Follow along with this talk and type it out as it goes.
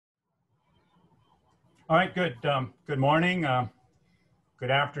All right, good. Good morning,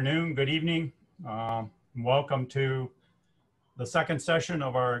 good afternoon, good evening. Welcome to the second session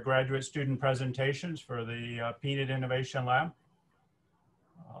of our graduate student presentations for the Peanut Innovation Lab.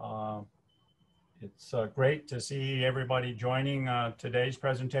 It's great to see everybody joining today's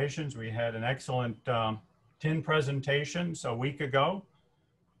presentations. We had an excellent 10 presentations a week ago.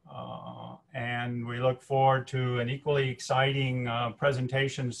 And we look forward to an equally exciting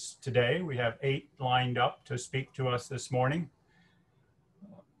presentations today. We have 8 lined up to speak to us this morning.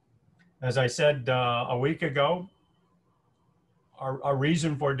 As I said a week ago, our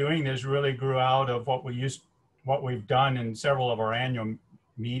reason for doing this really grew out of what we've done in several of our annual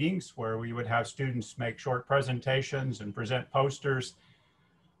meetings, where we would have students make short presentations and present posters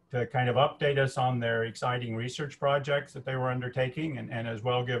to kind of update us on their exciting research projects that they were undertaking, and as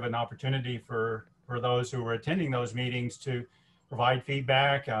well give an opportunity for those who were attending those meetings to provide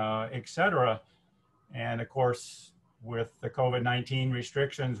feedback, etc. And of course, with the COVID-19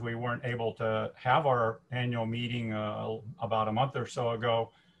 restrictions, we weren't able to have our annual meeting about a month or so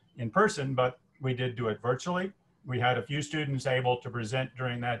ago in person, but we did do it virtually. We had a few students able to present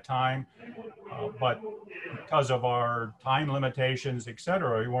during that time, but because of our time limitations,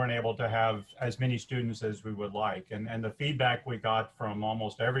 etc., we weren't able to have as many students as we would like. And the feedback we got from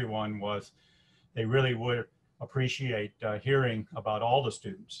almost everyone was they really would appreciate hearing about all the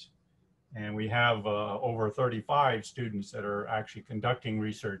students. And we have over 35 students that are actually conducting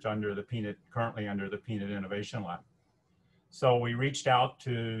research under the currently under the Peanut Innovation Lab. So we reached out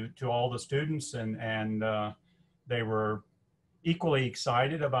to all the students, and they were equally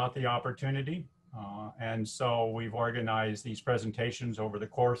excited about the opportunity. And so we've organized these presentations over the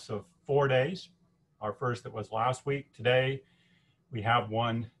course of 4 days. Our first that was last week. Today, we have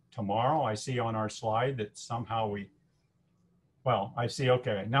one tomorrow. I see on our slide that somehow I see,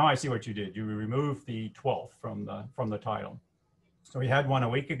 okay, now I see what you did. You removed the 12th from the title. So we had one a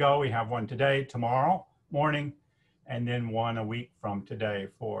week ago, we have one today, tomorrow morning, and then one a week from today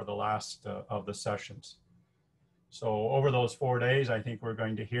for the last of the sessions. So over those 4 days, I think we're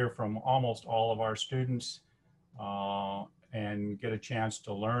going to hear from almost all of our students and get a chance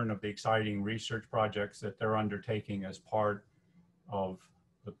to learn of the exciting research projects that they're undertaking as part of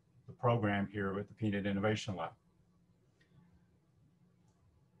the program here with the Peanut Innovation Lab.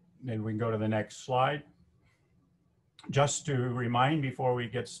 Maybe we can go to the next slide. Just to remind before we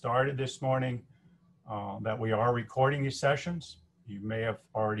get started this morning that we are recording these sessions. You may have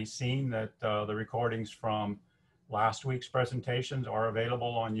already seen that the recordings from last week's presentations are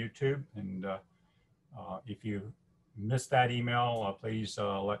available on YouTube, and if you missed that email, please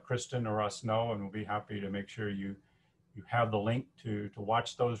let Kristen or us know, and we'll be happy to make sure you have the link to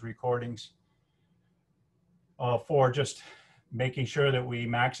watch those recordings. For just making sure that we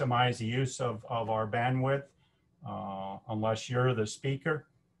maximize the use of our bandwidth, unless you're the speaker,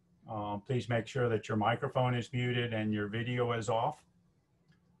 please make sure that your microphone is muted and your video is off.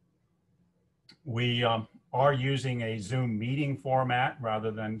 We are using a Zoom meeting format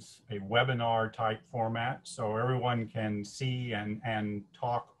rather than a webinar type format, so everyone can see and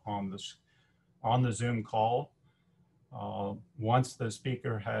talk on the Zoom call. Once the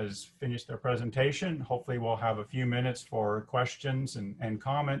speaker has finished their presentation, hopefully we'll have a few minutes for questions and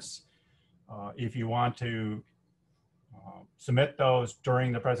comments. If you want to submit those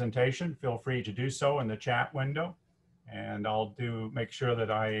during the presentation, feel free to do so in the chat window, and I'll make sure that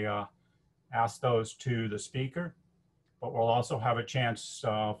I ask those to the speaker, but we'll also have a chance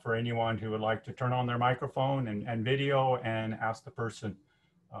for anyone who would like to turn on their microphone and video and ask the person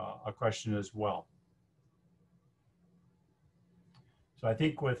a question as well. So I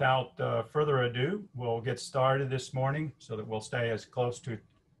think without further ado, we'll get started this morning so that we'll stay as close to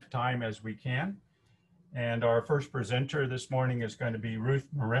time as we can. And our first presenter this morning is going to be Ruth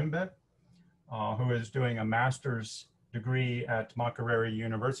Mirembe, who is doing a master's degree at Makerere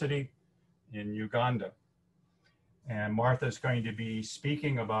University in Uganda. And Martha is going to be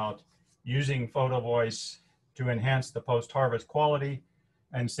speaking about using Photovoice to enhance the post-harvest quality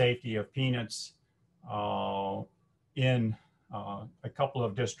and safety of peanuts in a couple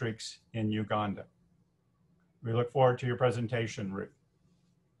of districts in Uganda. We look forward to your presentation, Ruth.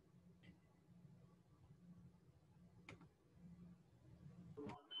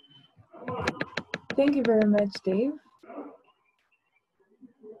 Thank you very much, Dave.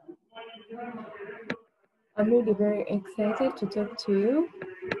 I'm really very excited to talk to you.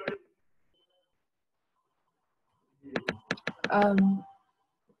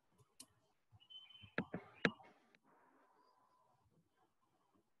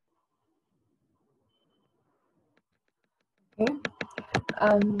 Okay.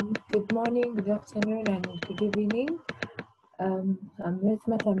 Good morning, good afternoon, and good evening. I'm Ruth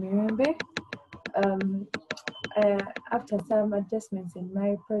Mirembe. After some adjustments in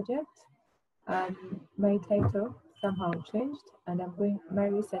my project, my title somehow changed, and my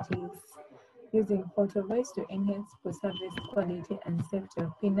research is using Photovoice to enhance post-harvest quality and safety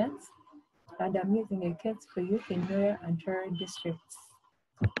of peanuts, and I'm using a kit for youth in Noya and Tora districts.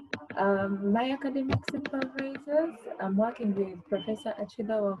 My academic supervisors, I'm working with Professor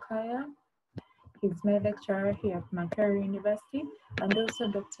Achida Wakaya. He's my lecturer here at Makerere University, and also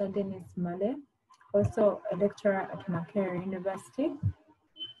Dr. Dennis Male, also a lecturer at Makerere University.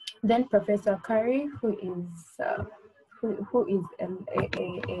 Then Professor Kari, who is a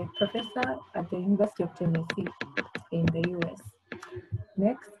professor at the University of Tennessee in the US.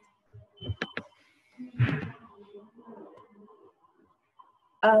 Next.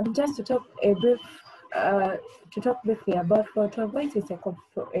 Just to talk briefly about Photovoice, it's a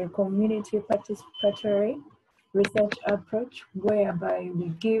community participatory research approach whereby we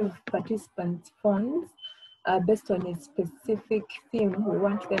give participants funds based on a specific theme we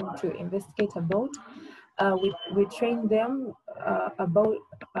want them to investigate about. We train them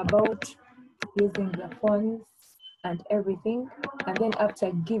about using the funds and everything, and then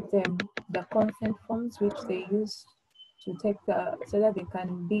after give them the consent forms which they use to take so that they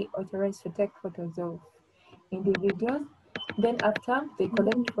can be authorized to take photos of individuals. Then after they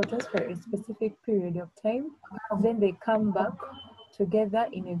collect photos for a specific period of time, then they come back together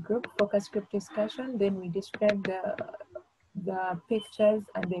in a group focus group discussion. Then we describe the pictures,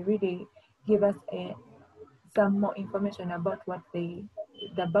 and they really give us some more information about what the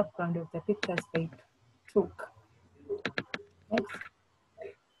background of the pictures they took. Next.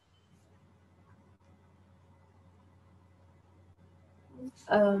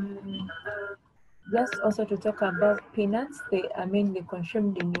 Just also to talk about peanuts, they are mainly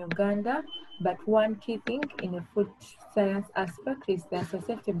consumed in Uganda, but one key thing in a food science aspect is they are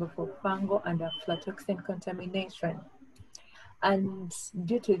susceptible for fungal and aflatoxin contamination. And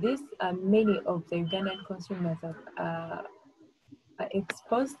due to this, many of the Ugandan consumers are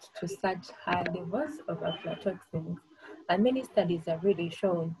exposed to such high levels of aflatoxins. And many studies have really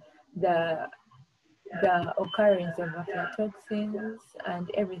shown the occurrence of aflatoxins and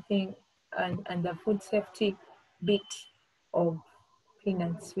everything, and the food safety bit of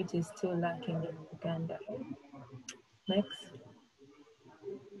peanuts, which is still lacking in Uganda. Next.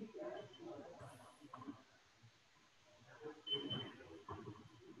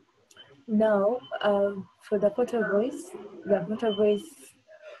 Now, for the Photovoice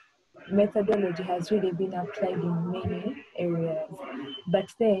methodology has really been applied in many areas,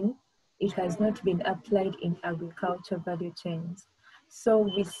 but then it has not been applied in agriculture value chains. So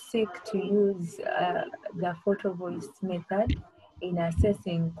we seek to use the Photovoice method in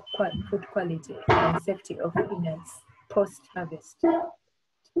assessing food quality and safety of peanuts post-harvest.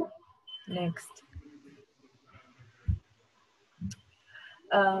 Next.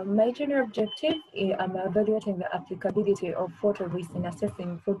 My general objective is I'm evaluating the applicability of Photovoice in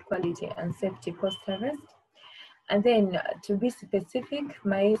assessing food quality and safety post-harvest. And then to be specific,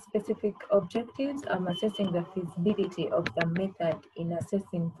 my specific objectives, I'm assessing the feasibility of the method in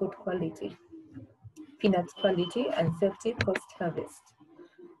assessing food quality, peanut quality and safety post-harvest.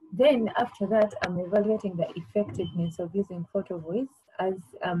 Then after that, I'm evaluating the effectiveness of using Photovoice as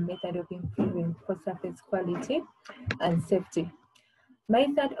a method of improving post-harvest quality and safety. My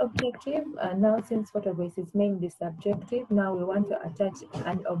third objective, now since Photovoice is mainly subjective, now we want to attach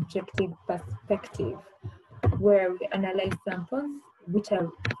an objective perspective where we analyze samples which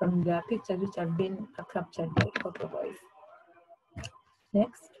are from the pictures which have been captured by Photovoice.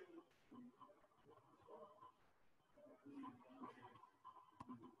 Next.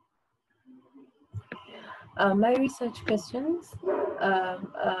 My research questions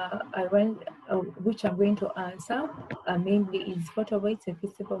which I'm going to answer mainly is Photovoice a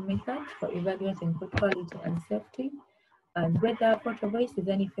feasible method for evaluating food quality and safety, and whether Photovoice is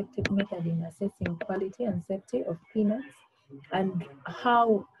an effective method in assessing quality and safety of peanuts, and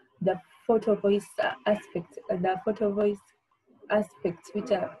how the Photovoice aspects,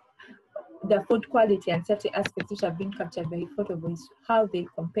 which are the food quality and safety aspects which have been captured by Photovoice, how they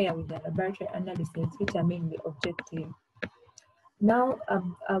compare with the laboratory analysis, which are mainly objective. Now,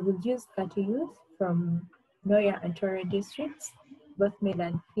 I will use 30 youth from Noya and Tora districts, both male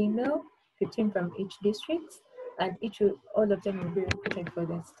and female, 15 from each district, and all of them will be recruited for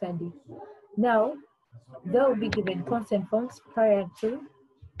the study. Now, they will be given consent forms prior to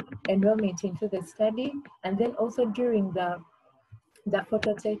enrollment into the study, and then also during the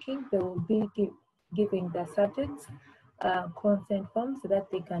photo taking, they will be giving the subjects consent form so that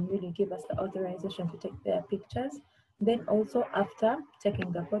they can really give us the authorization to take their pictures. Then also after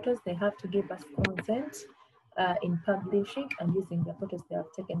taking the photos, they have to give us consent in publishing and using the photos they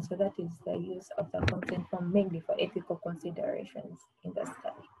have taken. So that is the use of the consent form mainly for ethical considerations in the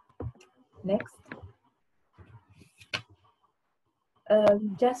study. Next.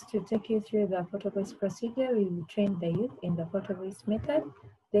 Just to take you through the Photovoice procedure, we will train the youth in the Photovoice method.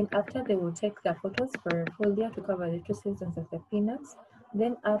 Then after, they will take the photos for a full year to cover the 2 seasons of the peanuts.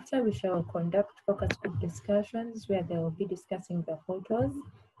 Then after, we shall conduct focus group discussions where they will be discussing the photos,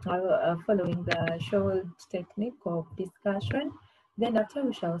 following the showed technique of discussion. Then after,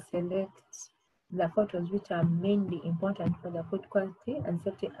 we shall select the photos which are mainly important for the food quality and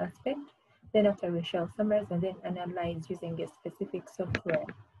safety aspect. Then after, we shall summarize and then analyze using a specific software.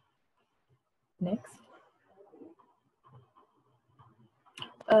 Next.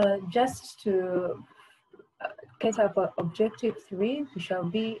 Just to cater for objective 3, we shall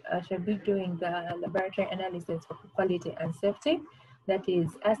be doing the laboratory analysis for quality and safety. That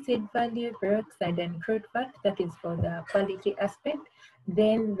is acid value, peroxide, and crude fat. That is for the quality aspect.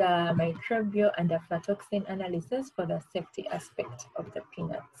 Then the microbial and aflatoxin analysis for the safety aspect of the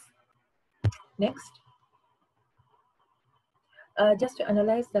peanuts. Next. Just to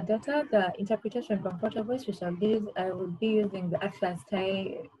analyze the data, the interpretation from Photovoice, I will be using the Atlas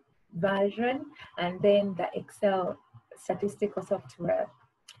TIE version and then the Excel statistical software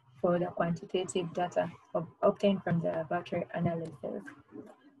for the quantitative data obtained from the laboratory analysis.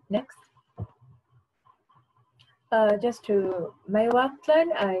 Next. Just to my work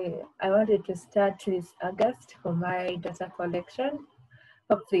plan, I wanted to start this August for my data collection.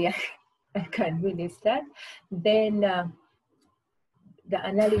 Hopefully I can really start. Then the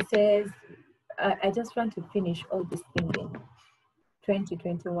analysis, I just want to finish all this thing in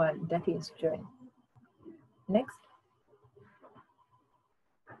 2021, that is June. Next.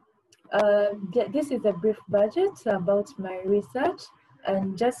 This is a brief budget about my research,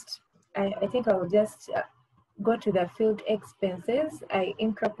 and just, I think I will just go to the field expenses. I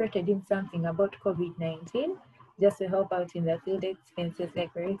incorporated in something about COVID-19, just to help out in the field expenses,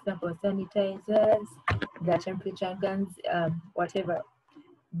 like for example, sanitizers, the temperature guns, whatever,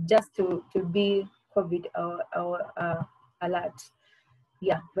 just to be COVID or alert.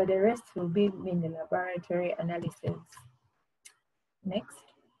 Yeah, but the rest will be in the laboratory analysis. Next.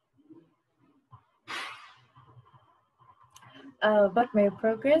 About my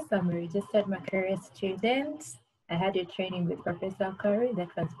progress, I'm a registered Makerere student. I had a training with Professor Curry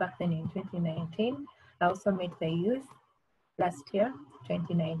that was back then in 2019. I also met the youth last year,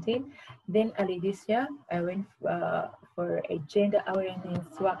 2019. Then early this year, I went for a gender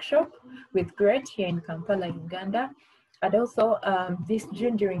awareness workshop with Grad here in Kampala, Uganda. And also this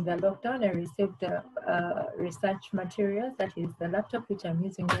June during the lockdown, I received the research materials, that is the laptop which I'm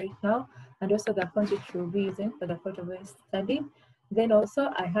using right now, and also the phone which we'll be using for the Photovoice study. Then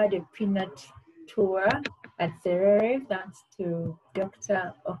also I had a peanut tour at Serere, thanks to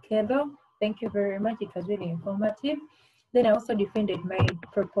Dr. Okello. Thank you very much, it was really informative. Then I also defended my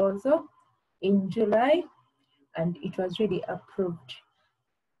proposal in July, and it was really approved.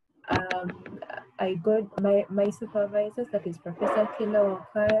 I got my supervisors, that is Professor Kila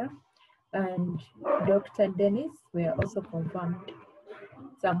Wakaya and Dr. Dennis, were also confirmed.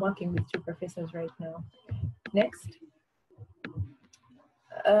 So I'm working with 2 professors right now. Next.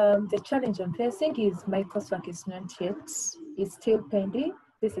 The challenge I'm facing is my coursework is not yet, it's still pending.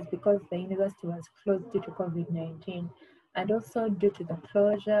 This is because the university was closed due to COVID-19. And also due to the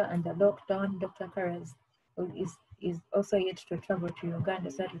closure and the lockdown, Dr. Karas is also yet to travel to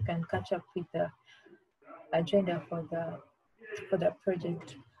Uganda so that we can catch up with the agenda for the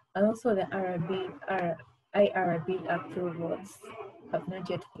project. And also the IRB approvals have not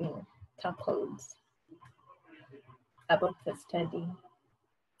yet been tackled about the study.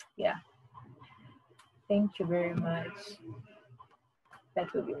 Yeah. Thank you very much.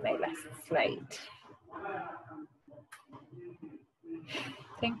 That will be my last slide.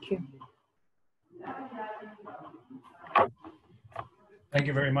 Thank you. Thank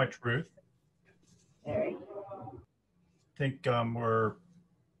you very much, Ruth. All right. I think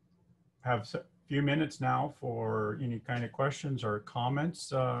have a few minutes now for any kind of questions or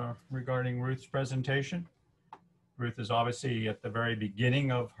comments regarding Ruth's presentation. Ruth is obviously at the very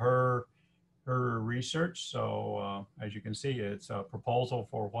beginning of her research, so as you can see, it's a proposal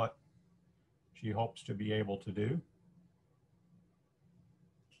for what she hopes to be able to do.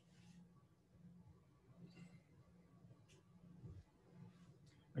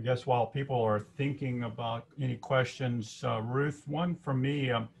 I guess while people are thinking about any questions, Ruth, one from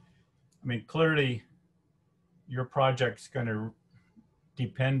me, I mean, clearly, your project's going to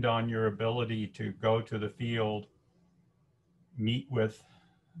depend on your ability to go to the field, meet with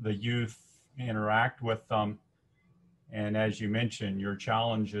the youth, interact with them. And as you mentioned, your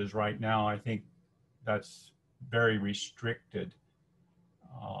challenges right now, I think that's very restricted.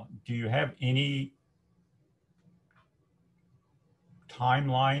 Do you have any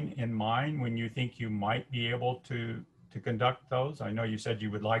timeline in mind when you think you might be able to conduct those? I know you said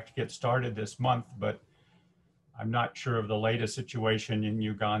you would like to get started this month, but I'm not sure of the latest situation in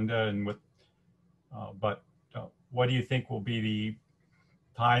Uganda and with, what do you think will be the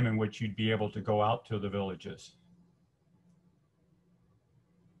time in which you'd be able to go out to the villages?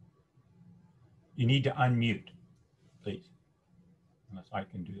 You need to unmute, please, unless I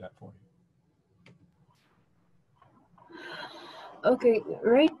can do that for you. Okay,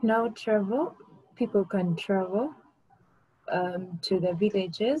 right now people can travel to the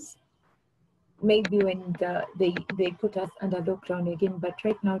villages, maybe when they put us under lockdown again, but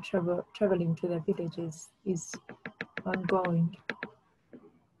right now traveling to the villages is ongoing.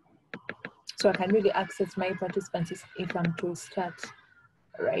 So I can really access my participants if I'm to start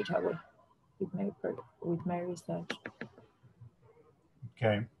right away with my research.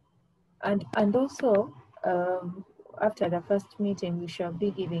 Okay. And also, after the first meeting, we shall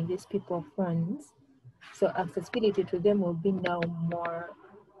be giving these people phones, so accessibility to them will be now more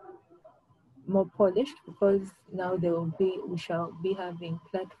polished, because now we shall be having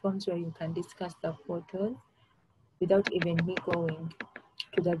platforms where you can discuss the photos without even me going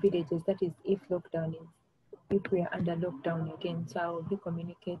to the villages. That is if we are under lockdown again. So I will be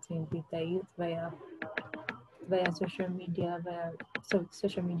communicating with the youth via social media,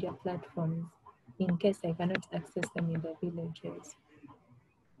 social media platforms, in case I cannot access them in the villages.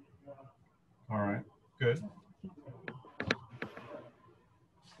 All right, good.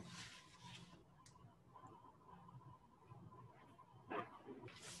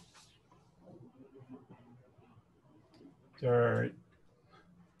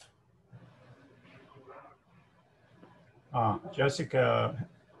 Jessica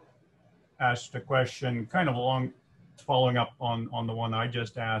asked a question kind of following up on the one I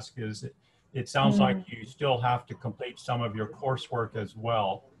just asked. Is it sounds like you still have to complete some of your coursework as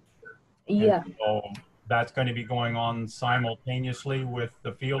well. Yeah. And so that's going to be going on simultaneously with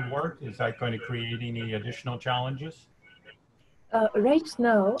the field work. Is that going to create any additional challenges? Right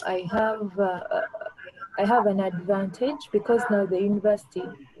now, I have an advantage, because now the university,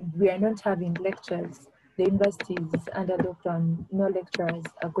 we are not having lectures. The university is under lockdown, no lectures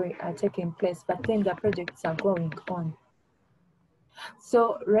are taking place, but then the projects are going on.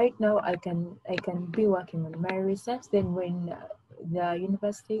 So right now I can be working on my research. Then when the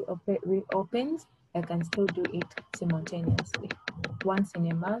university reopens, I can still do it simultaneously. Once in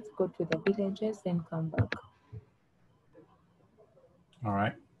a month, go to the villages, then come back. All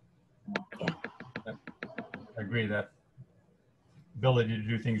right. Yeah. I agree that ability to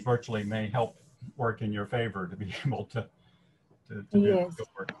do things virtually may help work in your favor, to be able to yes, do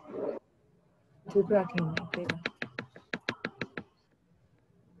work. To work in my favor.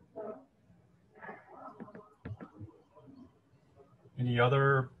 Any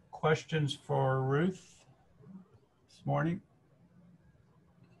other questions for Ruth this morning?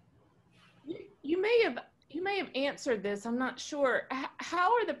 You may have answered this, I'm not sure.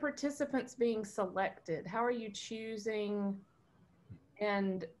 How are the participants being selected? How are you choosing,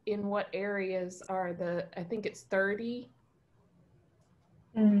 and in what areas are I think it's 30?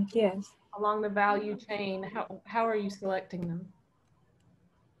 Yes. Along the value chain, how are you selecting them?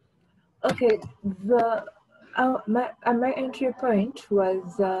 Okay, my entry point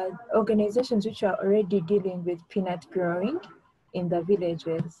was organizations which are already dealing with peanut growing in the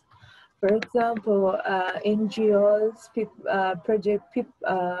villages. For example, NGOs,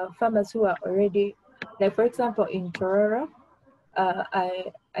 farmers who are already, like for example in Tororo,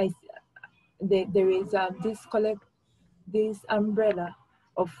 there is this umbrella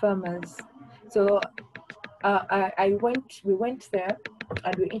of farmers. So we went there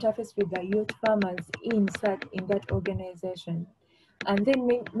and we interfaced with the youth farmers in that organization. And then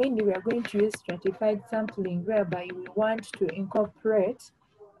mainly we are going to use stratified sampling, whereby we want to incorporate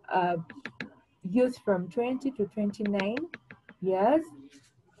youth from 20 to 29 years,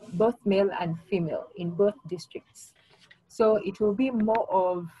 both male and female in both districts. So it will be more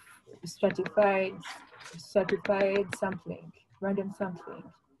of stratified sampling, random sampling.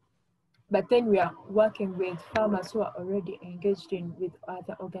 But then we are working with farmers who are already engaged with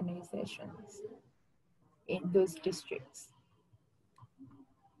other organizations in those districts.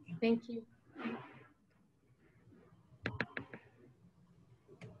 Thank you.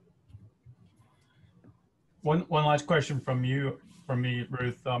 One last question from me,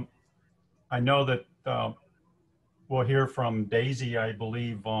 Ruth. I know that we'll hear from Daisy, I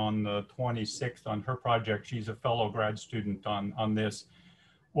believe, on the 26th on her project. She's a fellow grad student on this.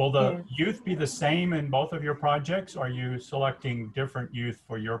 Will the youth be the same in both of your projects? Are you selecting different youth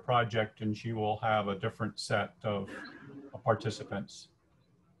for your project and she will have a different set of participants?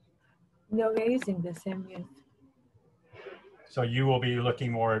 No, we're using the same youth. So you will be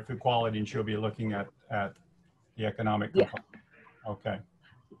looking more at food quality and she'll be looking at the economic component. Okay.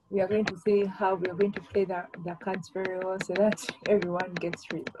 We are going to see how we are going to play the cards very well so that everyone gets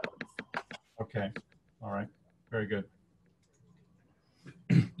results. Okay. All right. Very good.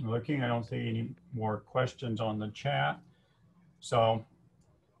 Looking, I don't see any more questions on the chat. So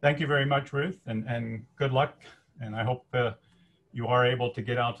thank you very much, Ruth, and good luck. And I hope you are able to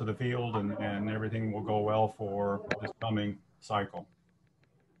get out to the field and everything will go well for this coming cycle.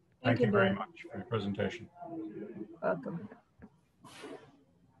 Thank you very much for your presentation. Welcome.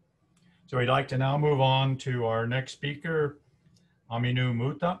 So we'd like to now move on to our next speaker, Aminou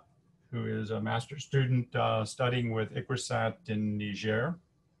Mouta, who is a master's student studying with ICRISAT in Niger.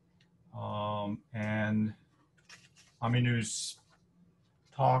 And Aminou's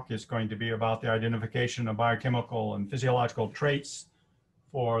talk is going to be about the identification of biochemical and physiological traits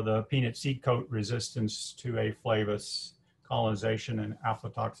for the peanut seed coat resistance to A. flavus colonization and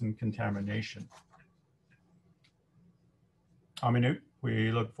aflatoxin contamination. Aminou,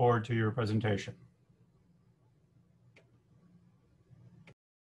 we look forward to your presentation.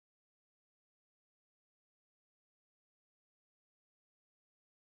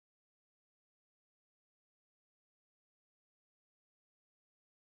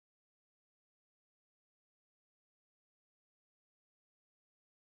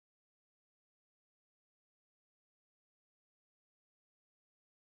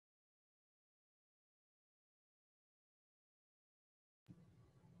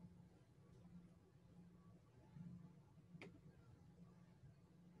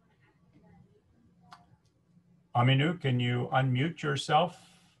 Aminou, can you unmute yourself?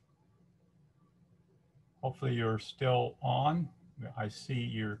 Hopefully you're still on. I see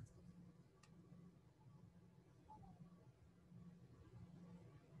you're.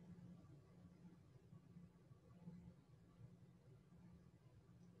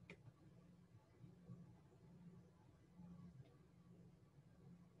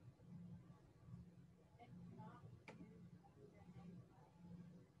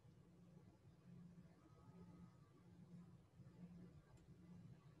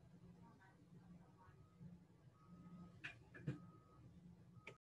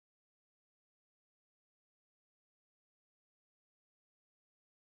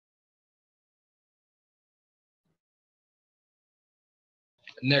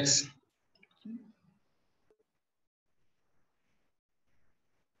 Next.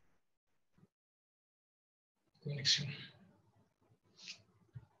 Connection.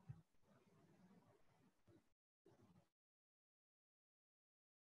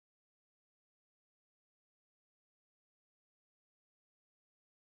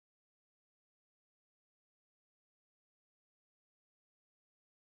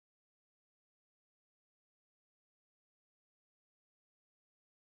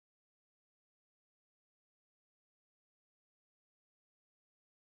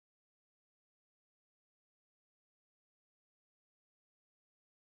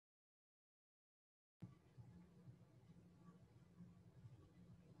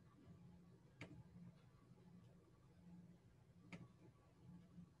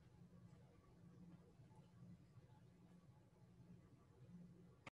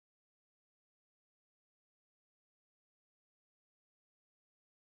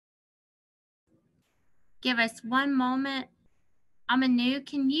 Give us one moment. Aminou,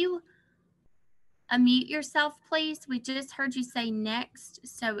 can you unmute yourself, please? We just heard you say next.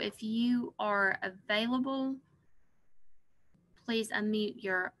 So if you are available, please unmute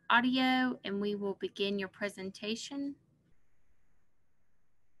your audio and we will begin your presentation.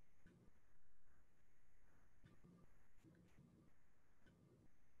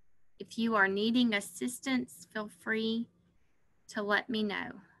 If you are needing assistance, feel free to let me know.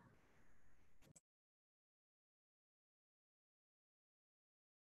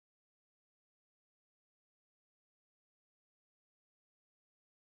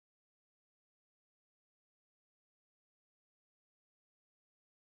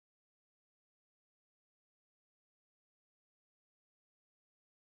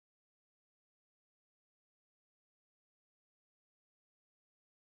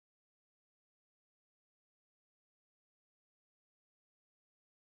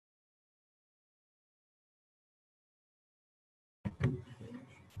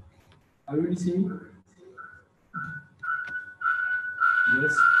 Are you listening?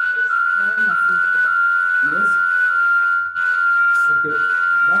 Yes. Yes. Okay.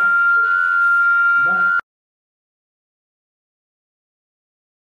 Back.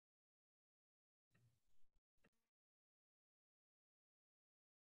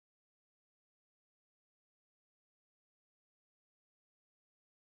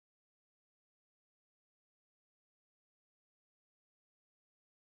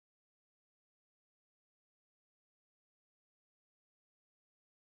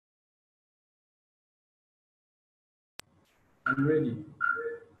 I'm ready.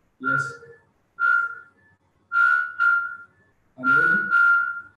 Yes. I'm ready.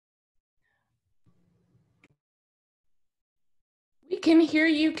 We can hear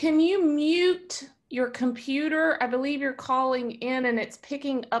you. Can you mute your computer? I believe you're calling in and it's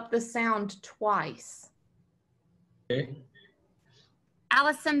picking up the sound twice. Okay.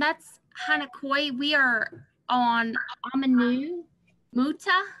 Allison, that's Heynikoye. We are on Aminou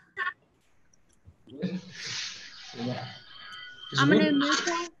Mouta. Aminou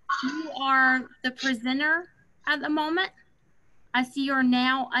Mouta, you are the presenter at the moment. I see you're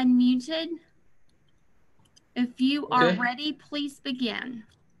now unmuted. If you are ready, please begin.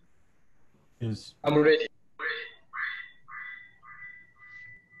 I'm ready.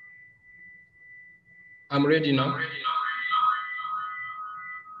 I'm ready now.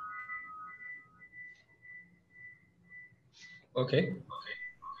 Okay.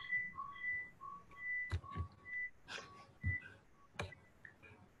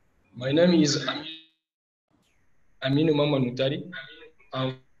 My name is Aminou Marman Mouta.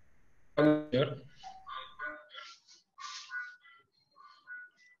 I'm from here.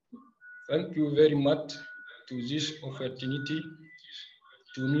 Thank you very much to this opportunity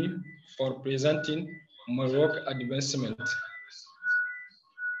to me for presenting my work advancement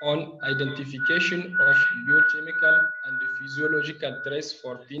on identification of biochemical and physiological traces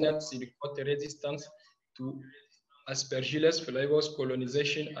for peanut seed coat resistance to Aspergillus flavus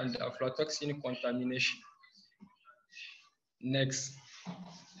colonization and aflatoxin contamination. Next.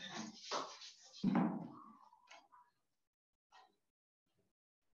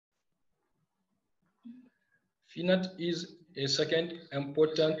 Peanut is a second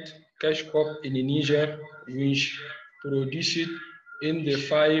important cash crop in Niger, which produced in the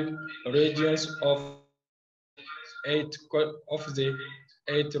 5 regions of the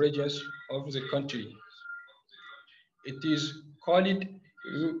 8 regions of the country. It is called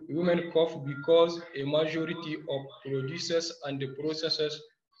women crop because a majority of producers and processors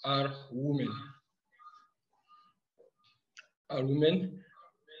are women.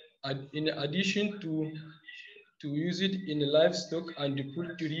 In addition to use it in livestock and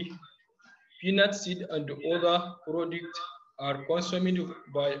poultry, peanut seed and other products are consumed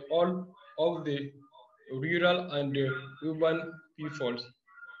by all of the rural and urban people.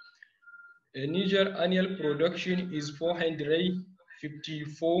 Niger annual production is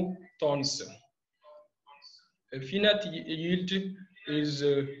 454 tons. Peanut yield is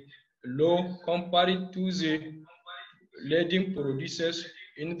low compared to the leading producers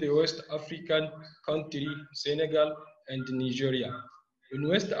in the West African country, Senegal and Nigeria. In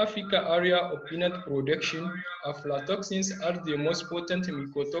West Africa area of peanut production, aflatoxins are the most potent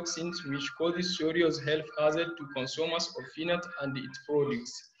mycotoxins which causes serious health hazard to consumers of peanut and its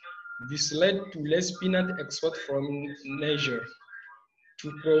products. This led to less peanut export from Niger.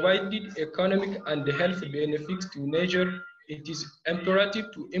 To provide economic and health benefits to Niger, it is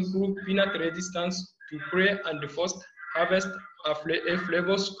imperative to improve peanut resistance to prey and post-harvest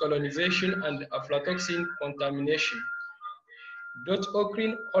flavus colonization and aflatoxin contamination. Drought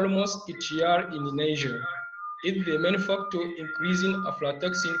occurring almost each year in Niger is the main factor increasing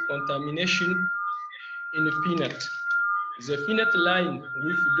aflatoxin contamination in peanut. The peanut line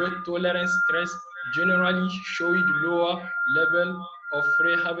with drought tolerance stress generally showed lower level of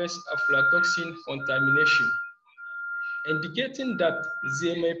pre-harvest aflatoxin contamination, indicating that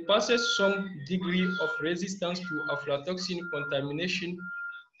they may possess some degree of resistance to aflatoxin contamination.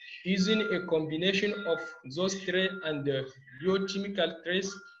 Using a combination of those traits and biochemical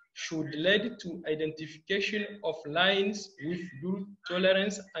traits should lead to identification of lines with drought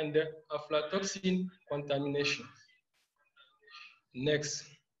tolerance and aflatoxin contamination. Next.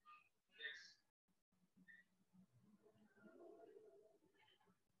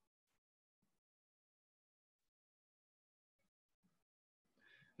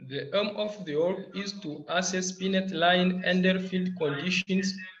 The aim of the work is to assess peanut line under field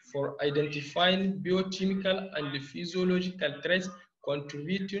conditions for identifying biochemical and physiological traits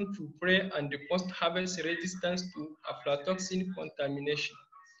contributing to pre- and post-harvest resistance to aflatoxin contamination.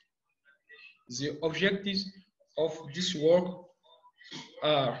 The objectives of this work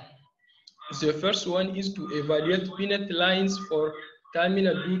are: the first one is to evaluate peanut lines for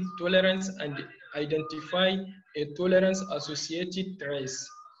terminal drought tolerance and identify a tolerance-associated trace.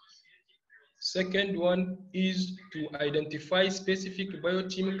 Second one is to identify specific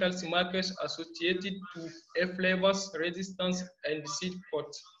biochemical markers associated to F-flavors resistance and seed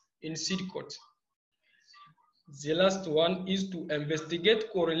coat. The last one is to investigate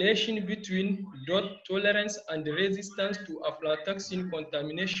correlation between drought tolerance and resistance to aflatoxin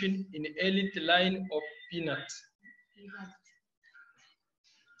contamination in elite line of peanut.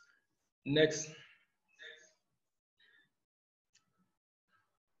 Next.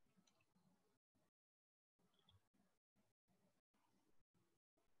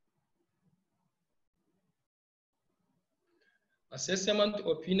 Assessment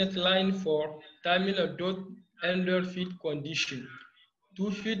of peanut line for terminal drought under feed condition.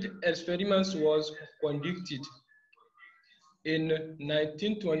 2 feed experiments was conducted in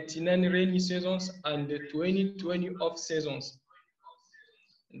 1929 rainy seasons and 2020 off seasons.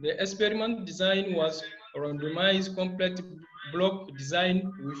 The experiment design was randomized complete block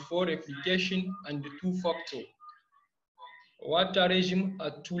design with 4 replication and 2 factor. Water regime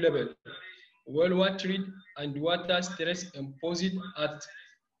at 2 levels, well watered and water stress imposed at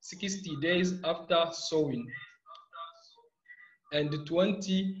 60 days after sowing, and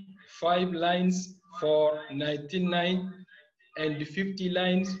 25 lines for 1999 and 50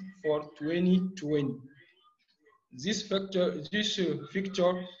 lines for 2020. This picture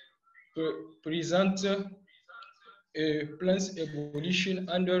presents a plant's evolution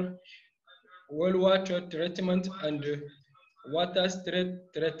under well water treatment and water stress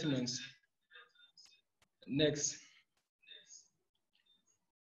treatments. Next.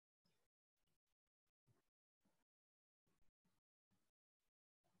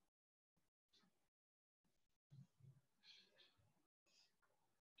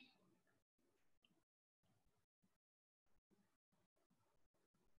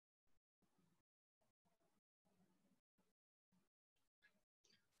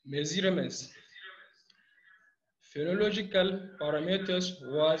 Measurements. Phenological parameters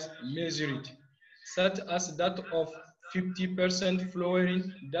was measured, such as that of 50%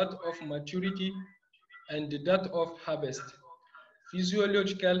 flowering, that of maturity, and that of harvest.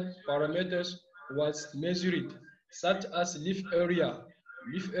 Physiological parameters was measured, such as leaf area.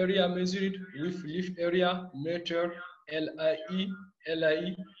 Leaf area measured with leaf area meter LIE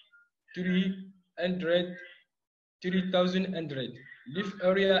 3000. Leaf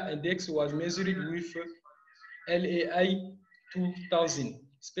area index was measured with LAI 2000.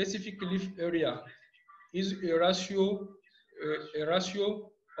 Specific leaf area is a ratio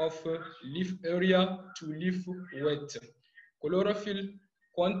of leaf area to leaf weight. Chlorophyll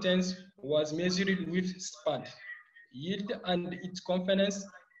contents was measured with SPAD. Yield and its confidence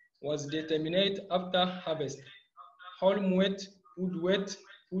was determined after harvest. Haulm weight,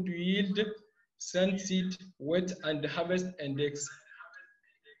 food yield, sand seed weight, and harvest index.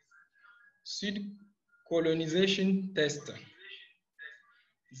 Seed colonization test.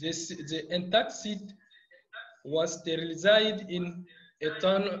 The intact seed was sterilized in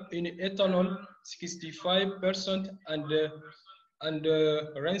ethanol 65% and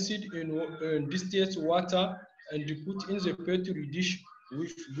rinsed in distilled water and put in the petri dish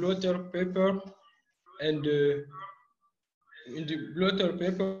with blotter paper and in the blotter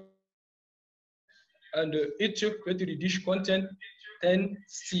paper, and each petri dish contained 10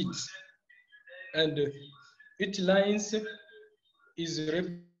 seeds, and each lines is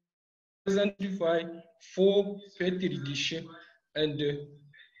represented by 4 petri dishes and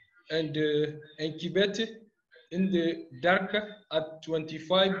incubated in the dark at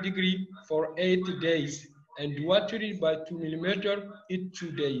 25 degrees for 8 days and watered by 2 millimeters each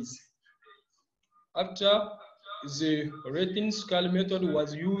 2 days. After the rating scale method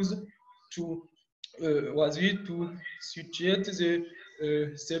was used to situate the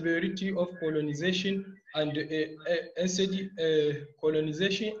severity of colonization, and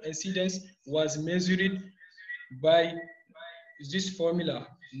colonization incidence was measured by this formula: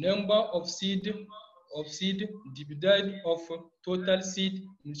 number of seed divided of total seed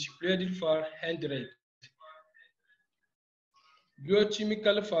multiplied for 100.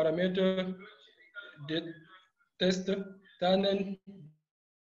 Biochemical parameter test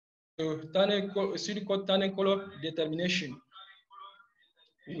seed coat tannin color determination.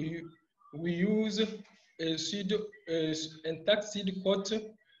 We use a intact seed coat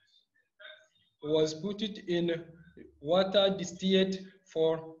was put it in water distilled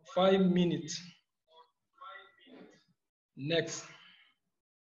for 5 minutes. Next.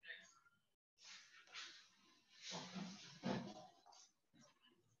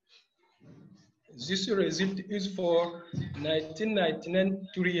 This result is for 1999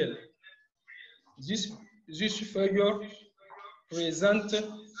 trial. This figure presents a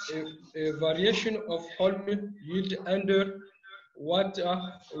variation of whole yield under water,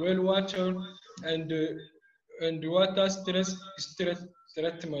 well water, and water stress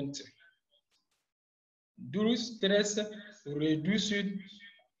treatment. Drought stress reduced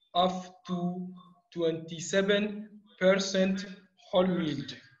up to 27% whole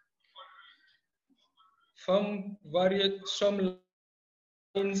yield. Some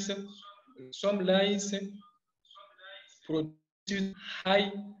lines produce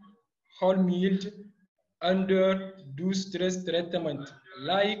high whole yield under drought stress treatment,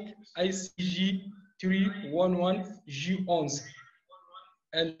 like ICG 311 G11,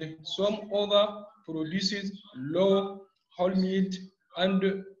 and some other produces low whole yield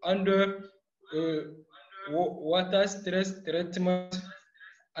under water stress treatment,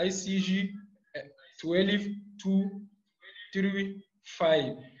 ICG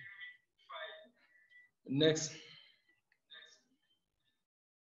 12235. Next.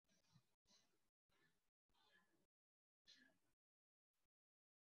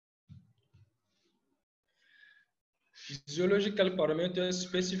 Physiological parameters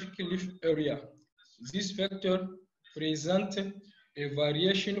specific leaf area. This factor presents a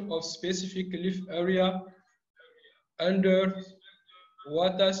variation of specific leaf area under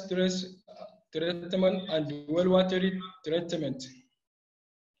water stress treatment and well water treatment.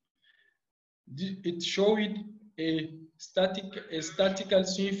 It showed a statistical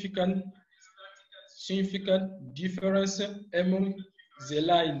significant difference among the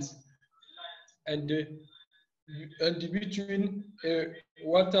lines and between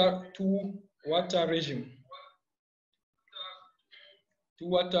two water regime.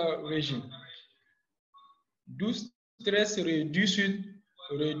 Do stress reduced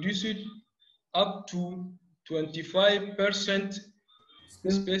up to 25%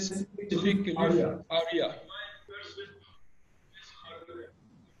 specific area.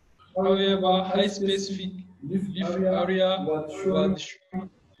 However, high specific leaf area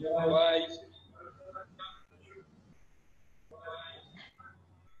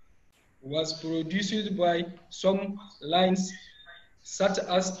was produced by some lines such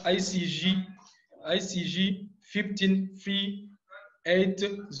as ICG 15380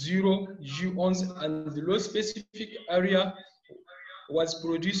 G11, and the low specific area was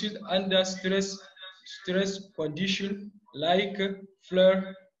produced under stress condition like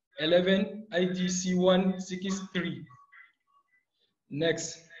FLIR 11 IDC 163.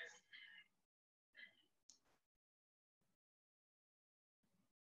 Next.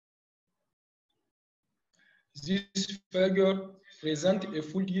 This figure presents a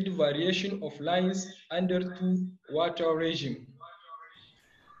full yield variation of lines under two water regime.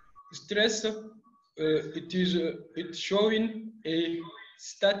 Stress, it's showing a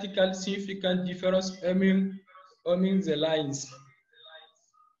statistical significant difference among the lines.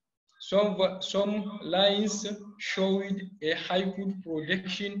 Some lines showed a high food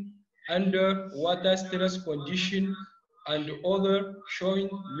production under water stress condition, and other showing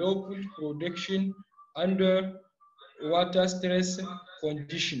low food production under water stress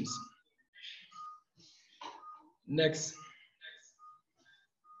conditions. Next.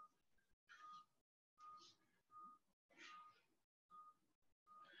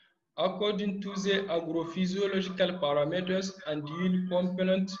 According to the agrophysiological parameters and yield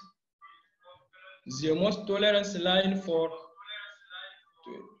component, the most tolerance line for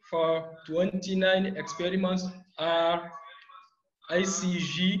 29 experiments are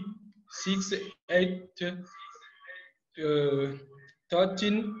ICG 6813,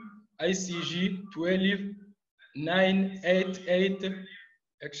 ICG 12988,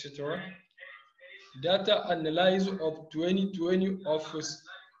 etc. Data analysis of 2020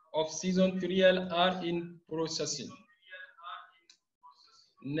 of season trial are in processing.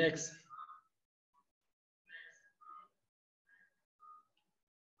 Next.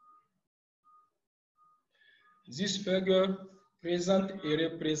 This figure presents a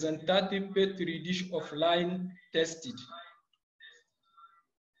representative petri dish of line tested.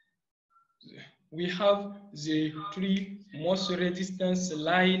 We have the three most resistant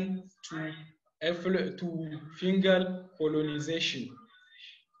line to fungal colonization.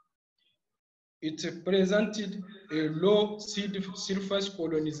 It presented a low surface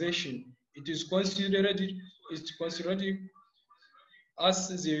colonization. It is considered as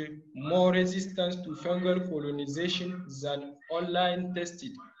the more resistant to fungal colonization than all line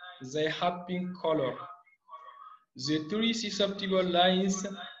tested. They have pink color. The three susceptible lines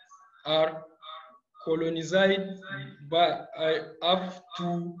are colonized by up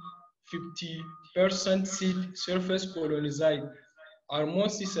to 50% seed surface colonized are more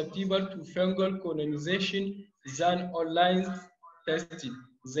susceptible to fungal colonization than on lines tested.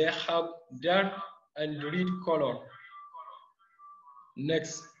 They have dark and red color.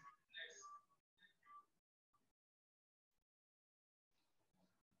 Next.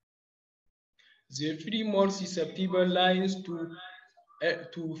 The three more susceptible lines to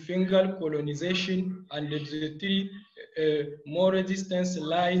fungal colonization and the three more resistant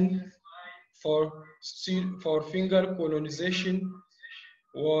line for fungal colonization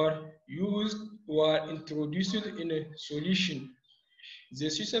were introduced in a solution. The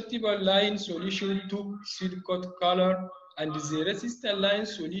susceptible line solution took seed coat color, and the resistant line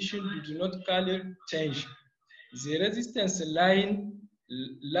solution did not color change. The resistance line,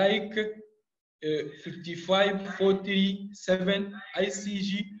 like 5547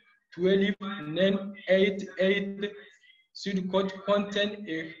 ICG 12988 seed coat contain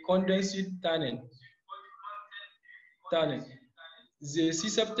a condensed tannin. The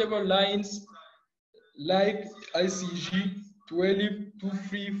susceptible lines, like ICG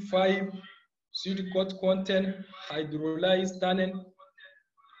 12235 seed coat contain hydrolyzed tannin.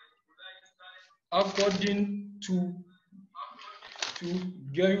 According to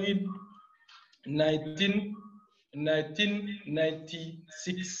Gomis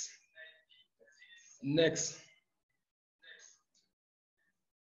 1996. Next.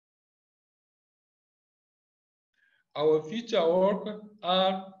 Our future work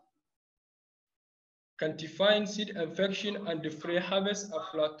are quantifying seed infection and the pre-harvest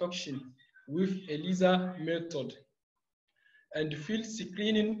aflatoxin with ELISA method, and field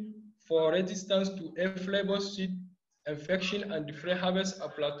screening for resistance to F-label seed infection and pre-harvest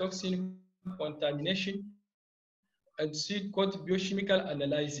aflatoxin contamination, and seed coat biochemical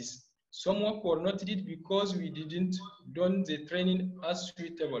analysis. Some work were not did because we didn't done the training as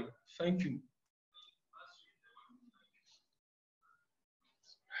suitable. Thank you.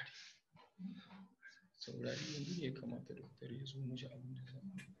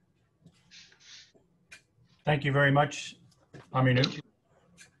 Thank you very much, Aminou.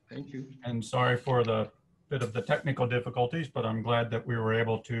 Thank you. And sorry for the bit of the technical difficulties, but I'm glad that we were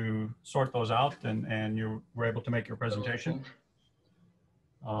able to sort those out and you were able to make your presentation.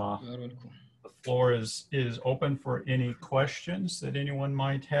 The floor is open for any questions that anyone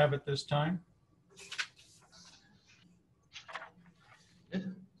might have at this time.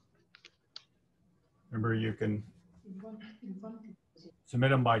 Remember, you can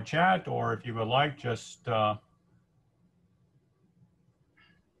submit them by chat, or if you would like, just turn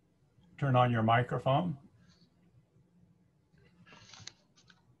on your microphone.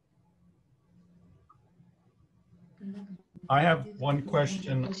 I have one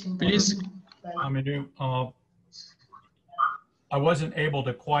question. Please. Aminou, I wasn't able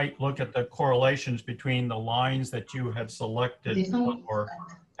to quite look at the correlations between the lines that you had selected or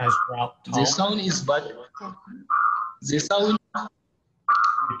as drought tolerant. The sound is bad. The sound.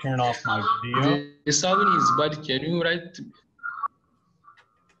 You turn off my video. The sound is bad. Can you write?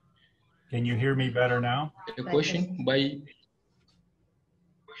 Can you hear me better now? A question by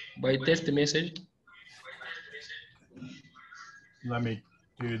text message. Let me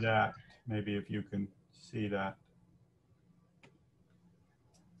do that. Maybe if you can see that.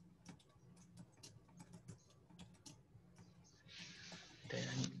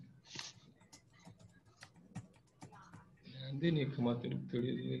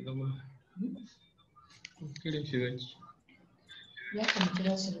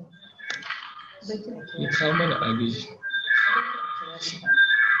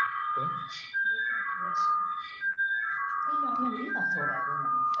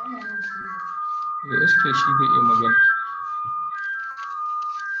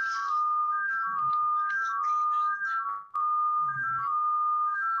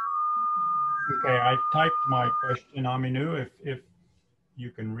 Okay, I typed my question, Aminou, if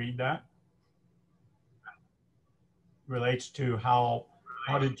you can read that. Relates to how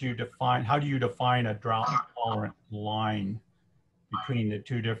do you define a drought tolerant line between the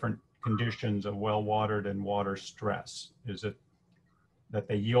two different conditions of well-watered and water stress? Is it that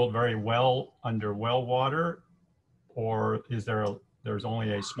they yield very well under well water, or is there's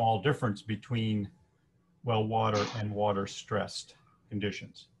only a small difference between well water and water stressed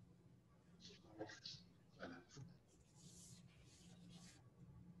conditions?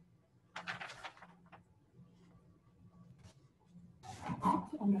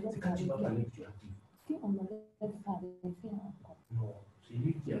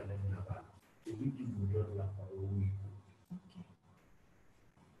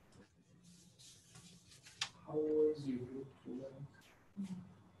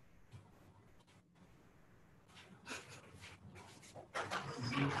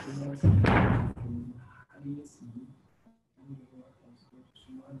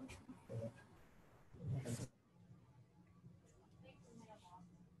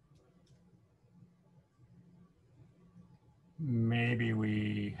 Maybe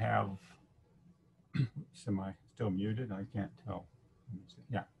we have, am I still muted? I can't tell.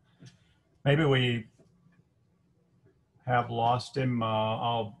 Yeah. Maybe we have lost him.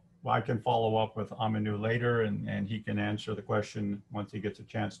 I can follow up with Aminou later and he can answer the question once he gets a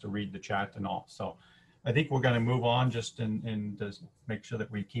chance to read the chat and all. So I think we're going to move on just and just make sure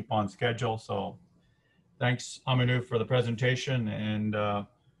that we keep on schedule. So thanks, Aminou, for the presentation, and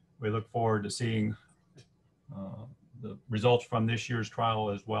we look forward to seeing the results from this year's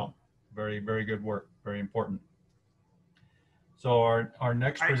trial as well. Very, very good work, very important. So our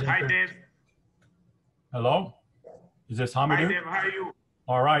next presenter. Hi, Dave. Hello, is this Aminou? Hi, Dave, how are you?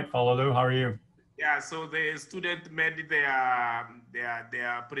 All right, Falalou, how are you? Yeah, so the student made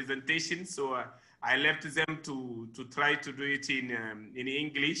their presentation, so I left them to try to do it in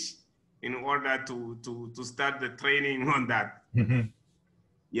English in order to start the training on that. Mm-hmm.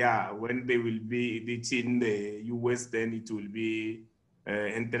 Yeah, when they will be reaching the US, then it will be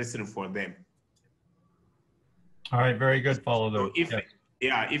interesting for them. All right, very good, Falalou. So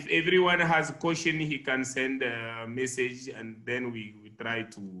if everyone has a question, he can send a message and then we try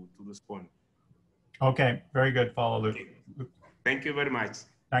to respond. Okay, very good, Falalou. Okay. Thank you very much.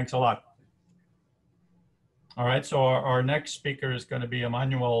 Thanks a lot. All right, so our next speaker is going to be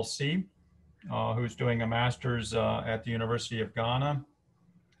Emmanuel Sie, who's doing a master's at the University of Ghana.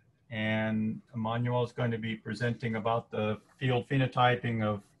 And Emmanuel is going to be presenting about the field phenotyping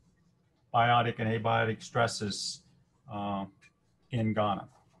of biotic and abiotic stresses in Ghana.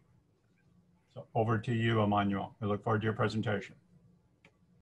 So over to you, Emmanuel. We look forward to your presentation.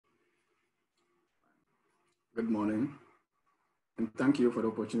 Good morning, and thank you for the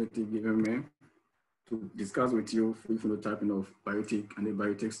opportunity given me to discuss with you free phenotyping of biotic and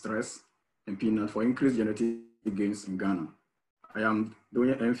abiotic stress in peanut for increased genetic gains in Ghana. I am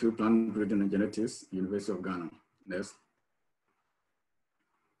doing an MPhil plant breeding and genetics, University of Ghana. Next.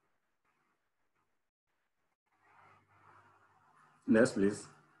 Next, please.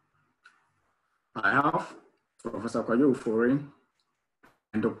 I have Professor Kwayo Ufori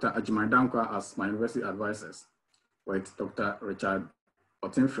and Dr. Ajimai Dankwa as my university advisors, with Dr. Richard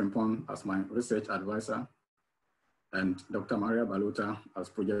Otin-Frimpong as my research advisor, and Dr. Maria Balota as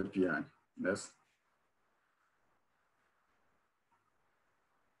project PI. Next.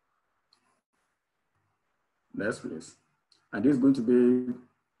 Next, please. And this is going to be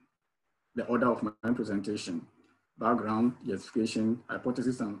the order of my presentation: background, justification,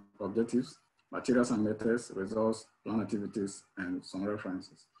 hypothesis and objectives, materials and methods, results, plan activities, and some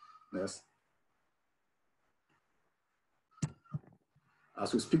references. Next.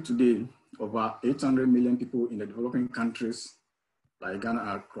 As we speak today, over 800 million people in the developing countries like Ghana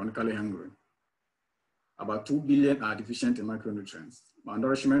are chronically hungry. About 2 billion are deficient in micronutrients.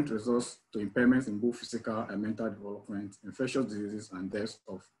 Malnourishment results to impairments in both physical and mental development, infectious diseases, and deaths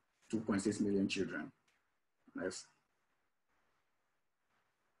of 2.6 million children. Next.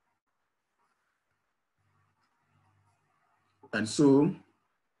 And so,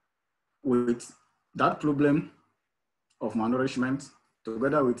 with that problem of malnourishment,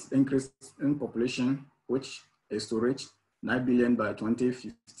 together with increase in population, which is to reach 9 billion by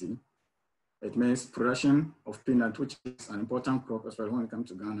 2050, it means production of peanut, which is an important crop, especially when it comes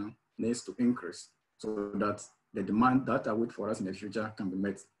to Ghana, needs to increase so that the demand that I wait for us in the future can be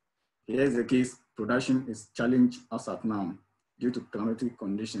met. Here is the case: production is challenged as at now due to climatic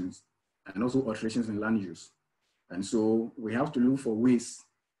conditions and also alterations in land use. And so we have to look for ways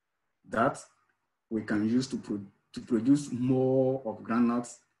that we can use to produce more of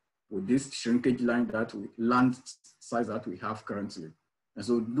granules with this shrinkage line land size that we have currently. And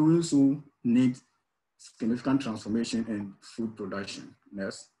so doing so needs significant transformation in food production.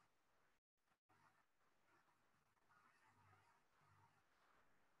 Next.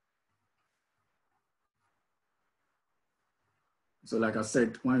 So like I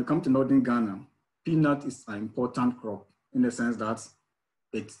said, when you come to northern Ghana, peanut is an important crop in the sense that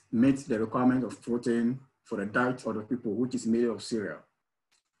it meets the requirement of protein for the diet of the people, which is made of cereal.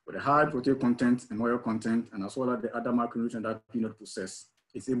 With a high protein content and oil content, and as well as the other macronutrients that peanut possesses,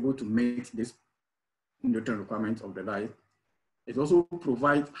 it's able to meet this nutrient requirement of the diet. It also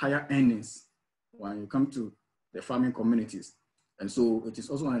provides higher earnings when you come to the farming communities. And so it is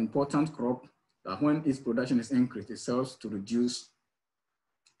also an important crop that when its production is increased, it serves to reduce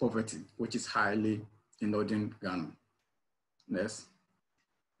poverty, which is highly in northern Ghana. Next.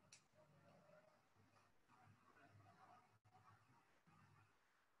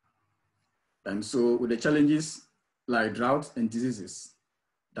 And so with the challenges like drought and diseases,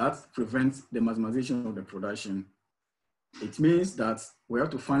 that prevents the maximization of the production. It means that we have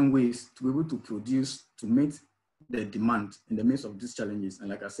to find ways to be able to produce to meet the demand in the midst of these challenges. And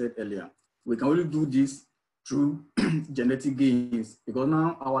like I said earlier, we can only do this through genetic gains because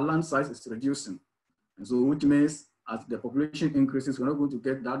now our land size is reducing. And so which means as the population increases, we're not going to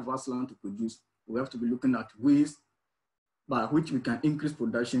get that vast land to produce. We have to be looking at ways by which we can increase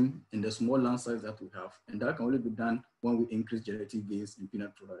production in the small land size that we have. And that can only be done when we increase genetic gains in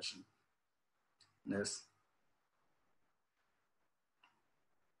peanut production. Next.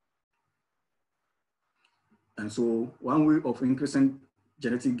 And so one way of increasing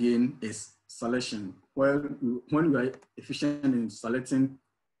genetic gain is selection. Well, when we are efficient in selecting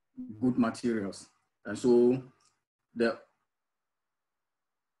good materials. And so the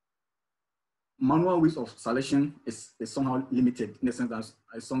manual ways of selection is somehow limited in the sense that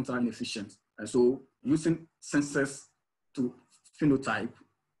it's sometimes inefficient. And so using sensors to phenotype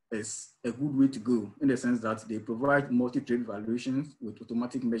is a good way to go in the sense that they provide multi-trade valuations with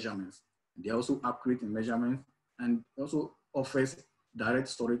automatic measurements. They are also accurate in measurements and also offers direct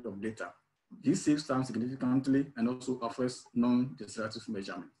storage of data. This saves time significantly and also offers non-destructive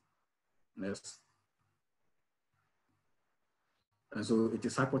measurements. Next. And so it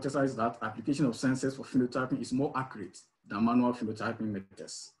is hypothesized that application of sensors for phenotyping is more accurate than manual phenotyping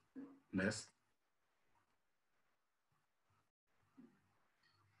methods. Next.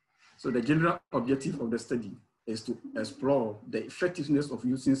 So the general objective of the study is to explore the effectiveness of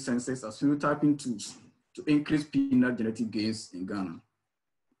using sensors as phenotyping tools to increase peanut genetic gains in Ghana.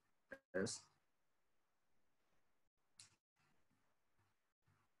 Yes.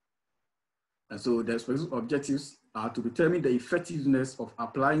 And so the specific objectives are to determine the effectiveness of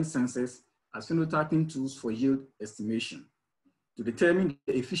applying sensors as phenotyping tools for yield estimation, to determine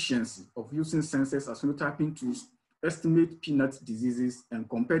the efficiency of using sensors as phenotyping tools to estimate peanut diseases and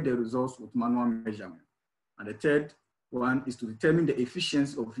compare the results with manual measurement. And the third one is to determine the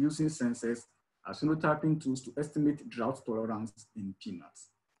efficiency of using sensors as phenotyping tools to estimate drought tolerance in peanuts.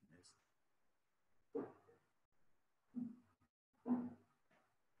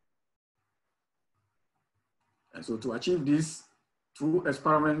 And so to achieve this, two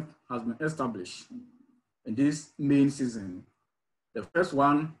experiments has been established in this main season. The first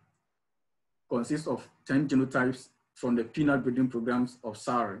one consists of 10 genotypes from the peanut breeding programs of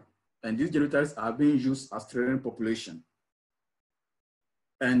SARE. And these genotypes are being used as training population.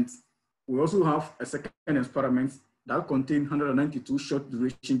 And we also have a second experiment that contains 192 short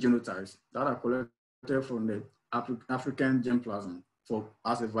duration genotypes that are collected from the African germplasm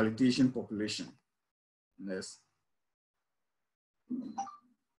as a validation population. Next.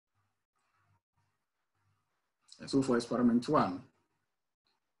 And so for experiment one,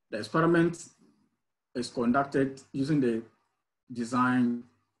 the experiment is conducted using the design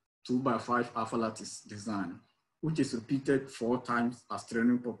 2x5 alpha lattice design, which is repeated 4 times as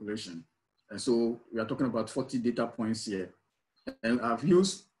training population. And so we are talking about 40 data points here. And I've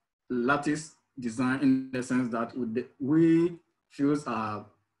used lattice design in the sense that with the way fields are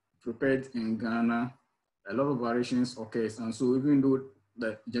prepared in Ghana, a lot of variations occurs. And so even though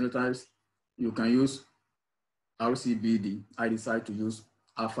the genotypes, you can use RCBD, I decide to use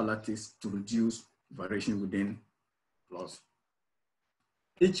alpha lattice to reduce variation within plots.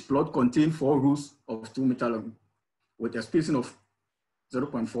 Each plot contains 4 rows of 2 meter long with a spacing of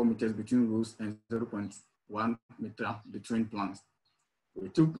 0.4 meters between rows and 0.1 meter between plants. We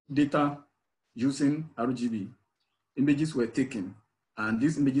took data using RGB. Images were taken, and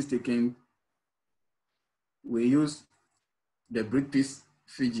these images taken, we used the breedpiece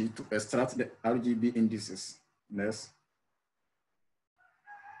Fiji to extract the RGB indices. Next.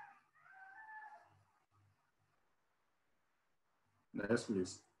 Next,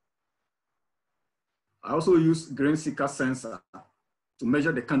 please. I also use grain seeker sensor to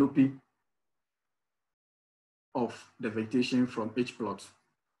measure the canopy of the vegetation from each plot.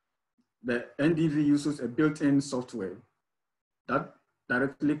 The NDV uses a built-in software that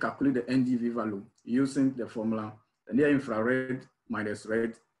directly calculates the NDV value using the formula the near infrared minus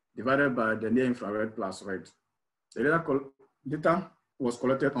red divided by the near infrared plus red. The data was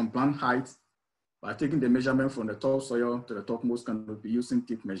collected on plant height by taking the measurement from the topsoil to the topmost canopy using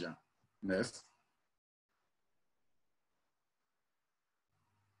tape measure. Next.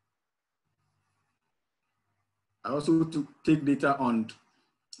 I also take data on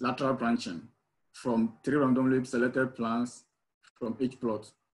lateral branching from 3 randomly selected plants from each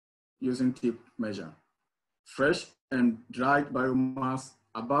plot using tape measure. Fresh and dried biomass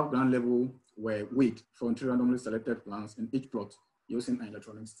above ground level were weighed from 3 randomly selected plants in each plot using an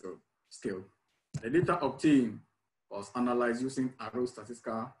electronic strobe. scale. The data obtained was analyzed using Ado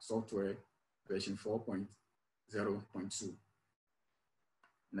statistical software version 4.0.2.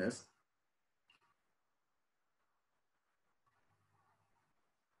 Next.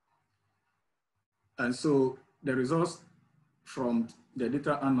 And so the results from the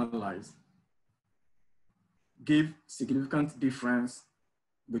data analyzed give significant difference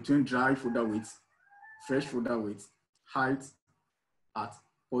between dry fodder weight, fresh fodder weight, height at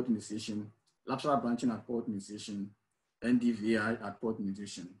port initiation, lateral branching at port initiation, NDVI at port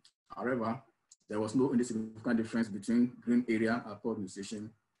initiation. However, there was no significant difference between green area at port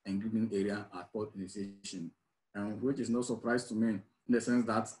initiation and green area at port initiation, and which is no surprise to me in the sense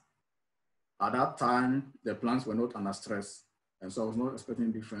that at that time, the plants were not under stress. And so I was not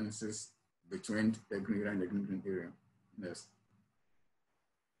expecting differences between the green area and the green area. Yes.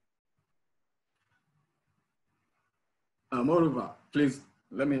 Moreover, please,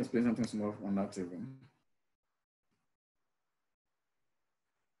 let me explain something small on that table.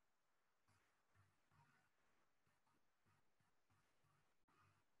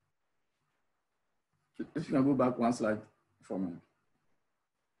 If you can go back one slide for me.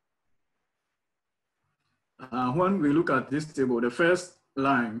 When we look at this table, the first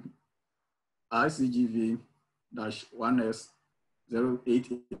line,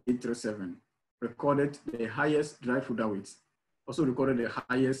 ICGV-1S08837, recorded the highest dry fodder weight, also recorded the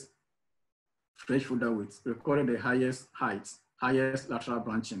highest fresh fodder weight, recorded the highest height, highest lateral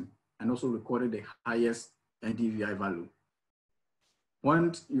branching, and also recorded the highest NDVI value.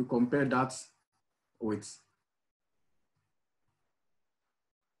 When you compare that with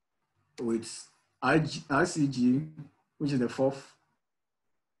ICG, which is the fourth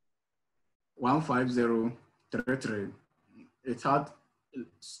 15033, it had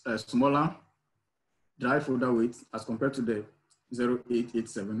a smaller dry fodder weight as compared to the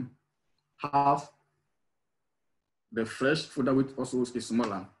 0887. Half the fresh fodder weight also is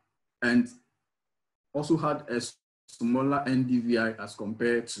smaller, and also had a smaller NDVI as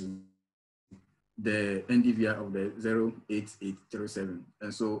compared to the NDVI of the 08837.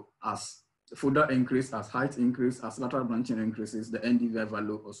 And so as fodder increase, as height increase, as lateral branching increases, the NDVI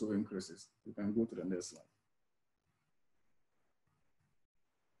value also increases. You can go to the next slide.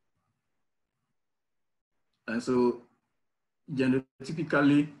 And so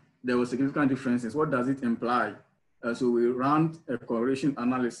genotypically, there were significant differences. What does it imply? So we ran a correlation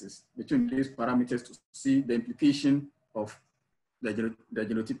analysis between these parameters to see the implication of the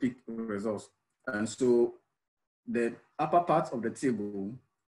genotypic results. And so the upper part of the table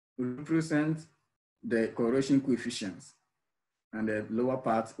represents the correlation coefficients, and the lower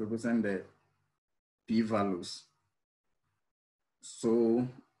part represents the p-values. So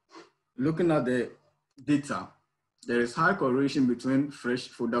looking at the data, there is high correlation between fresh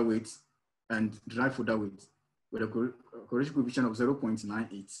fodder weight and dry fodder weight with a correlation coefficient of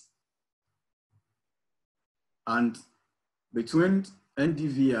 0.98. And between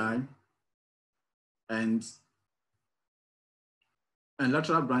NDVI and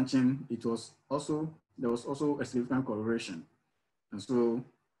lateral branching, there was also a significant correlation. And so,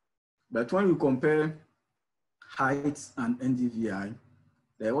 but when you compare height and NDVI,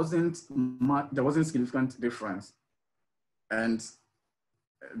 there wasn't significant difference. And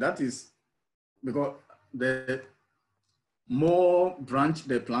that is because the more branched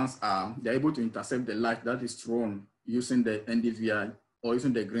the plants are, they're able to intercept the light that is thrown using the NDVI or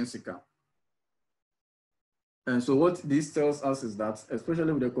using the green seeker. And so what this tells us is that,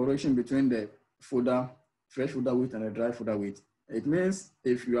 especially with the correlation between the fresh fodder weight and the dry fodder weight, it means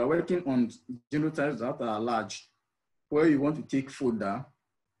if you are working on genotypes that are large, where you want to take fodder,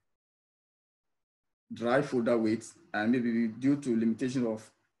 dry fodder weight, and maybe due to limitation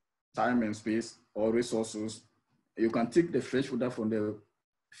of time and space or resources, you can take the fresh fodder from the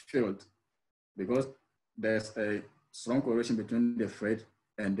field because there's a strong correlation between the fresh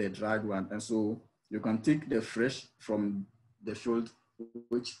and the dried one. And so you can take the fresh from the field,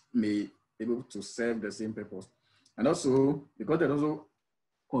 which may be able to serve the same purpose. And also, because there's also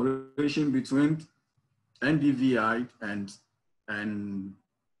correlation between NDVI and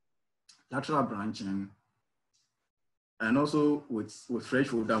lateral branching, and also with fresh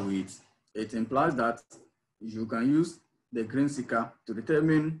fodder weight, it implies that you can use the green seeker to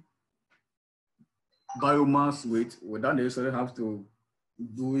determine biomass weight without necessarily have to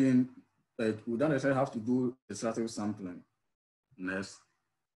do extractive sampling. Next.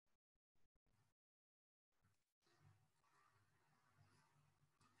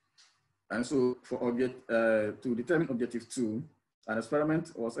 And so to determine objective 2, an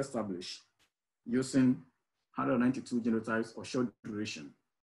experiment was established using 192 genotypes of short duration.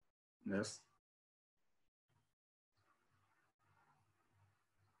 Yes.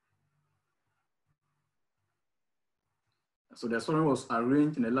 So the experiment was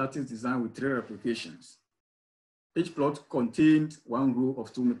arranged in a lattice design with 3 replications. Each plot contained 1 row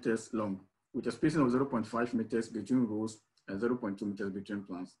of 2 meters long, with a spacing of 0.5 meters between rows and 0.2 meters between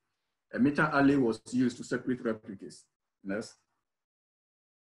plants. A meter alley was used to separate replicas. Next.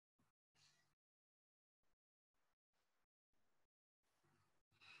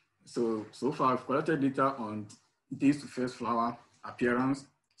 So far I've collected data on days to first flower appearance,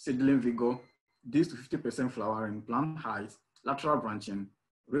 seedling vigor, days to 50% flowering, plant height, lateral branching,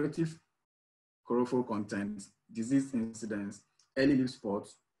 relative chlorophyll content, disease incidence, early leaf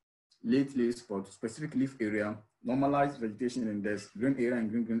spots, late leaf spots, specific leaf area, normalized vegetation index, green area and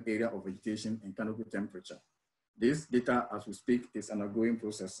green area of vegetation, and canopy temperature. This data, as we speak, is undergoing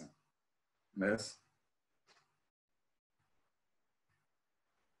processing. Yes.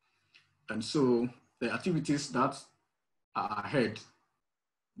 And so the activities that are ahead,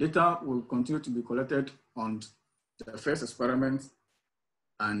 data will continue to be collected on the first experiment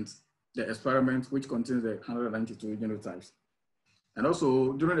and the experiment which contains the 192 genotypes. And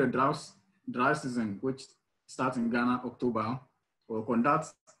also during the dry season, which starts in Ghana, October, we'll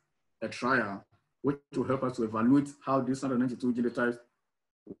conduct a trial which will help us to evaluate how these 192 genotypes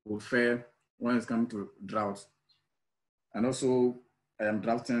will fare when it's coming to drought. And also I am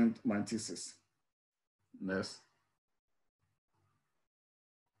drafting my thesis. Yes.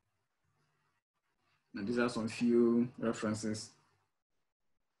 And these are some few references.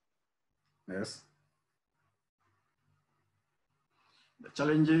 Yes. The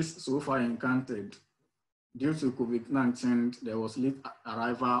challenges so far encountered: due to COVID-19, there was late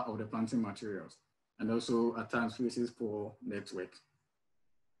arrival of the planting materials, and also at times faces for network.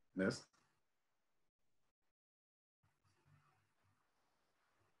 Yes.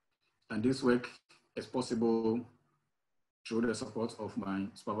 And this work is possible through the support of my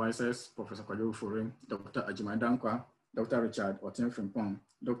supervisors, Professor Kwajo Ufure, Dr. Ajimai Dankwa, Dr. Richard Otin Frimpong,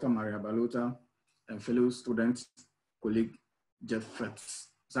 Dr. Maria Balota, and fellow student, colleague Japheth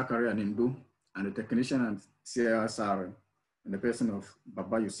Neindow, and the technician and CSR, in the person of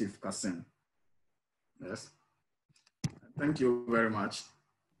Baba Yusuf Kassim. Yes. Thank you very much.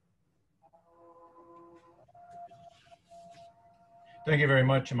 Thank you very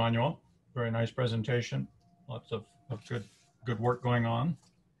much, Emmanuel. Very nice presentation. Lots of good work going on.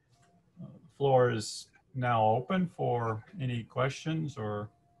 The floor is now open for any questions or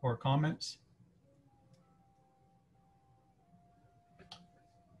comments.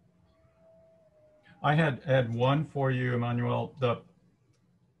 I had one for you, Emmanuel. The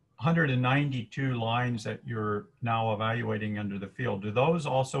 192 lines that you're now evaluating under the field, do those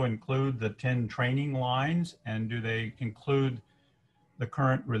also include the 10 training lines, and do they include the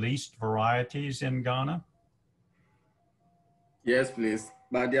current released varieties in Ghana? Yes, please.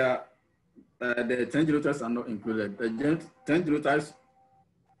 But the 10 genotypes are not included. The 10 genotypes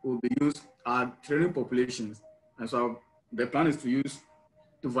will be used as training populations. And so the plan is to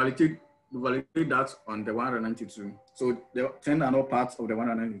validate that on the 192. So the 10 are not parts of the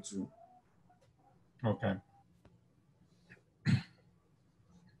 192. Okay.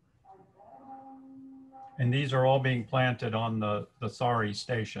 And these are all being planted on the Sari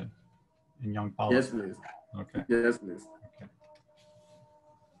station in Young Palo? Yes, please. Okay. Yes, please. Okay.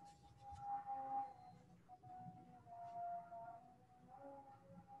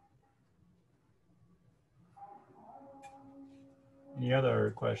 Any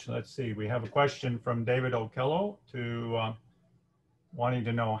other question? Let's see. We have a question from David Okello to wanting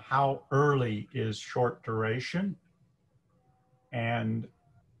to know how early is short duration, and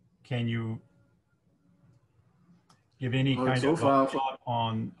can you give any kind of thought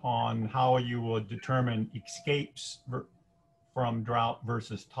on how you will determine escapes from drought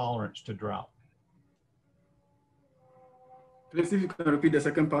versus tolerance to drought? Please, if you can repeat the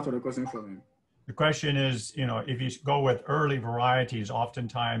second part of the question for me. The question is, if you go with early varieties,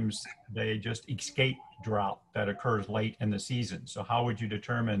 oftentimes they just escape drought that occurs late in the season. So how would you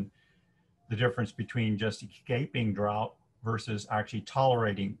determine the difference between just escaping drought versus actually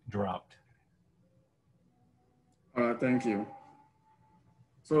tolerating drought? All right, thank you.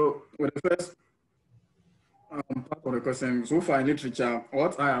 So with the first part of the question, so far in literature,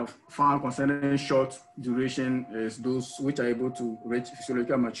 what I have found concerning short duration is those which are able to reach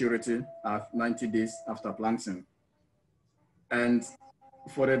physiological maturity at 90 days after planting. And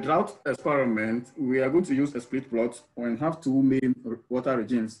for the drought experiment, we are going to use a split plot and have 2 main water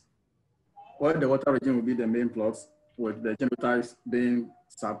regimes. Well, the water regime will be the main plots, with the genotypes being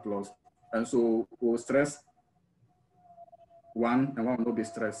subplots. And so we'll stress one and one will not be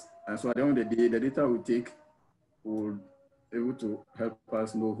stressed. And so at the end of the day, the data we take will be able to help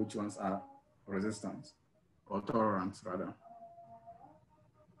us know which ones are resistant or tolerant rather.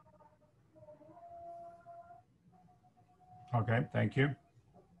 Okay, thank you.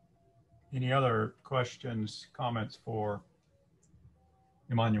 Any other questions, comments for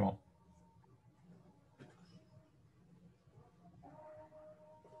Emmanuel?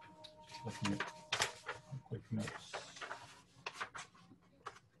 Looking at quick notes.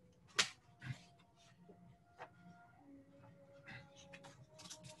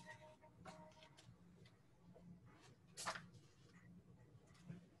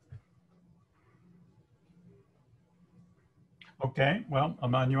 Okay, well,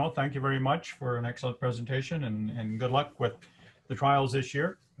 Emmanuel, thank you very much for an excellent presentation and good luck with the trials this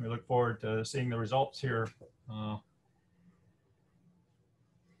year. We look forward to seeing the results here. Thank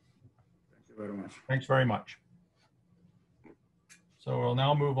you very much. Thanks very much. So we'll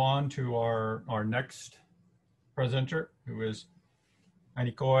now move on to our next presenter, who is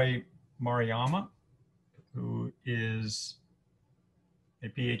Heynikoye Mariama, who is a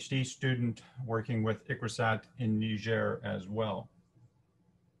PhD student working with ICRISAT in Niger as well.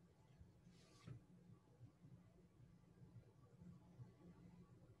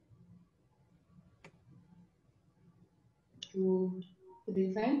 To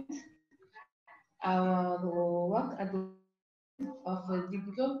present our work at the of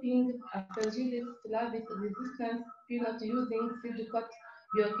developing a fragile flavic resistant peanut using throughput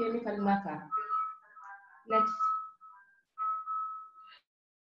biochemical marker. Next.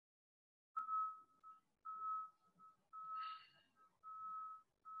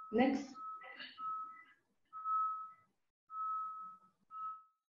 Next.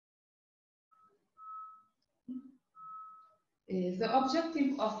 The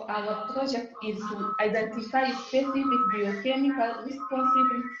objective of our project is to identify specific biochemical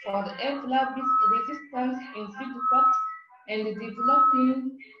responsible for F-Labis resistance in throughput and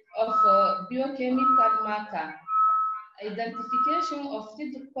developing of biochemical marker. Identification of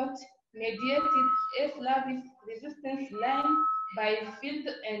throughput mediated F-Labis resistance line by field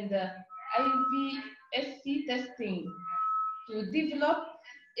and IVSC testing. To develop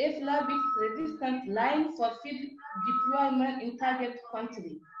F-Labis resistant line for field deployment in target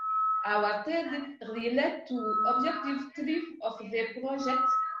country. Our thesis relates to objective 3 of the project,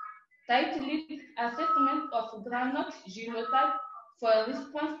 titled Assessment of Groundnut Genotype for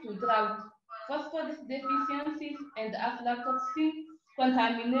Response to Drought, Phosphorus Deficiencies, and Aflatoxin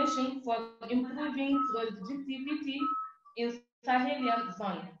Contamination for Improving Productivity in Sahelian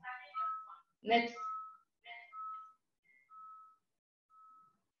Zone. Next.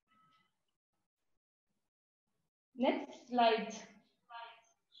 Next slide.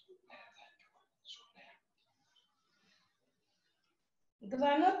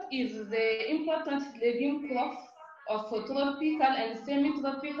 Groundnut is the important legume crop of tropical and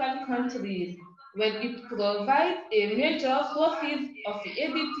semi-tropical countries, where it provides a major source of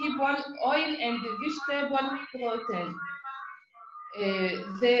edible oil and vegetable protein.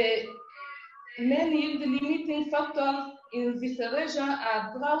 The main yield-limiting factors in this region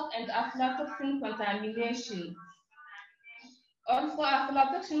are drought and aflatoxin contamination. Also,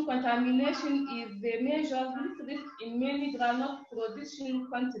 aflatoxin contamination is the major risk in many groundnut production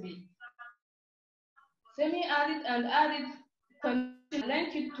countries. Semi-arid and arid conditions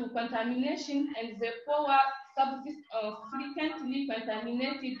linked to contamination and the poor subsist of frequently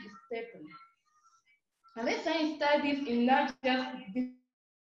contaminated staples. Recent studies in Niger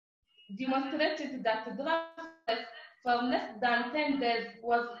demonstrated that drought for less than 10 days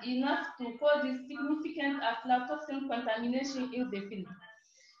was enough to cause significant aflatoxin contamination in the field.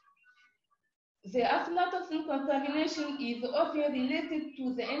 The aflatoxin contamination is often related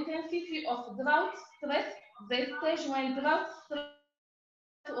to the intensity of drought stress, the stage when drought stress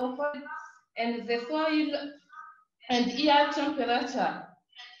occurs, and the soil and air temperature.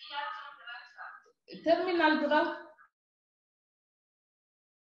 Terminal drought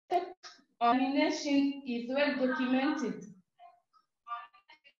contamination is well documented.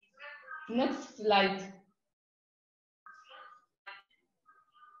 Next slide.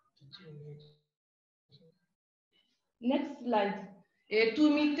 Next slide. To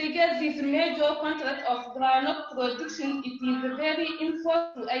mitigate this major contrast of groundnut production, it is very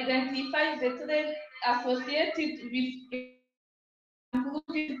important to identify the trend associated with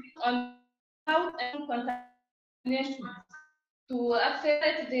improving on drought and contamination to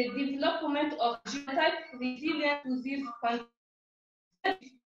accelerate the development of genotype resilient to these conditions.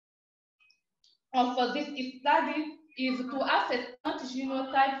 For this study, is to assess plant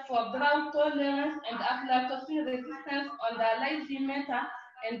genotype for drought tolerance and aflatoxin resistance under lazy matter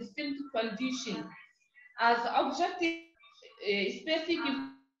and field condition. As objective specific,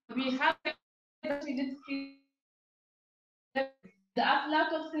 we have the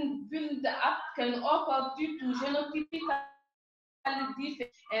aflatoxin build-up can occur due to genotypical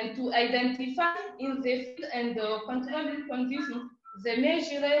defects, and to identify in the field and controlling conditions the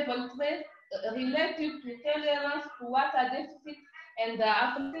measurable traits related to tolerance to water deficit and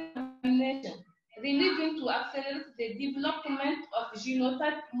contamination, leading to accelerate the development of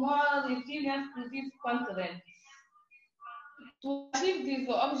genotype more resilient to these constraints. To achieve this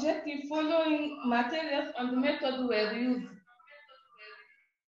objective, following materials and methods were used.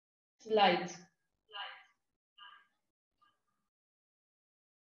 Slide.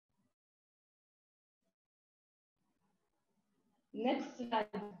 Next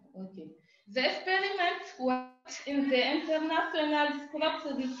slide. Okay. The experiment was in the International Crops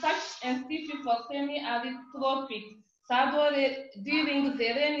Research Institute for Semi-Arid Tropic during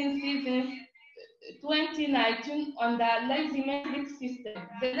the rainy season 2019 on the lazy metric system.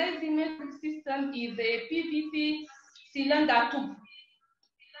 The lazy metric system is a PVC cylinder tube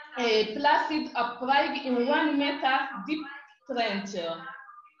placed upright in 1 meter deep trench.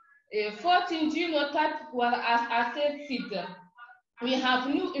 14 genotypes were assessed. We have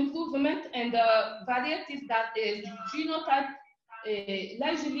new improvement and varieties that genotype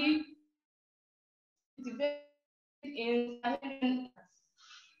largely developed in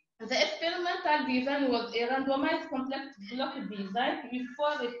the experimental design was a randomized complex block design with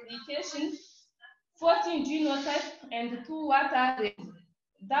 4 replications, 14 genotypes, and 2 water rates.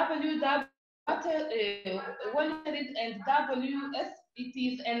 WW and WS, it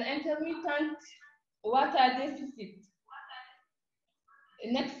is an intermittent water deficit.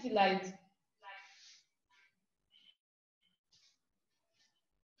 Next slide.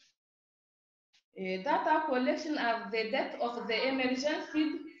 Data collection at the date of the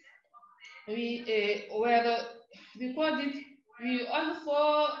emergency were recorded. We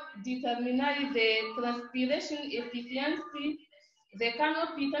also determined the transpiration efficiency, the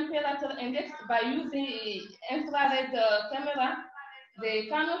canopy temperature index by using infrared camera, the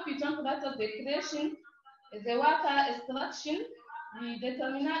canopy temperature decretion, the water extraction. We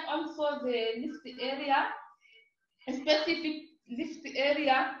determine also the lift area, specific lift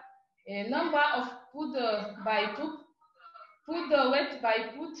area, number of food by tube, food weight by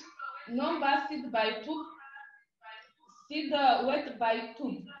foot, number seed by tube, seed weight by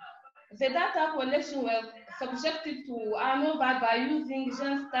tube. The data collection was subjected to ANOVA by using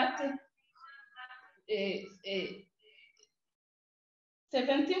GenStat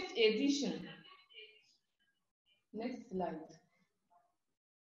 17th edition. Next slide.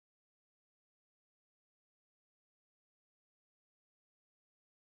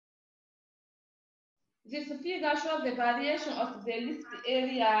 This figure shows the variation of the lift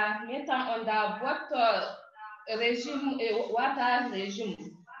area meter on the water regime,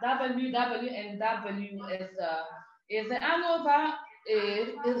 WW and WS. The ANOVA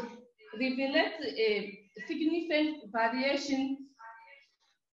reveals a significant variation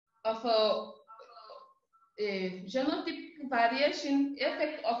of genotypic variation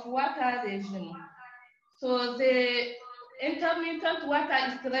effect of water regime. So the intermittent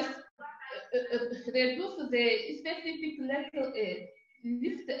water stress reduce the specific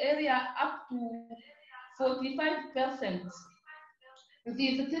lift area up to 45%.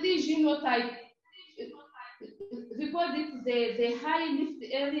 These 3 genotypes recorded the high lift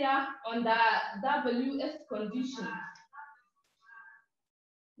area on the WS condition.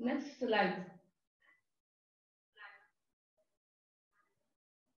 Next slide.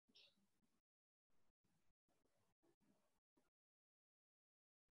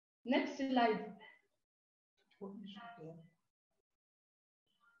 Next slide.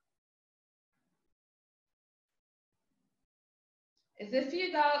 The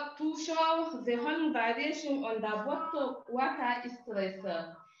figure to show the home variation on the water stress.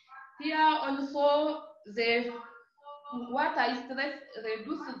 Here also the water stress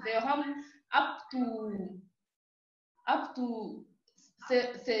reduces the home up to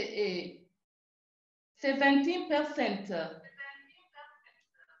 17%.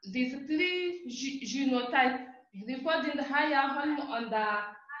 These 3 genotypes recording higher home on the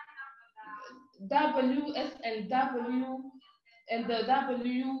WS and the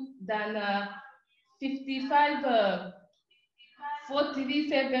W than 55,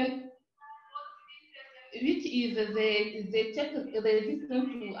 47, which is the check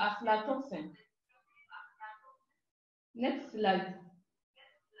resistant to aflatoxin. Next slide.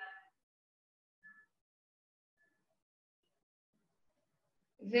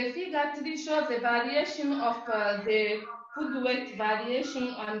 The figure 3 shows the variation of the food weight variation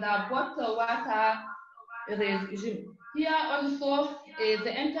on the bottled water regime. Here also,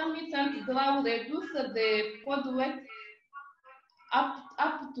 the intermittent drought reduces the food weight up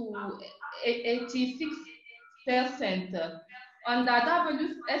to 86%. On the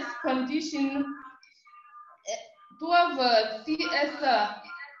WS condition, 12 CS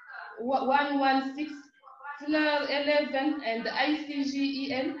 116, FLEUR 11, and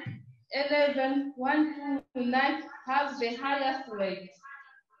ICGEN 11, 129 have the highest weight.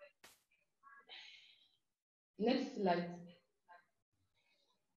 Next slide.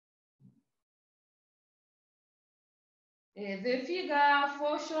 The figure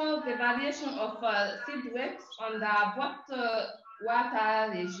 4 shows the variation of seed weights on the bottled water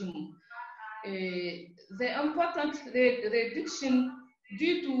regime. The important reduction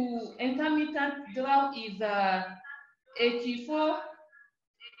due to intermittent drought is 84%.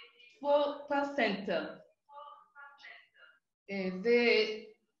 The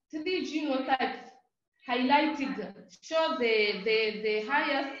 3 genotypes highlighted show the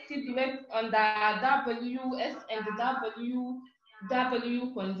highest seed weight on the WS and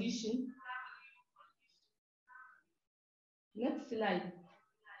WW condition. Next slide.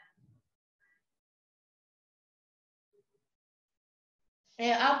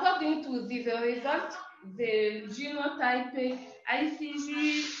 According to this result, the genotype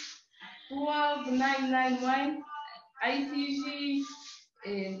ICG 12991, ICG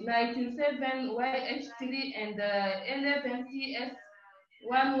 197 YH3, and 11CS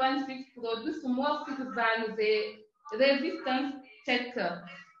 116 produce more seeds than the resistance checker.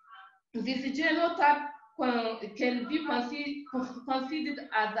 This genotype can be considered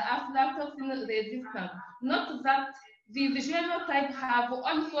as aflatoxin resistant. Note that these genotypes have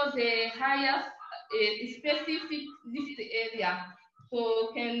also the highest specific lift area,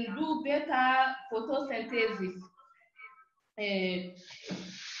 so can do better photosynthesis.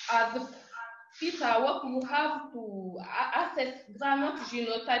 As Peter, what we have to assess granite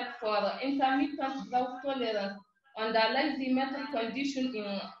genotype for intermittent drought tolerance under lysimetric condition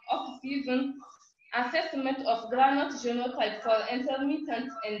in off-season, assessment of granite genotype for intermittent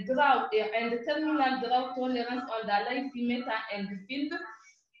and drought and terminal drought tolerance under lysimeter and field.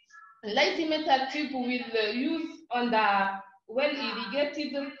 Lysimeter tube will use on the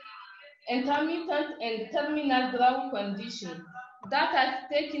well-irrigated intermittent and terminal drought condition. Data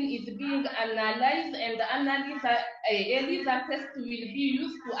taken is being analyzed, and ELISA test will be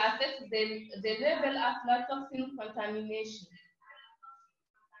used to assess the level of aflatoxin contamination.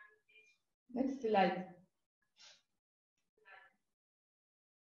 Next slide.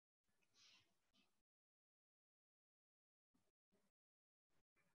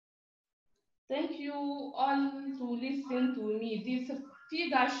 Thank you all to listen to me. This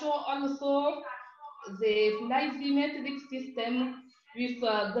figure shows also the lysimetric system with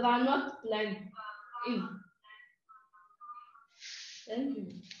granite plant in. Thank you.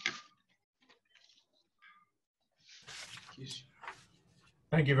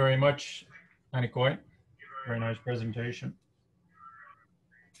 Thank you very much, Heynikoye. Very nice presentation.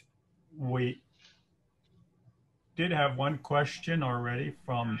 We did have one question already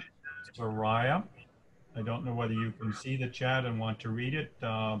from Soraya. I don't know whether you can see the chat and want to read it.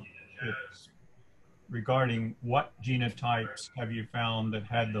 It's regarding what genotypes have you found that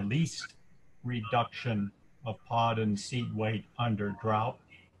had the least reduction of pod and seed weight under drought?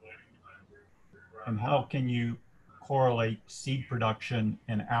 And how can you correlate seed production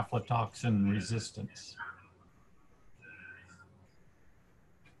and aflatoxin resistance?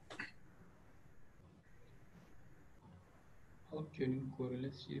 How can you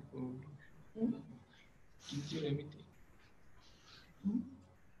correlate seed production?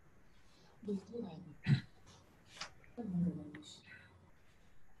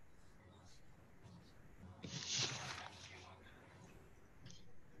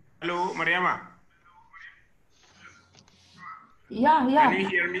 Hello, Mariama. Yeah. Can you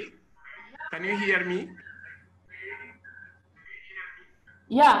hear me? Can you hear me?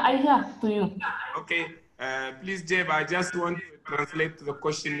 Yeah, I hear to you. Okay. Please, Jeb, I just want to translate the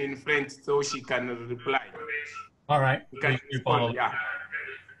question in French so she can reply. All right. Can you respond? Yeah.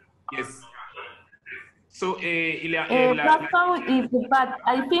 Yes. So, That is bad.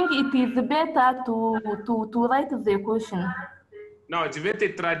 I think it is better to write the question. Non, je vais te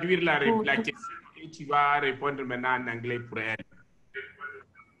traduire la question et tu vas répondre maintenant en anglais pour elle.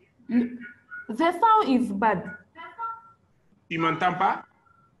 The sound is bad. Tu m'entends pas?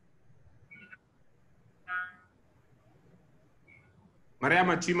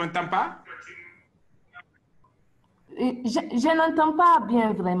 Mariama, tu m'entends pas? Je n'entends pas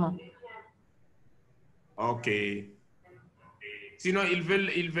bien vraiment. Ok. Sinon, ils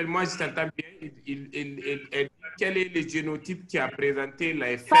veulent, moi je t'entends bien, quel est le génotype qui a présenté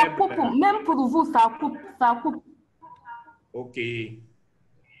les Ça faibles... coupe, même pour vous, ça coupe, ça coupe. Ok.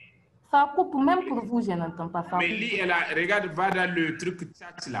 Ça coupe, même pour vous, je n'entends pas ça. Mais lui, regarde, va dans le truc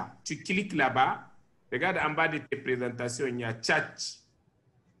chat là. Tu cliques là-bas. Regarde en bas de tes présentations, il y a chat.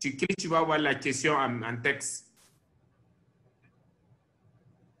 Tu cliques, tu vas voir la question en texte.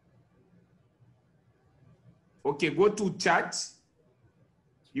 Okay, go to chat.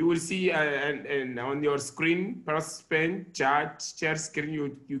 You will see and on your screen, participant, chat, share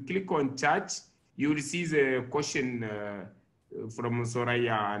screen. You click on chat. You will see the question from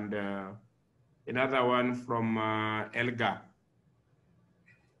Soraya and another one from Elga.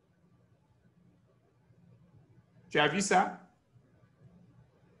 Tu as vu ça?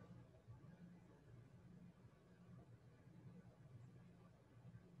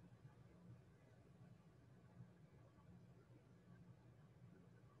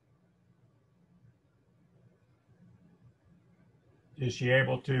 Is she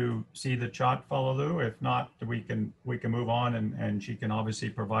able to see the chat, Falalou? If not, we can move on and she can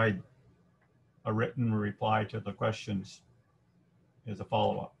obviously provide a written reply to the questions as a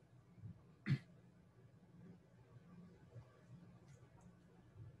follow-up.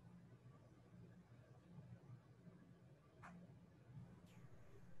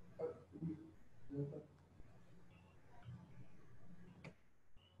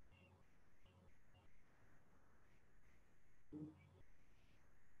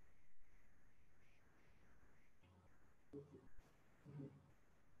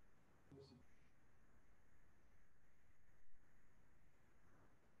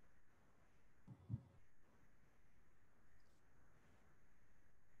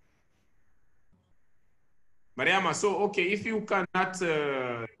 Mariama, so okay, if you cannot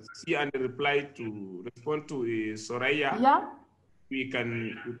see and respond to Soraya, Yeah. we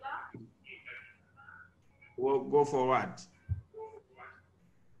can go forward.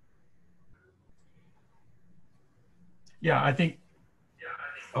 Yeah, I think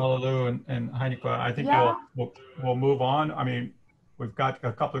Falalou and Heynikoye, I think we'll move on. I mean, we've got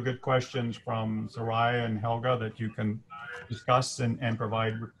a couple of good questions from Soraya and Helga that you can discuss and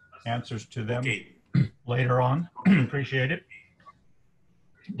provide answers to them. Okay. Later on. Appreciate it.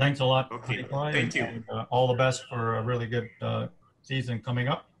 Thanks a lot. Okay, thank you. And, all the best for a really good season coming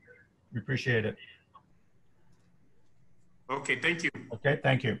up. We appreciate it. Okay, thank you. Okay,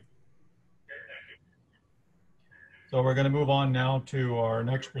 thank you. So we're going to move on now to our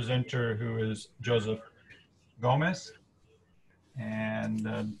next presenter, who is Joseph Gomis.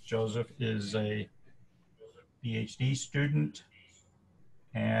 And Joseph is a PhD student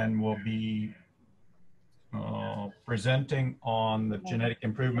and will be presenting on the genetic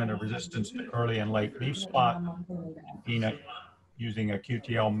improvement of resistance to early and late leaf spot peanut using a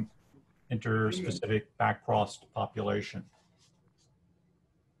QTL interspecific back-crossed population.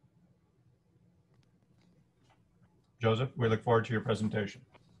 Joseph, we look forward to your presentation.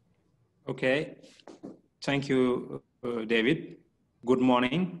 Okay, thank you, David. Good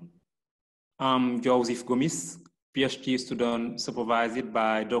morning. I'm Joseph Gomis, PhD student supervised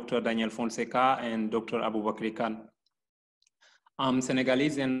by Dr. Danielle Fonseca and Dr. Aboubakry Khan. I'm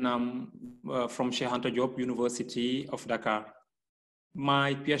Senegalese and I'm from Cheikh Anta Diop University of Dakar.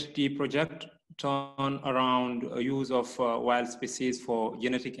 My PhD project turned around a use of wild species for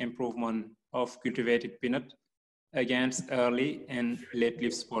genetic improvement of cultivated peanut against early and late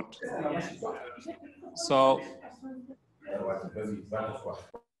leaf spot. So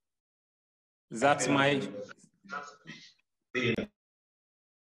that's my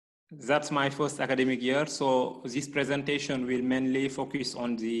first academic year. So this presentation will mainly focus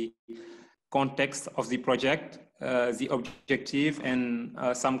on the context of the project, the objective, and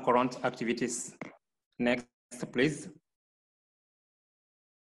some current activities. Next, please.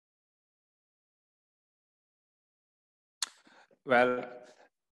 Well,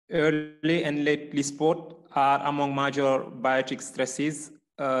 early and late leaf spot are among major biotic stresses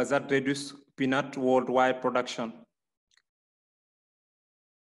that reduce peanut worldwide production.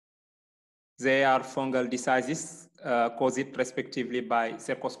 They are fungal diseases caused respectively by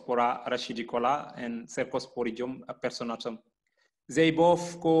Cercospora rachidicola and Cercosporidium personatum. They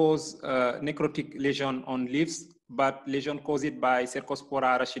both cause necrotic lesion on leaves, but lesions caused by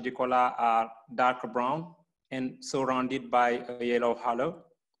Cercospora rachidicola are dark brown and surrounded by a yellow halo,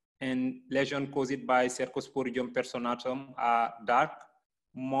 and lesions caused by Cercosporidium personatum are dark,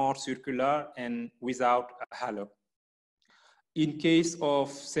 more circular, and without a halo. In case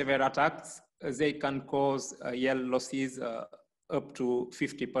of severe attacks, they can cause yield losses up to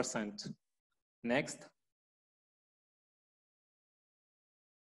 50%. Next.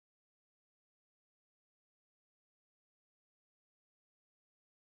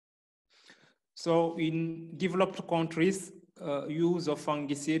 So in developed countries, use of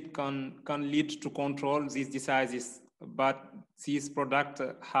fungicide can lead to control these diseases, but these products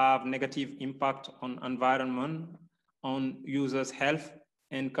have negative impact on environment, on users' health,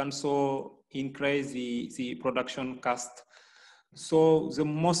 and can so increase the production cost. So the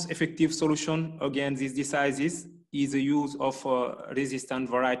most effective solution against these diseases is the use of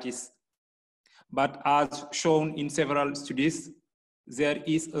resistant varieties. But as shown in several studies, there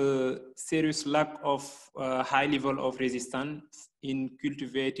is a serious lack of high level of resistance in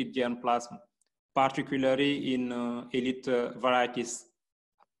cultivated germplasm, particularly in elite varieties.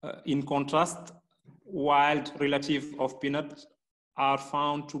 In contrast, wild relatives of peanut are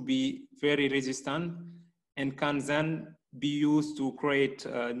found to be very resistant and can then be used to create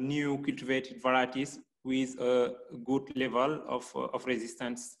new cultivated varieties with a good level of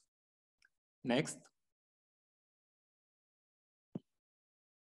resistance. Next.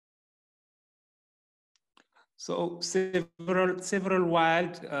 So several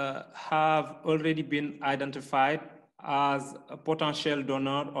wild have already been identified as a potential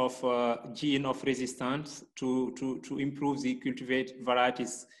donor of gene of resistance to improve the cultivated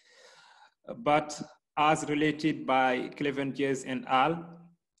varieties. But as related by Clevenger and al.,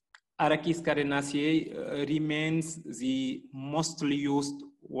 Arachis carenaceae remains the mostly used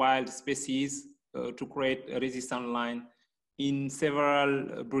wild species to create a resistant line in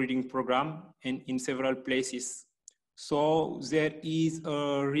several breeding programs and in several places. So there is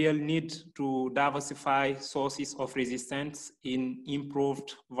a real need to diversify sources of resistance in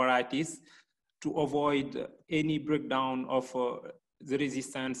improved varieties to avoid any breakdown of the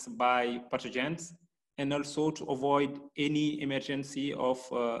resistance by pathogens, and also to avoid any emergency of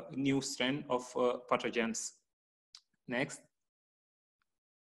new strain of pathogens. Next.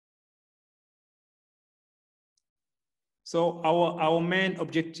 So our main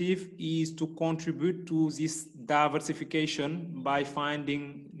objective is to contribute to this diversification by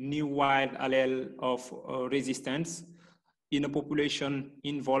finding new wild allele of resistance in a population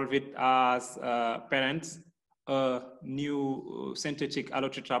involved as parents, a new synthetic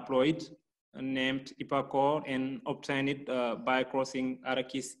allotetraploid named Ipacor, and obtain it by crossing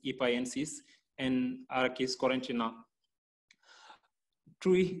Arachis ipaensis and Arachis corentina.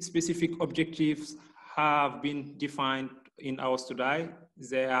 3 specific objectives have been defined in our study.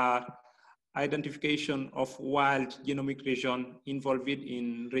 They are identification of wild genomic region involved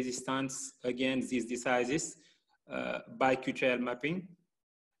in resistance against these diseases by QTL mapping,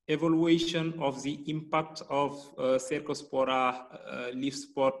 evaluation of the impact of Cercospora leaf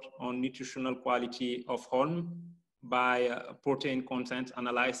spot on nutritional quality of haulm by protein content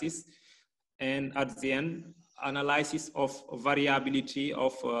analysis, and at the end, analysis of variability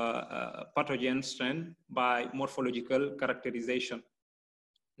of pathogen strain by morphological characterization.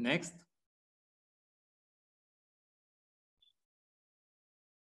 Next.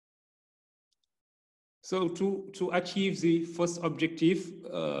 So to achieve the first objective,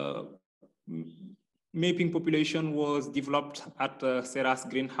 mapping population was developed at Serras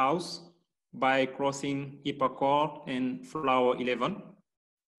greenhouse by crossing Ipacor and flower 11.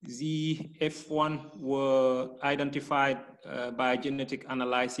 The F1 were identified by genetic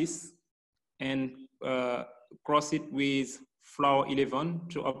analysis and cross it with flower 11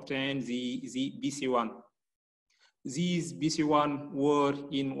 to obtain the BC1. These BC1 were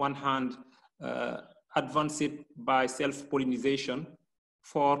in one hand advanced by self-pollination,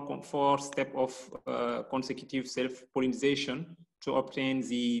 4 steps of consecutive self-pollination to obtain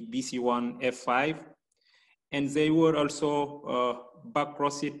the BC1 F5. And they were also back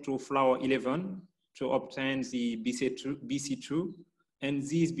crossed to flower 11 to obtain the BC2. And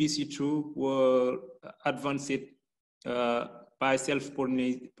these BC2 were advanced by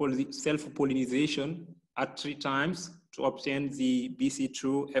self-pollination at 3 times to obtain the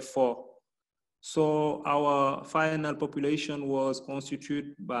BC2 F4. So our final population was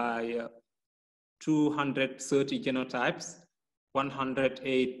constituted by 230 genotypes,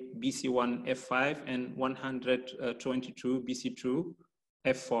 108 BC1 F5 and 122 BC2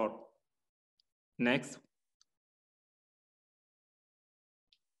 F4. Next.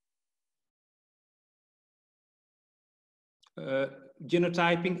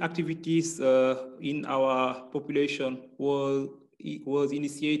 Genotyping activities in our population was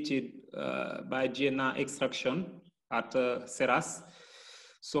initiated by DNA extraction at Serras.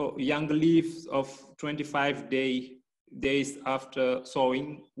 So young leaves of 25-day days after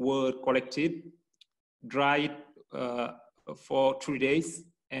sowing were collected, dried for 3 days,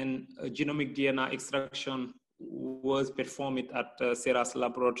 and genomic DNA extraction was performed at SERA's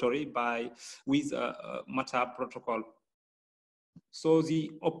laboratory with MATA protocol. So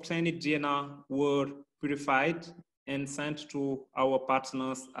the obtained DNA were purified and sent to our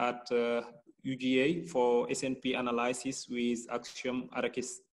partners at UGA for SNP analysis with Axiom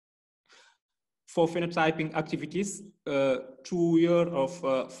Arrakis. For phenotyping activities, 2 years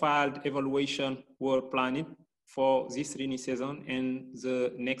of filed evaluation were planned for this rainy season and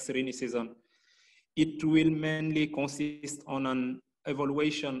the next rainy season. It will mainly consist on an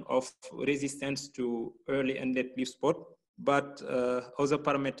evaluation of resistance to early and late leaf spot, but other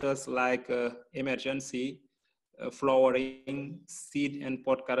parameters like emergency, flowering, seed and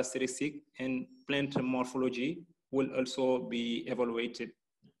pod characteristic, and plant morphology will also be evaluated.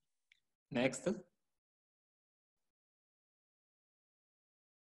 Next.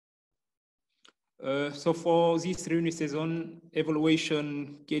 So for this rainy season,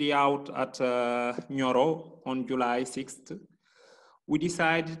 evaluation carried out at Nyoro on July 6th. We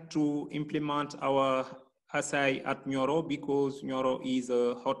decided to implement our assay at Nyoro because Nyoro is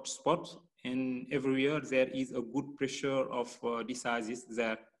a hot spot and every year there is a good pressure of diseases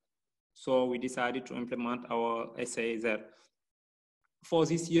there. So we decided to implement our assay there. For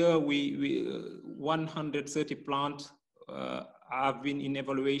this year, 130 plants have been in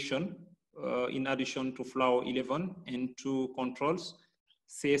evaluation in addition to flower 11 and 2 controls,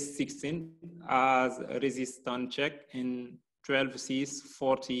 CS16 as a resistant check and 12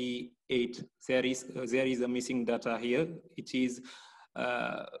 CS48. There is a missing data here. It is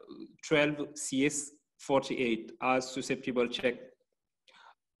 12 CS48 as susceptible check.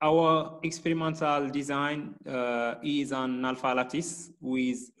 Our experimental design is an alpha lattice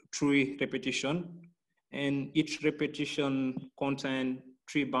with 3 repetitions, and each repetition contains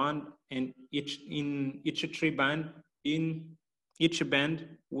 3 bands, and in each band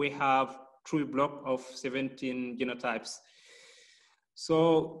we have 3 blocks of 17 genotypes.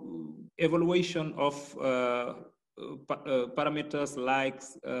 So evaluation of parameters like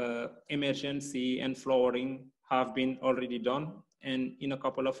emergency and flowering have been already done. And in a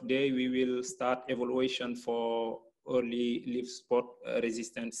couple of days, we will start evaluation for early leaf spot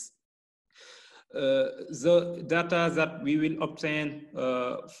resistance. The data that we will obtain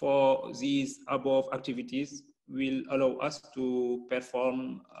for these above activities will allow us to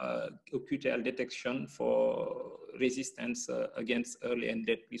perform QTL detection for resistance against early and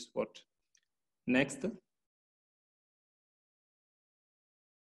late leaf spot. Next.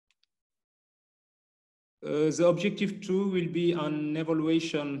 The objective 2 will be an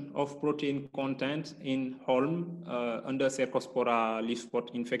evaluation of protein content in Holm under Cercospora leaf spot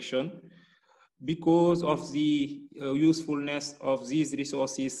infection. Because of the usefulness of these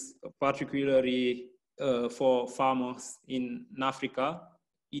resources, particularly for farmers in Africa,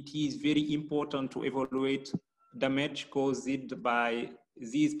 it is very important to evaluate damage caused by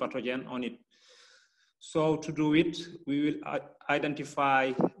these pathogens on it. So to do it, we will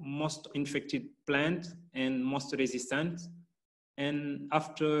identify most infected plants and most resistant. And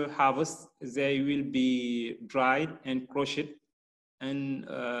after harvest, they will be dried and crushed. And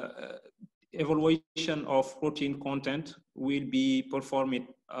evaluation of protein content will be performed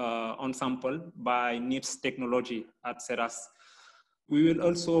on sample by NIPS technology at SERAS. We will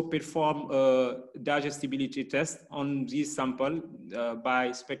also perform a digestibility test on this sample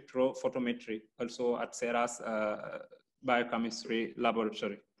by spectrophotometry, also at SERAS biochemistry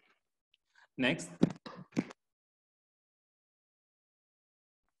laboratory. Next.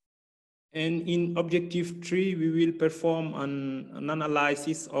 And in objective 3, we will perform an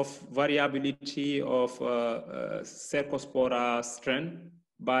analysis of variability of Cercospora strain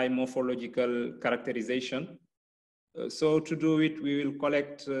by morphological characterization. So to do it, we will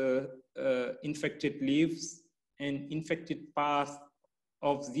collect infected leaves, and infected parts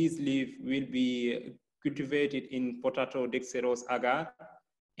of these leaves will be cultivated in potato dextrose agar.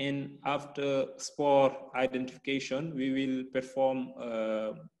 And after spore identification, we will perform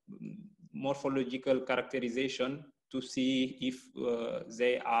morphological characterization to see if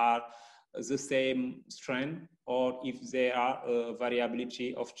they are the same strain or if there are a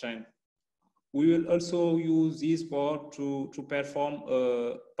variability of strain. We will also use this spore to perform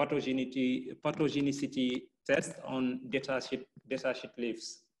a pathogenicity test on datasheet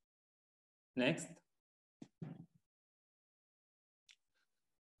leaves. Next.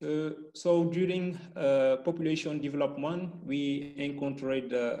 So during population development, we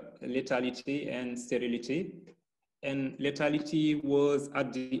encountered lethality and sterility. and lethality was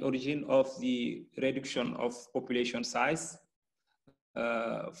at the origin of the reduction of population size.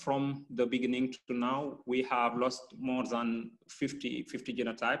 From the beginning to now, we have lost more than 50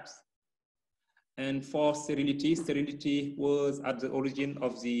 genotypes. And for sterility, sterility was at the origin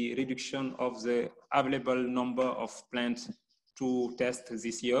of the reduction of the available number of plants to test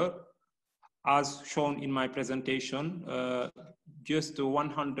this year. As shown in my presentation, just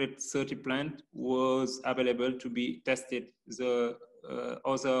 130 plants was available to be tested. The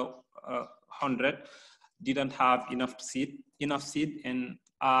other 100 didn't have enough seed and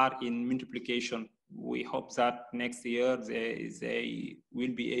are in multiplication. We hope that next year they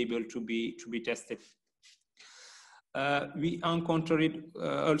will be able to be tested. We encountered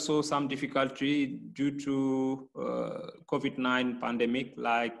also some difficulty due to COVID-19 pandemic,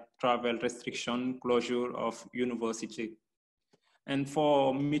 like travel restriction, closure of university. And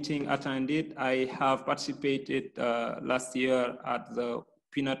for meeting attended, I have participated last year at the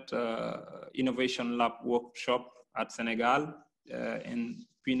Peanut Innovation Lab workshop at Senegal and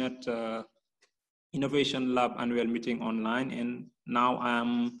Peanut Innovation Lab annual meeting online. And now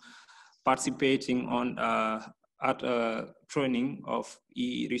I'm participating on at a training of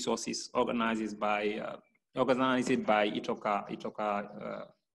e-resources organized by Itoka.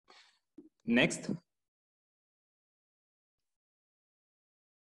 Next.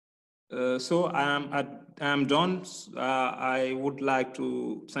 So I'm done. I would like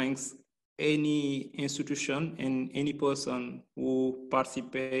to thank any institution and any person who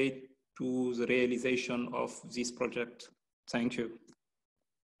participate to the realization of this project. Thank you.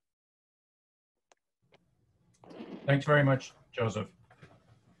 Thanks very much, Joseph.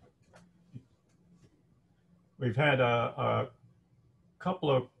 We've had a couple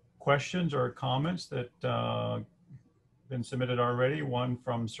of questions or comments that been submitted already. One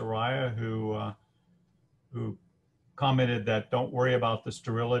from Soraya, who commented that don't worry about the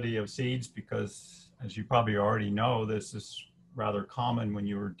sterility of seeds because, as you probably already know, this is rather common when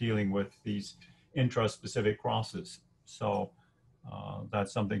you are dealing with these intraspecific crosses. So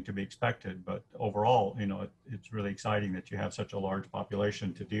that's something to be expected. But overall, you know, it's really exciting that you have such a large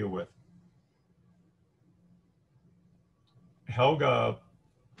population to deal with. Helga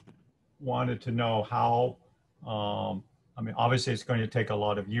wanted to know how, I mean, obviously it's going to take a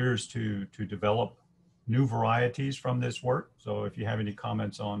lot of years to develop new varieties from this work. So if you have any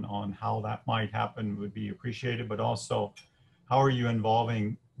comments on how that might happen would be appreciated, but also how are you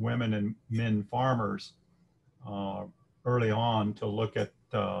involving women and men farmers early on to look at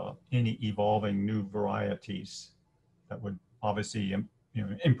any evolving new varieties that would obviously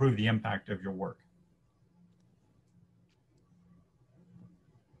improve the impact of your work?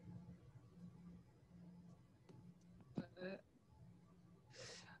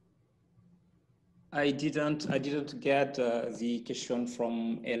 I didn't get the question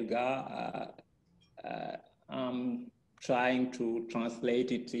from Elga. I'm trying to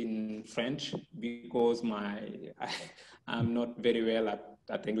translate it in French because I'm not very well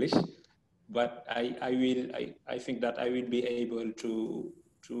at English, but I think that I will be able to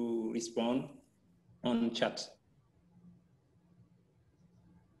respond on chat.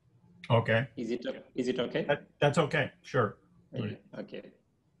 Okay. Is it okay? That's okay. Sure. Okay.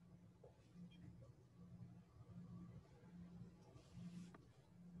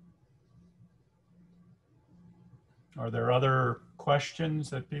 Are there other questions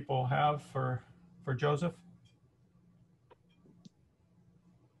that people have for Joseph?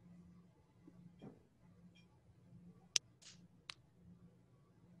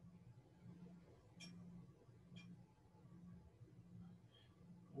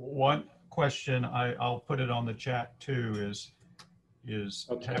 One question, I'll put it on the chat too, is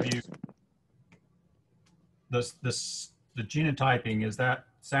okay. Have you, the genotyping, is that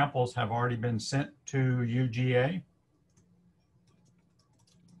samples have already been sent to UGA?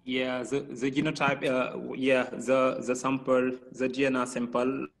 Yeah, the genotype, yeah, the sample, the DNA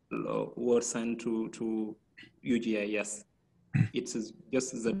sample were sent to UGA, yes. It's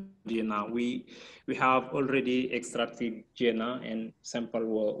just the DNA. We have already extracted DNA and sample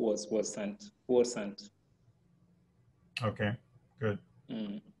were sent. Okay, good.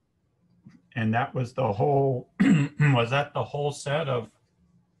 Mm. And that was the whole, was that the whole set of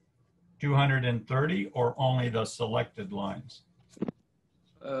 230 or only the selected lines?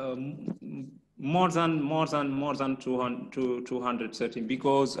 More than 230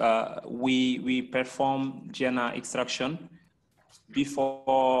 because we perform DNA extraction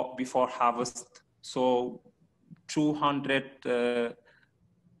before harvest. So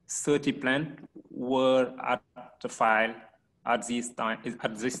 230 plants were at the file at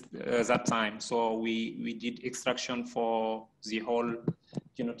that time. So we did extraction for the whole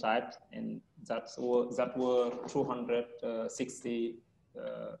genotype, and that were 260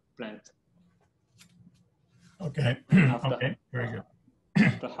 plants. Okay. Okay. Very good.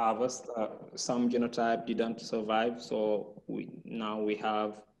 After harvest, some genotype didn't survive, so now we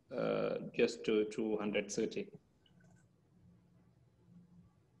have just 230.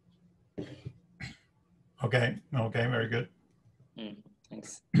 Okay. Okay. Very good.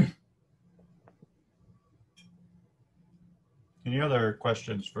 Thanks. Any other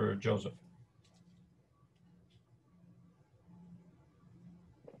questions for Joseph?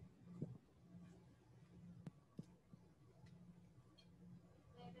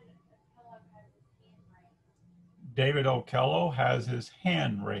 David Okello has his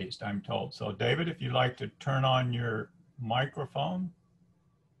hand raised, I'm told. So David, if you'd like to turn on your microphone.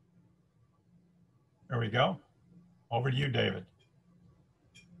 There we go. Over to you, David.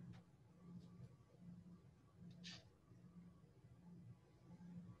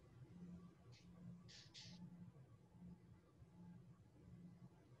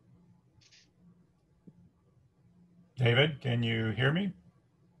 David, can you hear me?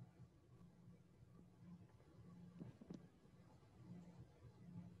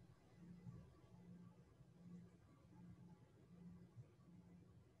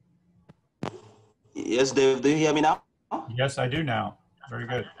 Yes, Dave, do you hear me now? Yes, I do now. Very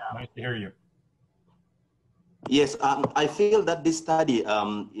good. Nice to hear you. Yes, I feel that this study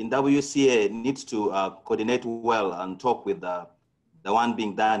in WCA needs to coordinate well and talk with the one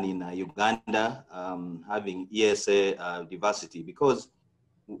being done in Uganda, having ESA diversity, because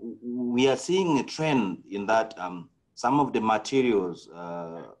we are seeing a trend in that some of the materials,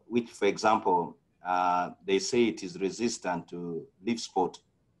 which, for example, they say it is resistant to leaf spot,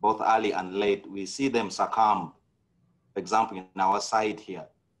 both early and late, we see them succumb. For example, in our side here,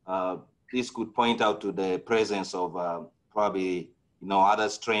 this could point out to the presence of probably, other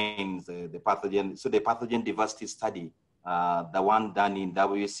strains, the pathogen. So the pathogen diversity study, the one done in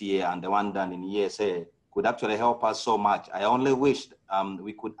WCA and the one done in ESA, could actually help us so much. I only wish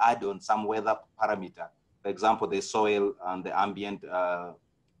we could add on some weather parameter. For example, the soil and the ambient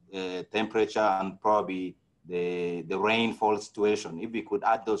temperature and probably the rainfall situation. If we could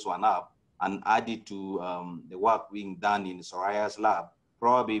add those one up and add it to the work being done in Soraya's lab,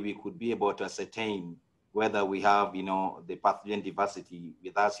 probably we could be able to ascertain whether we have, the pathogen diversity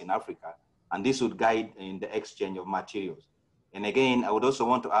with us in Africa. And this would guide in the exchange of materials. And again, I would also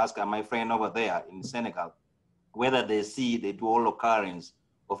want to ask my friend over there in Senegal, whether they see the dual occurrence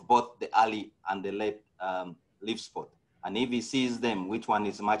of both the early and the late leaf spot. And if he sees them, which one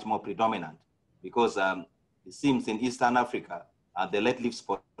is much more predominant? Because it seems in Eastern Africa, the late leaf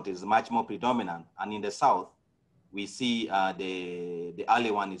spot is much more predominant. And in the South, we see the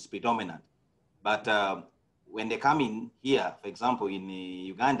early one is predominant. But when they come in here, for example, in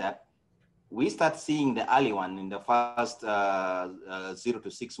Uganda, we start seeing the early one in the first 0 to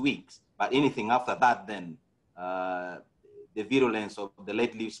 6 weeks. But anything after that, then the virulence of the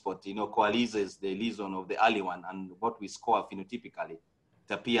late leaf spot, coalesces the lesion of the early one, and what we score phenotypically, it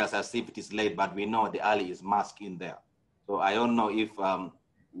appears as if it is late, but we know the early is masked in there. So I don't know if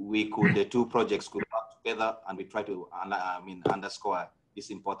the two projects could work together, and we try to underscore this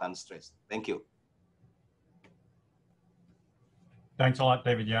important stress. Thank you. Thanks a lot,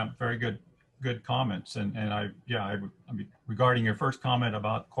 David. Yeah, very good comments. And I mean, regarding your first comment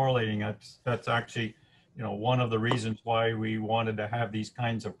about correlating, that's actually, one of the reasons why we wanted to have these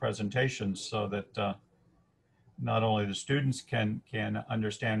kinds of presentations, so that not only the students can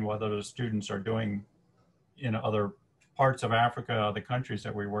understand whether the students are doing in other parts of Africa, other countries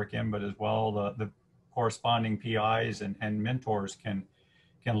that we work in, but as well the corresponding PIs and mentors can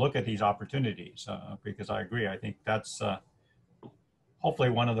look at these opportunities, because I agree. I think that's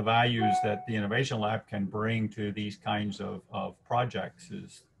hopefully one of the values that the Innovation Lab can bring to these kinds of projects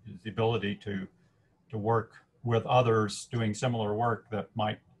is the ability to work with others doing similar work that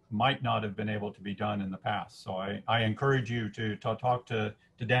might not have been able to be done in the past. So I encourage you to talk to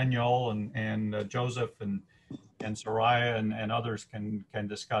Danielle and Joseph and Soraya and others can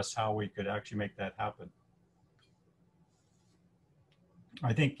discuss how we could actually make that happen.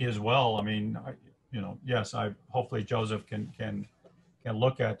 I think as well, I mean, yes, hopefully Joseph can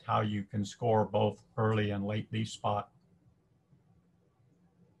look at how you can score both early and late leaf spot.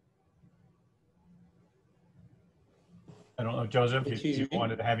 I don't know, Joseph, if you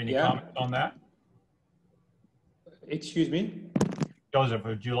wanted to have any comments on that? Excuse me? Joseph,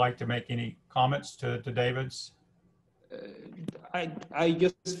 would you like to make any comments to David's? I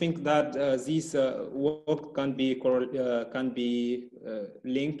just think that this work can be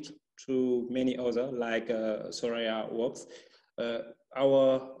linked to many other, like Soraya works.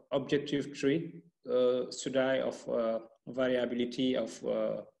 Our objective 3 study of variability of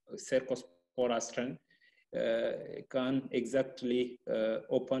cercospora strand can exactly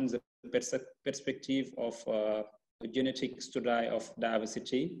open the perspective of genetic study of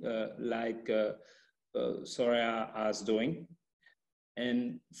diversity, like Soraya is doing.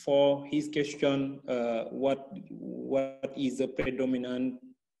 And for his question, what is the predominant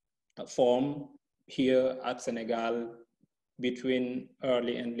form here at Senegal between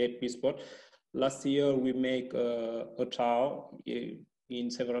early and late pea spot? Last year, we make a trial in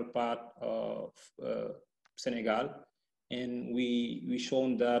several parts of Senegal, and we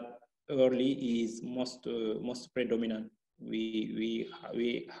shown that early is most predominant. We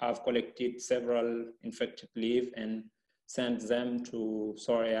have collected several infected leaves and sent them to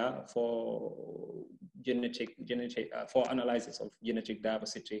Soraya for for analysis of genetic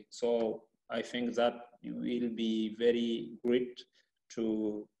diversity. So I think that will be very great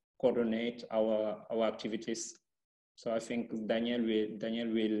to coordinate our activities. So I think Danielle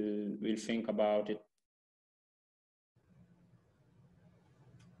will think about it.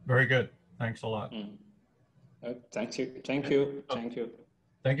 Very good. Thanks a lot. Thank you. Thank you. Thank you.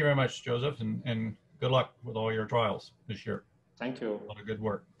 Thank you very much, Joseph, and good luck with all your trials this year. Thank you. A lot of good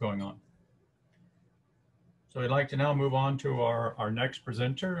work going on. So I'd like to now move on to our next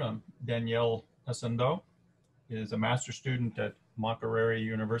presenter. Danielle Essandoh is a master's student at Makerere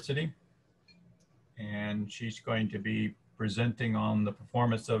University, and she's going to be presenting on the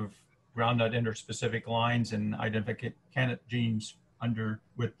performance of groundnut interspecific lines and identifying candidate genes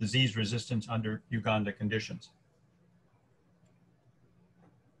with disease resistance under Uganda conditions.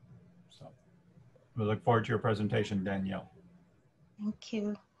 So we look forward to your presentation, Danielle. Thank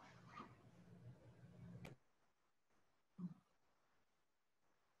you.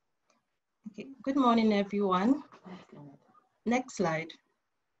 Okay. Good morning, everyone. Next slide.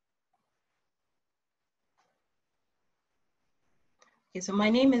 Okay, so my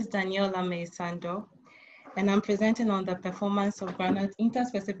name is Danielle Essandoh, and I'm presenting on the performance of groundnut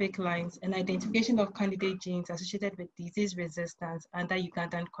interspecific lines and identification of candidate genes associated with disease resistance under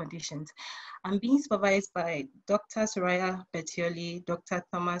Ugandan conditions. I'm being supervised by Dr. Soraya Betioli, Dr.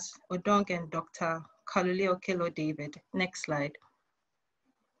 Thomas Odong, and Dr. Kalule Okelo David. Next slide.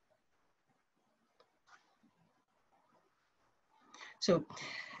 So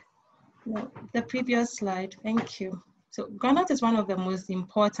the previous slide, thank you. So groundnut is one of the most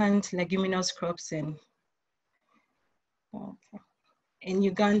important leguminous crops in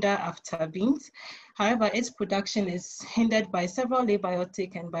Uganda after beans. However, its production is hindered by several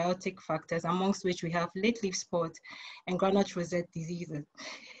abiotic and biotic factors, amongst which we have late leaf spot and groundnut rosette diseases.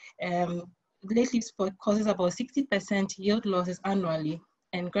 Late leaf spot causes about 60% yield losses annually,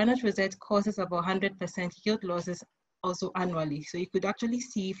 and groundnut rosette causes about 100% yield losses also annually. So you could actually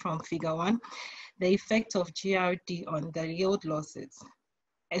see from figure 1 the effect of GRD on the yield losses,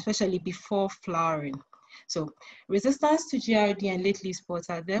 especially before flowering. So resistance to GRD and late leaf spots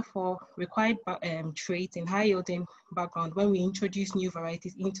are therefore required traits in high yielding background when we introduce new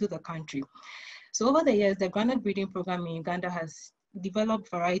varieties into the country. So over the years, the groundnut breeding program in Uganda has developed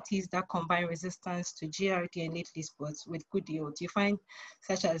varieties that combine resistance to GRD and late leaf spots with good yields. You find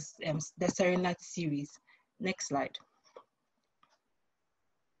such as the Serenat series. Next slide.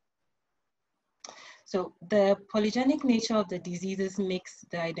 So the polygenic nature of the diseases makes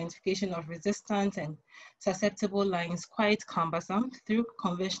the identification of resistant and susceptible lines quite cumbersome through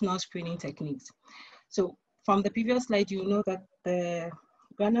conventional screening techniques. So from the previous slide, you know that the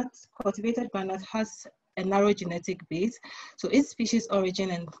cultivated groundnut has a narrow genetic base. So its species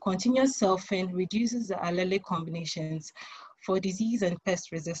origin and continuous selfing reduces the allele combinations for disease and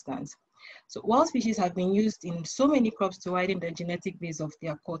pest resistance. So wild species have been used in so many crops to widen the genetic base of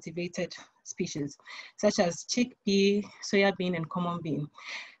their cultivated species, such as chickpea, soybean, and common bean.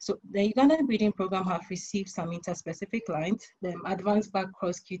 So the Ugandan breeding program have received some interspecific lines, the advanced back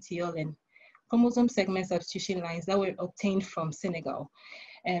cross QTL and chromosome segment substitution lines that were obtained from Senegal.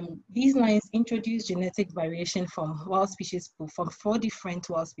 These lines introduce genetic variation from wild species, from 4 different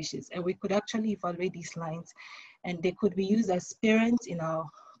wild species, and we could actually evaluate these lines, and they could be used as parents in our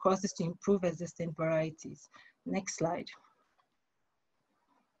crosses to improve existing varieties. Next slide.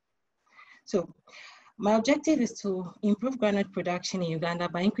 So my objective is to improve groundnut production in Uganda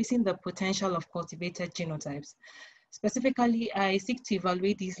by increasing the potential of cultivated genotypes. Specifically, I seek to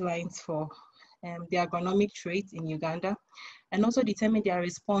evaluate these lines for the agronomic traits in Uganda, and also determine their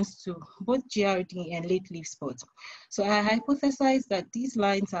response to both GRD and late leaf spot. So I hypothesized that these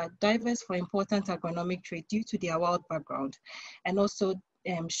lines are diverse for important agronomic traits due to their wild background, and also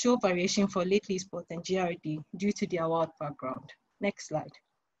show variation for late leaf spot and GRD due to their wild background. Next slide.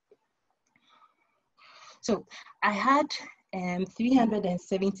 So I had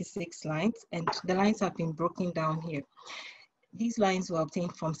 376 lines, and the lines have been broken down here. These lines were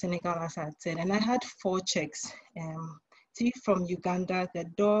obtained from Senegal, as I said, and I had 4 checks, 3 from Uganda, the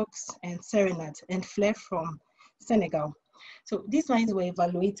dogs and Serenat, and Flair from Senegal. So these lines were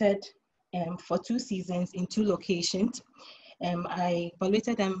evaluated for 2 seasons in 2 locations. I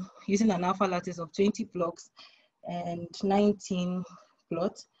evaluated them using an alpha lattice of 20 blocks and 19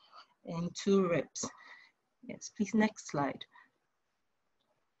 plots and 2 reps. Yes, please, next slide.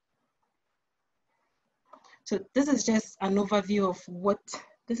 So this is just an overview of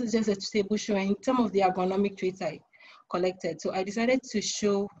this is just a table showing some of the agronomic traits I collected. So I decided to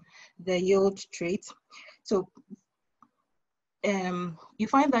show the yield traits. So you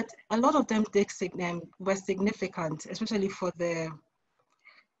find that a lot of them were significant, especially for the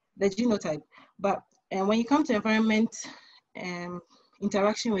genotype. But when you come to environment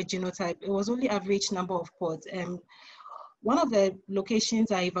interaction with genotype, it was only average number of pods. One of the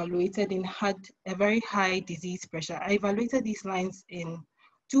locations I evaluated in had a very high disease pressure. I evaluated these lines in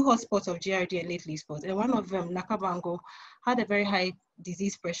 2 hotspots of GRD and late leaf spots, and one of them, Nakabango, had a very high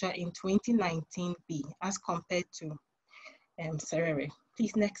disease pressure in 2019B as compared to Serere.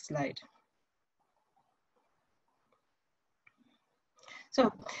 Please, next slide.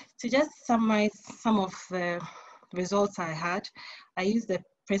 So to just summarize some of the results I had, I used the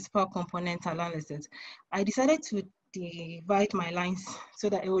principal component analysis. I decided to divide my lines so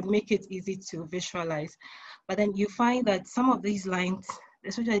that it would make it easy to visualize. But then you find that some of these lines,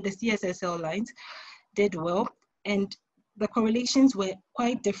 especially the CSSL lines, did well, and the correlations were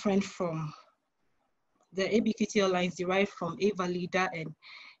quite different from the ABQTL lines derived from A. valida and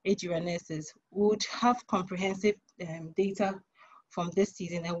A. juranensis. Would have comprehensive data from this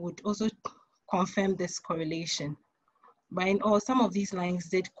season and would also confirm this correlation. But in all, some of these lines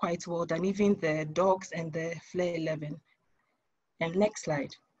did quite well than even the dogs and the Flare 11. And next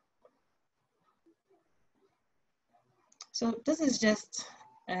slide. So this is just,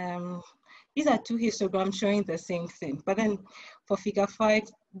 these are 2 histograms showing the same thing. But then for figure 5,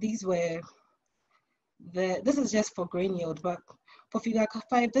 these were this is just for grain yield, but for figure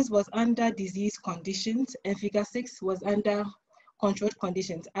 5, this was under disease conditions, and figure 6 was under controlled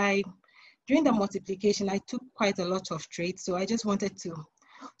conditions. During the multiplication, I took quite a lot of traits, so I just wanted to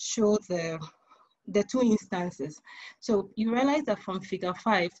show the 2 instances. So you realize that from figure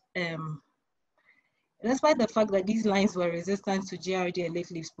 5, despite the fact that these lines were resistant to GRD and late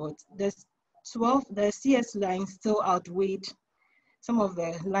leaf spot, the CS lines still outweighed some of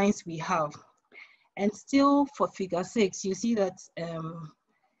the lines we have. And still for figure 6, you see that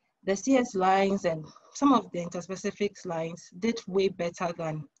the CS lines and some of the interspecific lines did way better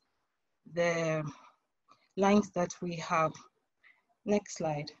than the lines that we have. Next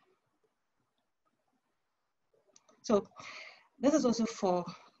slide. So this is also for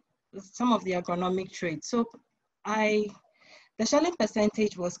some of the agronomic traits. So the shelling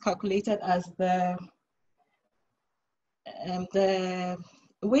percentage was calculated as the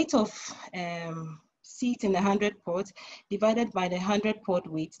weight of seed in 100 pods divided by the 100 pod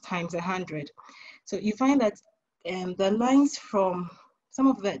weight times 100. So you find that the lines from some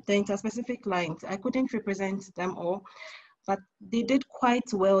of the interspecific lines, I couldn't represent them all, but they did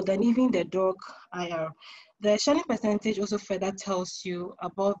quite well than even the dog IR. The shelling percentage also further tells you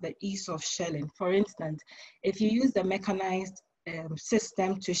about the ease of shelling. For instance, if you use the mechanized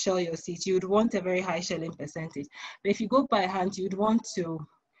system to shell your seeds, you would want a very high shelling percentage. But if you go by hand, you'd want to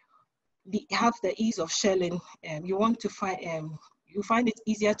have the ease of shelling. You want to you find it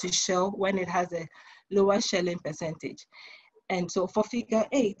easier to shell when it has a lower shelling percentage. And so for figure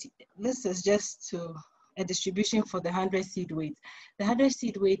 8, this is just a distribution for the 100 seed weight. The 100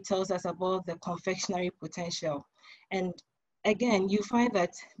 seed weight tells us about the confectionery potential. And again, you find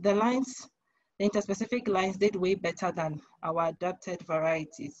that the lines, the interspecific lines did way better than our adapted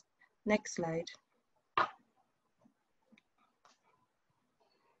varieties. Next slide.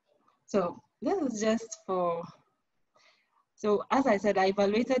 So this is just for, so as I said, I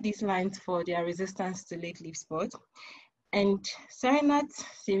evaluated these lines for their resistance to late leaf spot. And Serenat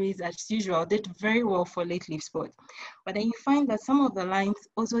series, as usual, did very well for late leaf spot. But then you find that some of the lines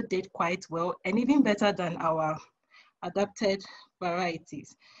also did quite well and even better than our adapted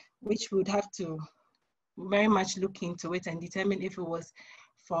varieties, which would have to very much look into it and determine if it was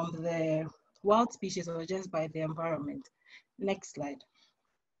from the wild species or just by the environment. Next slide.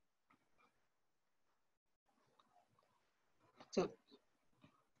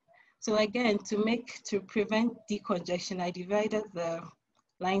 So again, to prevent decongestion, I divided the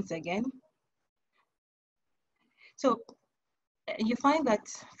lines again. So you find that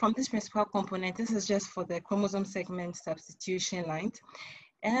from this principal component, this is just for the chromosome segment substitution lines.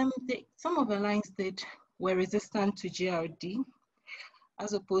 Some of the lines that were resistant to GRD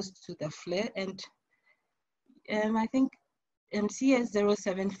as opposed to the flare, and I think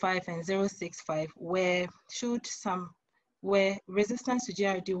CS075 and 065 showed some resistance to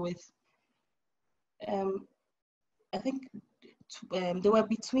GRD with, I think they were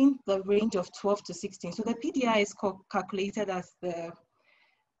between the range of 12 to 16. So the PDI is calculated as the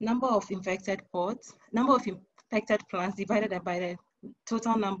number of infected plants divided by the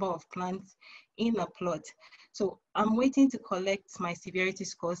total number of plants in a plot. So I'm waiting to collect my severity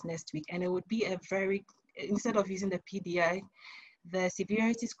scores next week, and it would be instead of using the PDI, the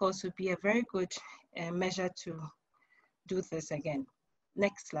severity scores would be a very good measure to do this again.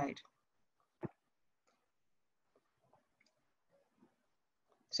 Next slide.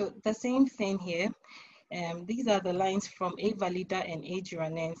 So the same thing here. These are the lines from A. valida and A.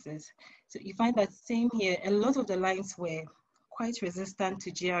 duranensis. So you find that same here, a lot of the lines were quite resistant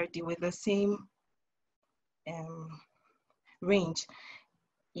to GRD with the same range.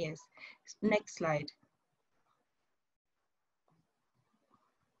 Yes, next slide.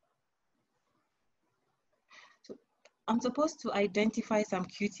 So I'm supposed to identify some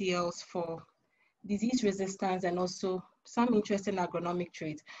QTLs for disease resistance and also some interesting agronomic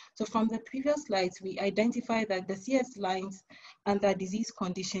traits. So from the previous slides, we identified that the CS lines under disease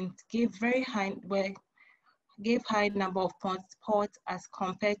conditions gave high number of pods as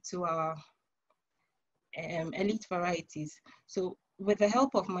compared to our elite varieties. So with the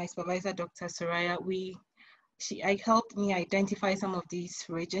help of my supervisor, Dr. Soraya, she helped me identify some of these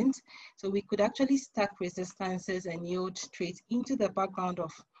regions. So we could actually stack resistances and yield traits into the background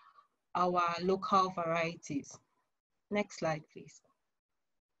of our local varieties. Next slide, please.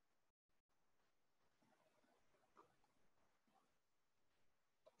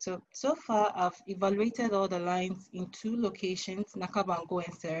 So far, I've evaluated all the lines in 2 locations, Nakabango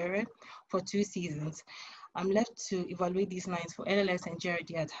and Serere, for 2 seasons. I'm left to evaluate these lines for LLS and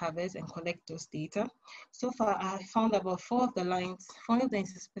GRD at harvest and collect those data. So far, I found about 4 of the lines, 4 of the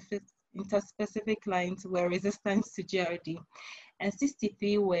interspecific lines were resistant to GRD, and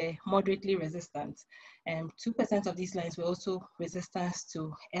 63 were moderately resistant. 2% of these lines were also resistant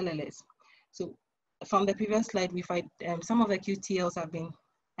to LLS. So from the previous slide, we find some of the QTLs have been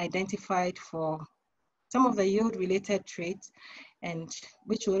identified for some of the yield-related traits, and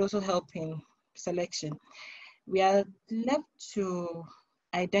which will also help in selection. We are left to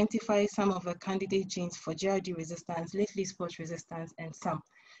identify some of the candidate genes for GRD resistance, late leaf spot resistance, and some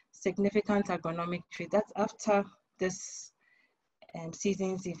significant agronomic traits. That's after this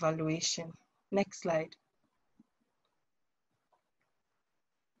season's evaluation. Next slide.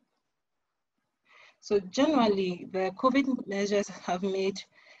 So generally, the COVID measures have made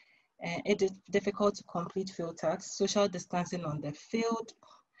it is difficult to complete field tasks, social distancing on the field,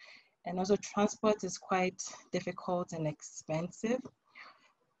 and also transport is quite difficult and expensive.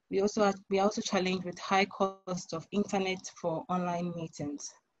 We are also challenged with high cost of internet for online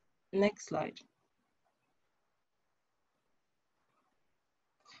meetings. Next slide.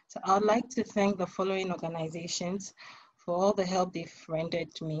 So I would like to thank the following organizations for all the help they've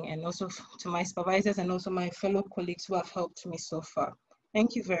rendered to me, and also to my supervisors and also my fellow colleagues who have helped me so far.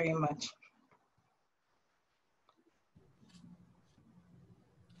 Thank you very much.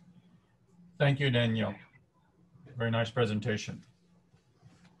 Thank you, Danielle. Very nice presentation.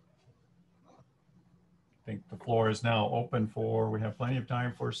 I think the floor is now open we have plenty of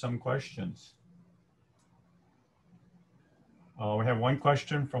time for some questions. We have one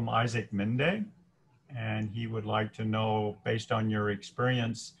question from Isaac Mende, and he would like to know, based on your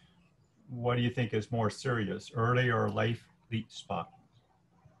experience, what do you think is more serious, early or late leaf spot?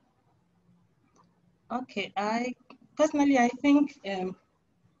 Okay, personally, I think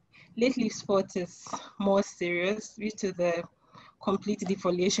late leaf spot is more serious due to the complete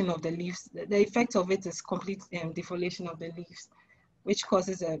defoliation of the leaves. The effect of it is complete defoliation of the leaves, which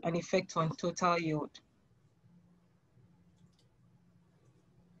causes an effect on total yield.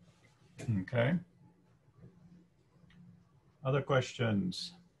 Okay. Other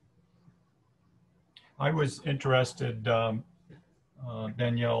questions? I was interested,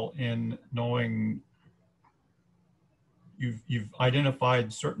 Danielle, in knowing you've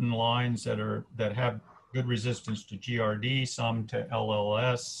identified certain lines that have good resistance to GRD, some to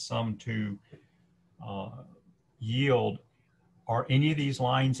LLS, some to yield. Are any of these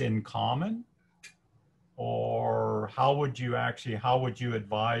lines in common? Or how would you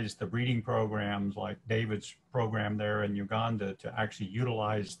advise the breeding programs like David's program there in Uganda to actually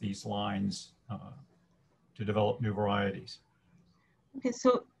utilize these lines to develop new varieties? Okay,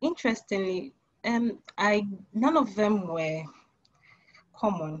 so interestingly, none of them were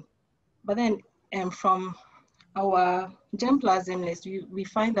common, but then from our germplasm list, we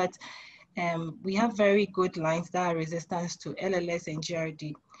find that we have very good lines that are resistant to LLS and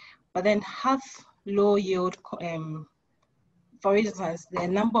GRD, but then have low yield. For instance, the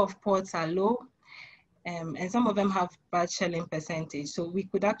number of pods are low, and some of them have bad shelling percentage. So we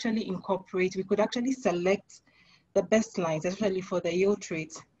could actually select the best lines, especially for the yield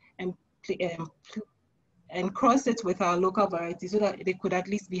traits, and cross it with our local varieties so that they could at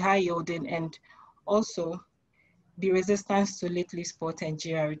least be high yielding and also be resistant to late leaf spot and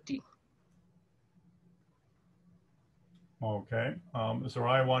GRD. Okay, so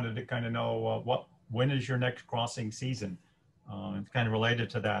I wanted to kind of know when is your next crossing season? It's kind of related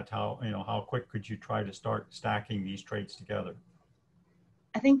to that. How quick could you try to start stacking these traits together?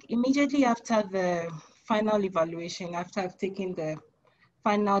 I think immediately after the final evaluation, after I've taken the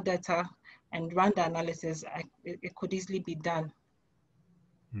final data and run the analysis, it could easily be done.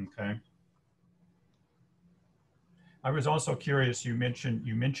 Okay. I was also curious, you mentioned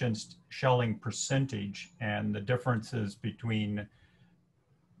shelling percentage and the differences between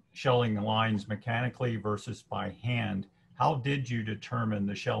shelling lines mechanically versus by hand. How did you determine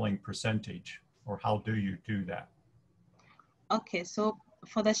the shelling percentage, or how do you do that? Okay, so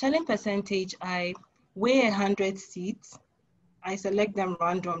for the shelling percentage, I weigh 100 seeds. I select them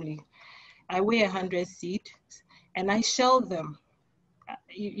randomly. I weigh 100 seeds and I shell them.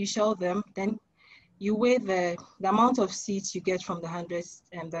 You shell them, then you weigh the amount of seeds you get from the 100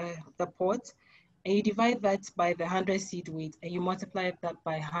 and the pot, and you divide that by the 100 seed weight, and you multiply that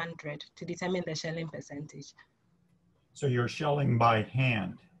by 100 to determine the shelling percentage. So you're shelling by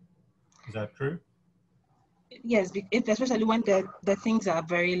hand, is that true? Yes, especially when the things are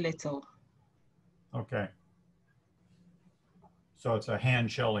very little. Okay. So it's a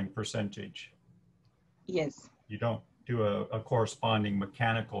hand shelling percentage. Yes. You don't do a corresponding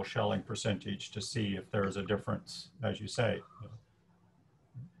mechanical shelling percentage to see if there's a difference, as you say.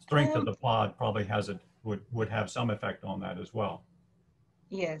 Strength of the pod probably would have some effect on that as well.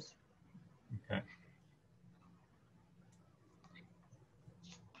 Yes. Okay.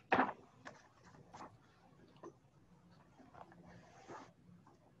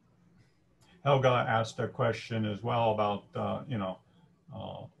 Helga asked a question as well about,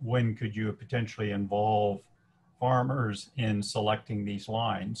 when could you potentially involve farmers in selecting these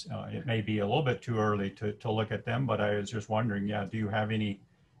lines? It may be a little bit too early to look at them, but I was just wondering, do you have any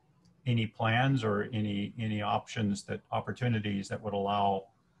plans or any opportunities that would allow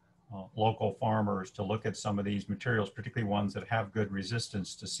local farmers to look at some of these materials, particularly ones that have good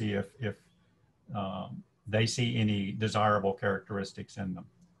resistance, to see if they see any desirable characteristics in them?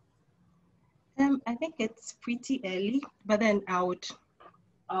 I think it's pretty early, but then I'll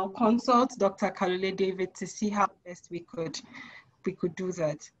consult Dr. Kalule David to see how best we could do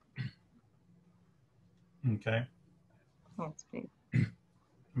that. Okay. That's great. I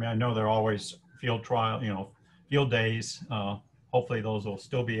mean, I know there are always field days. Hopefully those will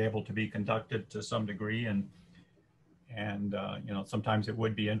still be able to be conducted to some degree, and sometimes it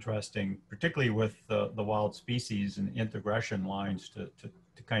would be interesting, particularly with the wild species and integration lines, to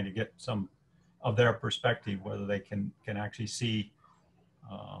kind of get some of their perspective, whether they can actually see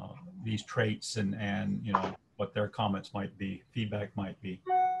these traits and what their comments might be, feedback might be.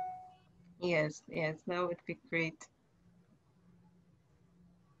 Yes, that would be great.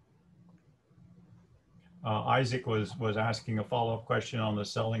 Isaac was asking a follow-up question on the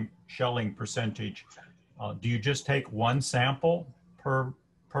shelling percentage. Do you just take one sample per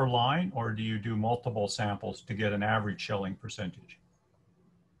line, or do you do multiple samples to get an average shelling percentage?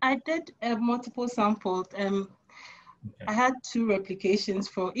 I did multiple samples. Okay. I had 2 replications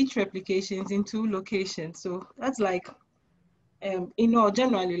for each replications in 2 locations. So that's like,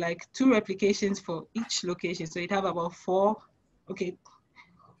 generally like 2 replications for each location. So you'd have about 4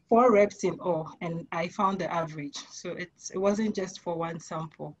 reps in all, and I found the average. So it wasn't just for one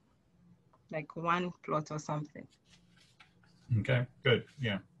sample, like one plot or something. Okay, good.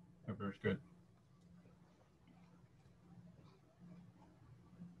 Yeah, very good.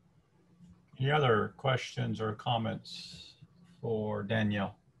 Any other questions or comments for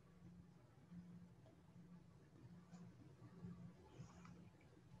Danielle?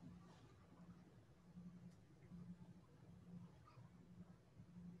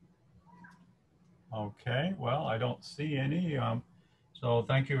 Okay, well, I don't see any. So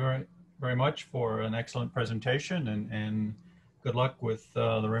thank you very, very much for an excellent presentation, and good luck with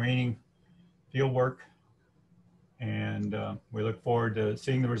the remaining field work. And we look forward to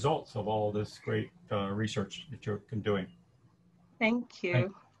seeing the results of all this great research that you're doing. Thank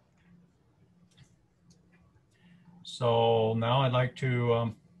you. So now I'd like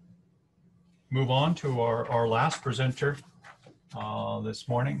to move on to our last presenter this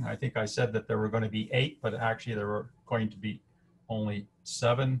morning. I think I said that there were going to be 8, but actually there were going to be only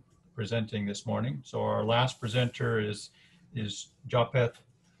 7 presenting this morning. So our last presenter is Japheth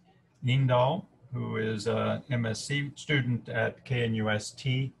Neindow, who is an MSc student at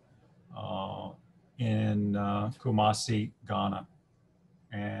KNUST in Kumasi, Ghana.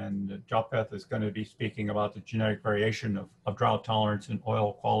 And Japheth is going to be speaking about the genetic variation of drought tolerance and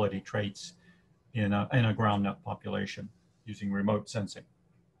oil quality traits in a groundnut population using remote sensing.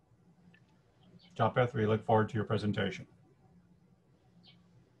 Japheth, we look forward to your presentation.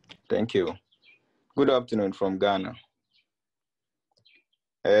 Thank you. Good afternoon from Ghana.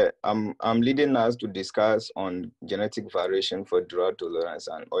 I'm leading us to discuss on genetic variation for drought tolerance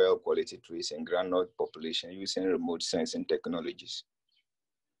and oil quality traits in groundnut population using remote sensing technologies.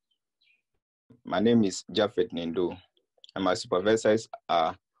 My name is Japheth Neindow, and my supervisors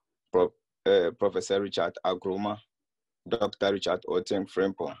are Professor Richard Nkrumah, Dr. Richard Oteng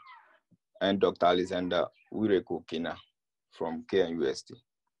Frempong, and Dr. Alexander Wirekukina from KNUST.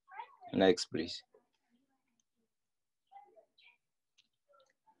 Next, please.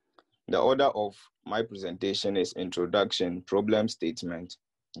 The order of my presentation is introduction, problem statement,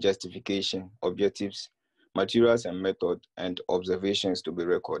 justification, objectives, materials and method, and observations to be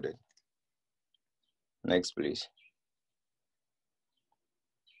recorded. Next, please.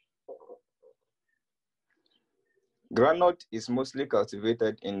 Groundnut is mostly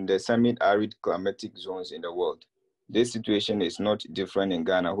cultivated in the semi-arid climatic zones in the world. This situation is not different in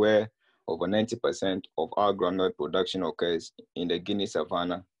Ghana, where over 90% of our groundnut production occurs in the Guinea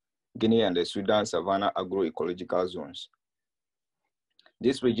savanna, Guinea and the Sudan savanna agroecological zones.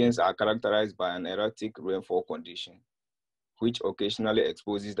 These regions are characterized by an erratic rainfall condition, which occasionally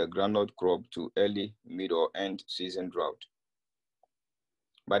exposes the groundnut crop to early, mid, or end season drought.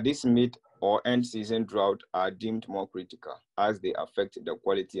 But this mid or end season drought are deemed more critical as they affect the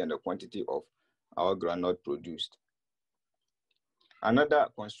quality and the quantity of our groundnut produced. Another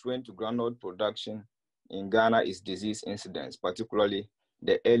constraint to groundnut production in Ghana is disease incidence, particularly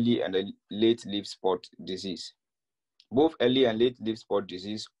the early and the late leaf spot disease. Both early and late leaf spot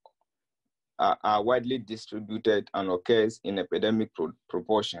disease are widely distributed and occurs in epidemic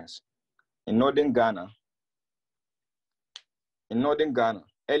proportions. In northern Ghana,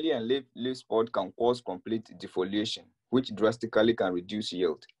 early and late leaf spot can cause complete defoliation, which drastically can reduce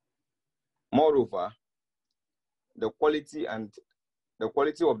yield. Moreover, the quality of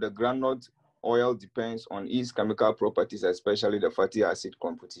the groundnut oil depends on its chemical properties, especially the fatty acid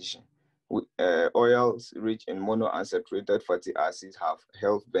composition. Oils rich in monounsaturated fatty acids have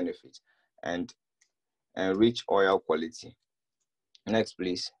health benefits and rich oil quality. Next,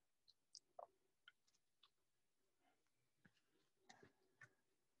 please.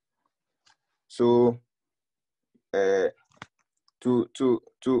 So, the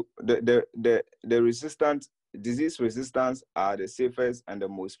disease resistance are the safest and the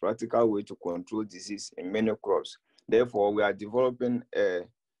most practical way to control disease in many crops. Therefore, we are developing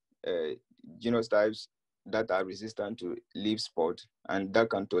genotypes that are resistant to leaf spot and that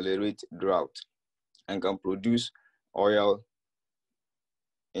can tolerate drought and can produce oil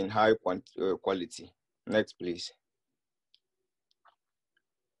in high quality. Next, please.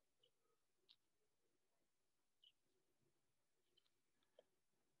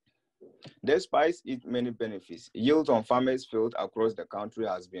 Despite its many benefits, yield on farmers' fields across the country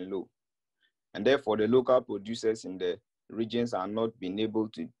has been low, and therefore the local producers in the regions are not being able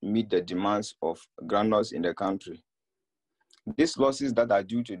to meet the demands of groundnuts in the country. These losses that are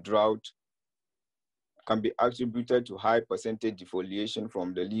due to drought can be attributed to high percentage defoliation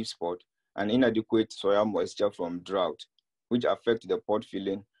from the leaf spot and inadequate soil moisture from drought, which affect the pod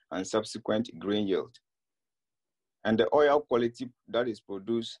filling and subsequent grain yield. And the oil quality that is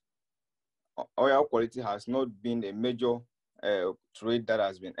produced, oil quality has not been a major trait that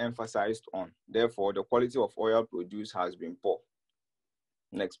has been emphasized on. Therefore, the quality of oil produced has been poor.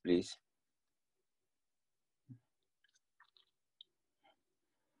 Next, please.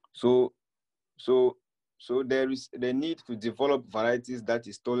 So there is the need to develop varieties that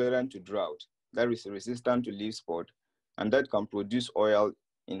is tolerant to drought, that is resistant to leaf spot, and that can produce oil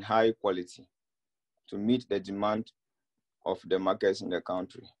in high quality to meet the demand of the markets in the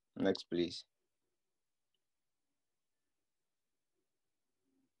country. Next, please.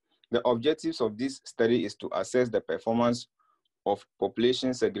 The objectives of this study is to assess the performance of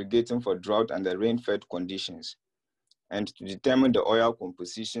population segregating for drought and the rain-fed conditions, and to determine the oil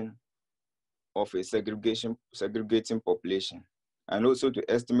composition of a segregating population, and also to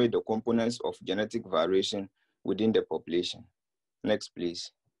estimate the components of genetic variation within the population. Next,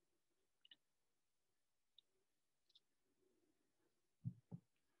 please.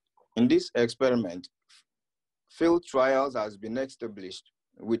 In this experiment, field trials has been established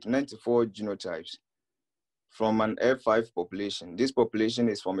with 94 genotypes from an F5 population. This population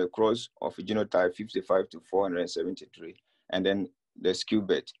is from a cross of genotype 55 to 473, and then the skew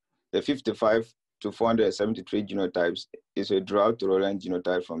bet. The 55 to 473 genotypes is a drought-tolerant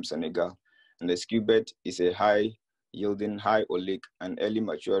genotype from Senegal, and the skew bet is a high-yielding, high oleic, and early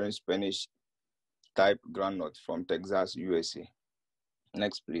maturing Spanish type groundnut from Texas, USA.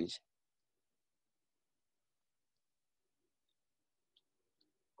 Next, please.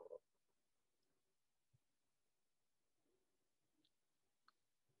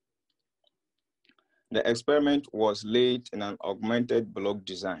 The experiment was laid in an augmented block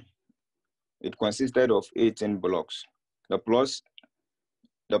design. It consisted of 18 blocks. The plus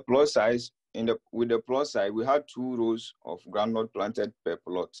size, with the plus side, we had 2 rows of groundnut planted per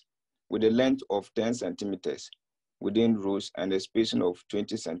plot with a length of 10 centimeters within rows and a spacing of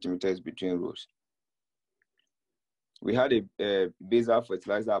 20 centimeters between rows. We had a basal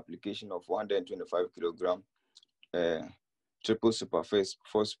fertilizer application of 125 kilogram triple superphosphate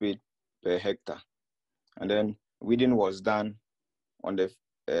phosphate per hectare. And then weeding was done on the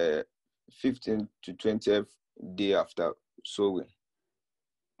 15th to 20th day after sowing,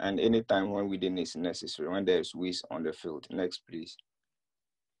 and anytime when weeding is necessary, when there is weeds on the field. Next, please.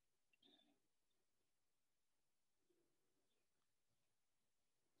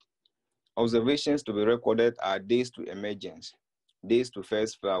 Observations to be recorded are days to emergence, days to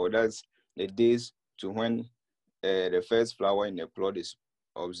first flower, that's the days to when the first flower in the plot is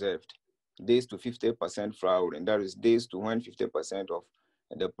observed. Days to 50% flowering, that is days to when 50% of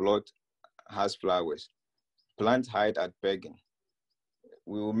the plot has flowers. Plant height at pegging.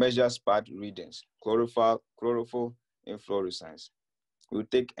 We will measure spot readings, chlorophyll inflorescence. We'll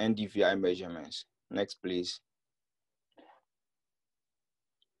take NDVI measurements. Next, please.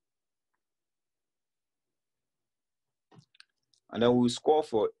 And then we'll score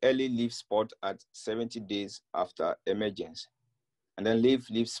for early leaf spot at 70 days after emergence, and then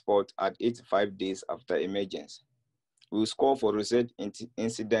leaf spot at 85 days after emergence. We'll score for rosette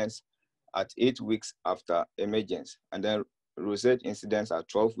incidence at 8 weeks after emergence, and then rosette incidence at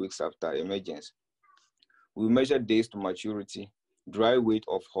 12 weeks after emergence. We'll measure days to maturity, dry weight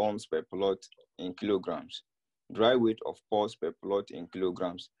of horns per plot in kilograms, dry weight of pods per plot in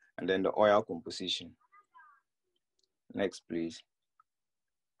kilograms, and then the oil composition. Next, please.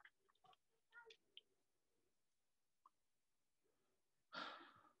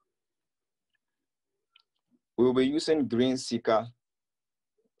 We will be using green seeker,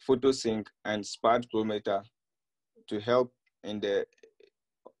 photosync, and spectrometer to help in the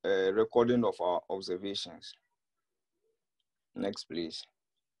recording of our observations. Next, please.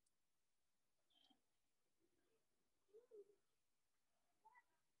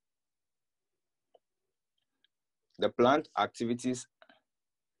 The plant activities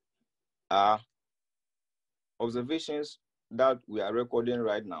are observations that we are recording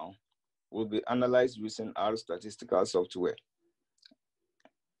right now will be analyzed using our statistical software.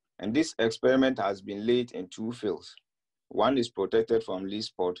 And this experiment has been laid in 2 fields. One is protected from leaf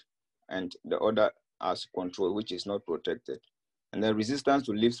spot and the other as control, which is not protected. And the resistance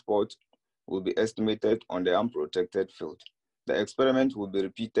to leaf spot will be estimated on the unprotected field. The experiment will be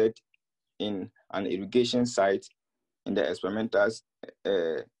repeated in an irrigation site in the experimental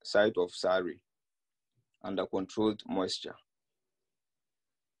site of Sari under controlled moisture.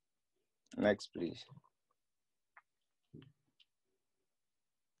 Next, please.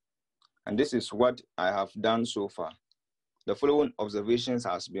 And this is what I have done so far. The following observations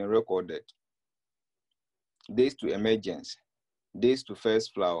has been recorded. Days to emergence, days to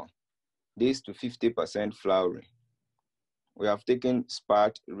first flower, days to 50% flowering. We have taken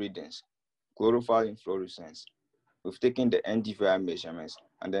spot readings, chlorophyll inflorescence. We've taken the NDVI measurements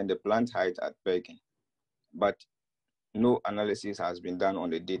and then the plant height at pegging. But no analysis has been done on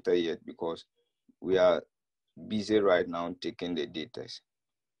the data yet because we are busy right now taking the data.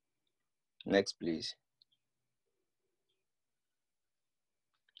 Next, please.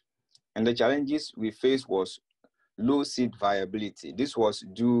 And the challenges we faced was low seed viability. This was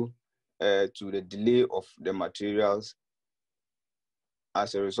due to the delay of the materials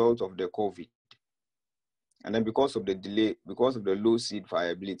as a result of the COVID. And then because of the delay, because of the low seed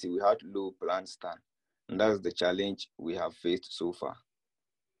viability, we had low plant stand. And that's the challenge we have faced so far.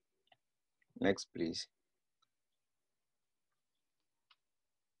 Next, please.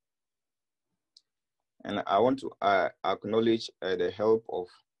 And I want to acknowledge the help of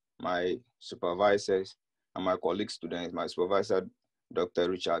my supervisors and my colleague students, my supervisor, Dr.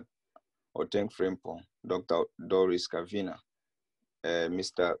 Richard Oteng Frempong, Dr. Doris Kavina,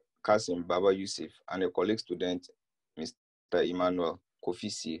 Mr. Kasim Baba Yusuf, and a colleague student, Mr. Emmanuel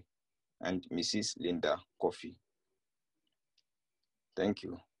Kofi Sie, and Mrs. Linda Kofi. Thank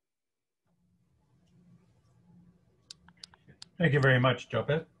you. Thank you very much,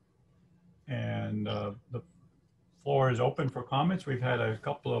 Japheth. And the floor is open for comments. We've had a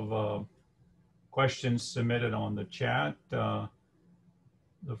couple of questions submitted on the chat. The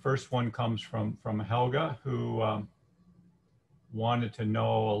first one comes from Helga, who wanted to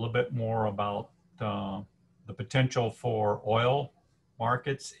know a little bit more about the potential for oil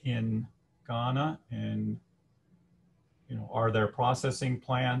markets in Ghana, and are there processing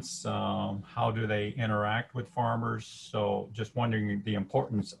plants? How do they interact with farmers? So just wondering the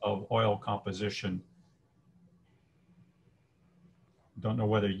importance of oil composition. Don't know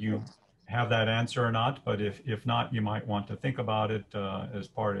whether you have that answer or not, but if not, you might want to think about it as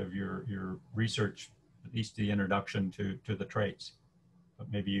part of your research, at least the introduction to the traits. But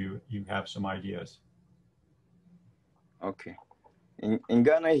maybe you have some ideas. Okay. In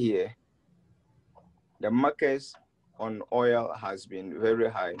Ghana here, the markets on oil has been very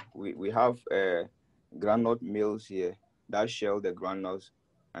high. We have granite mills here that shell the granules,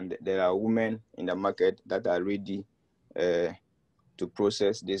 and there are women in the market that are ready to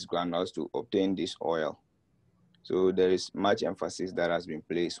process these granules to obtain this oil. So there is much emphasis that has been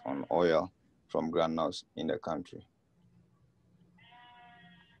placed on oil from granules in the country.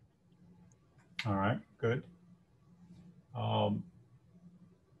 All right, good.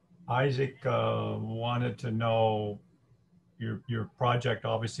 Isaac wanted to know, your project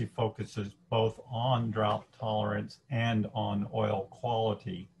obviously focuses both on drought tolerance and on oil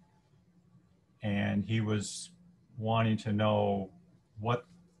quality. And he was wanting to know what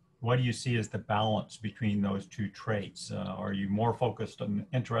do you see as the balance between those two traits? Are you more focused on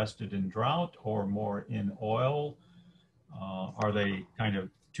interested in drought or more in oil? Are they kind of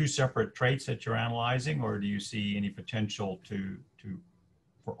two separate traits that you're analyzing, or do you see any potential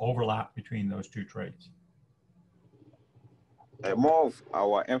for overlap between those two traits? More of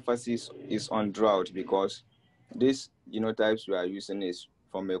our emphasis is on drought, because these genotypes we are using is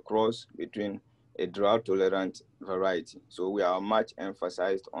from a cross between a drought tolerant variety. So we are much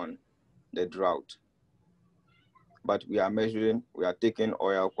emphasized on the drought, but we are taking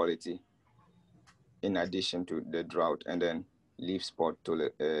oil quality in addition to the drought, and then leaf spot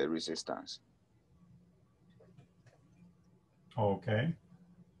resistance. Okay.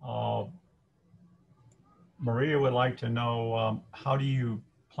 Maria would like to know, how do you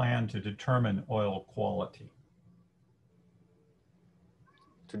plan to determine oil quality?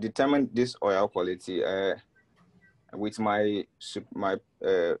 To determine this oil quality, with my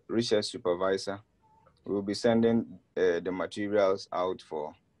research supervisor, we will be sending the materials out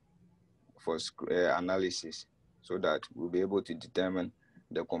for analysis, so that we'll be able to determine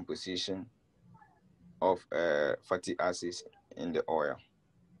the composition of fatty acids in the oil.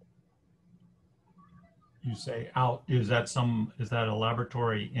 You say out, is that a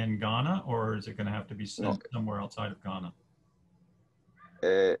laboratory in Ghana, or is it going to have to be sent somewhere outside of Ghana?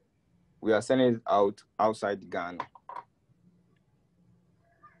 We are sending it out outside Ghana,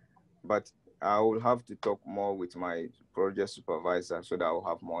 but I will have to talk more with my project supervisor so that I will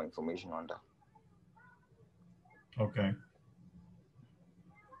have more information on that. Okay.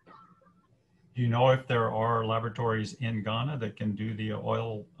 Do you know if there are laboratories in Ghana that can do the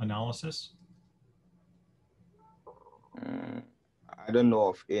oil analysis? I don't know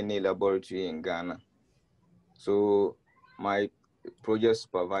of any laboratory in Ghana. So my project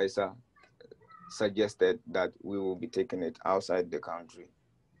supervisor suggested that we will be taking it outside the country,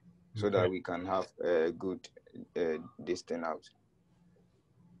 so that we can have a good distance out.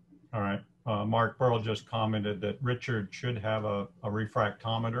 All right. Mark Pearl just commented that Richard should have a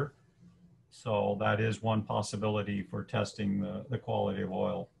refractometer. So that is one possibility for testing the quality of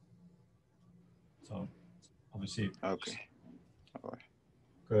oil. So obviously. Okay. All right.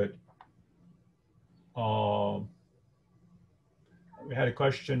 Good. We had a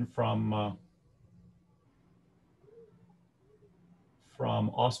question from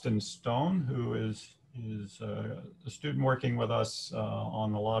Austin Stone, who is a student working with us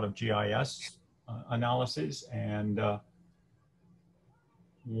on a lot of GIS analyses, and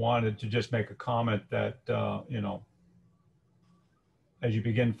wanted to just make a comment that, you know, as you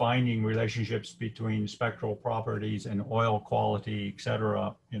begin finding relationships between spectral properties and oil quality, et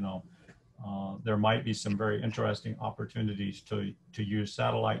cetera, you know, there might be some very interesting opportunities to use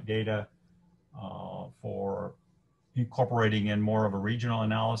satellite data for incorporating in more of a regional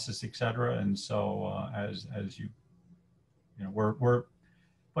analysis, et cetera. And so as you know, we're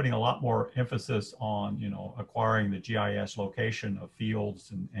putting a lot more emphasis on, you know, acquiring the GIS location of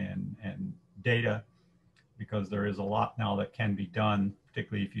fields and data, because there is a lot now that can be done,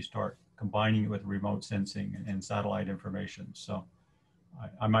 particularly if you start combining it with remote sensing and satellite information. So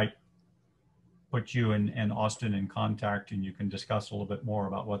I might put you and Austin in contact, and you can discuss a little bit more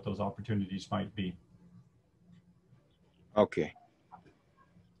about what those opportunities might be. Okay.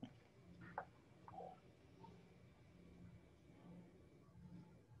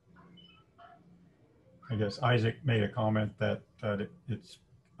 I guess Isaac made a comment that it's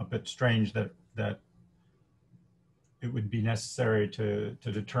a bit strange that it would be necessary to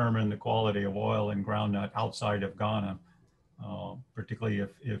determine the quality of oil and groundnut outside of Ghana, particularly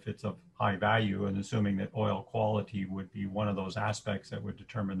if it's of high value, and assuming that oil quality would be one of those aspects that would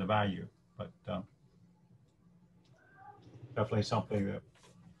determine the value. But definitely something that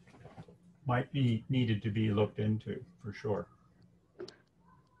might be needed to be looked into for sure.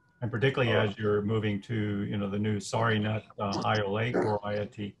 And particularly as you're moving to, you know, the new sorry nut Ohio Lake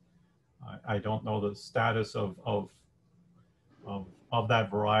variety, I don't know the status of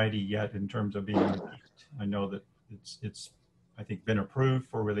that variety yet in terms of being released. I know that it's I think been approved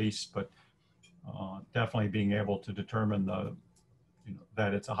for release, but definitely being able to determine the, you know,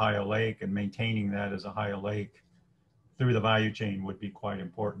 that it's a Ohio Lake and maintaining that as a Ohio Lake through the value chain would be quite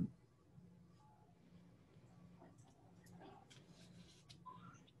important.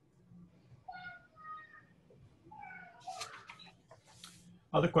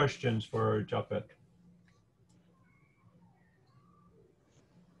 Other questions for Japheth?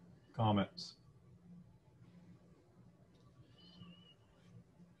 Comments?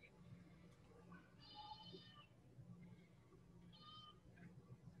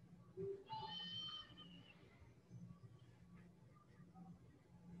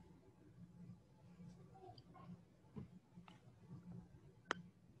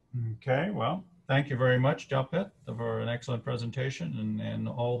 Okay, well, thank you very much, Japheth, for an excellent presentation, and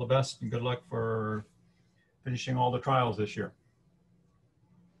all the best and good luck for finishing all the trials this year.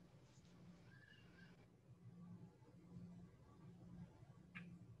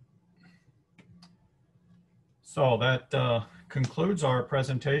 So that concludes our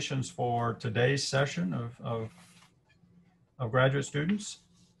presentations for today's session of graduate students.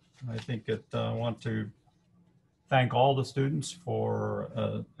 I think I want to thank all the students for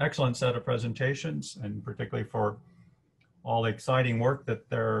an excellent set of presentations, and particularly for all the exciting work that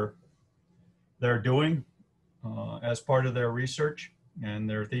they're doing as part of their research and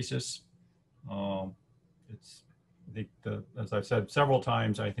their thesis. I think as I've said several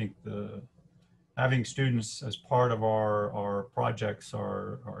times, I think having students as part of our projects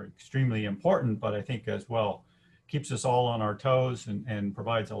are extremely important, but I think as well keeps us all on our toes and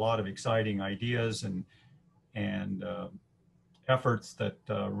provides a lot of exciting ideas and efforts that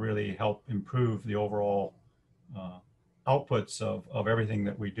really help improve the overall outputs of everything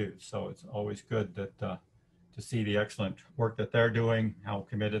that we do. So it's always good that to see the excellent work that they're doing, how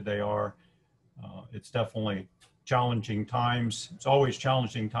committed they are. It's definitely challenging times. It's always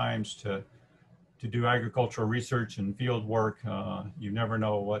challenging times to do agricultural research and field work. You never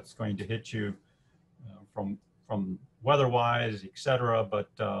know what's going to hit you from weather-wise, et cetera, but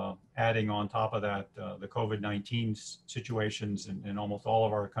adding on top of that, the COVID-19 situations in almost all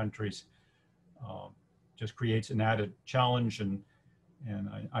of our countries just creates an added challenge. And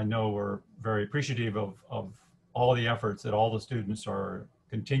I know we're very appreciative of all the efforts that all the students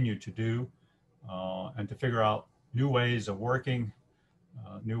continue to do and to figure out new ways of working,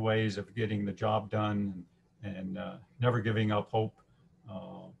 new ways of getting the job done, and never giving up hope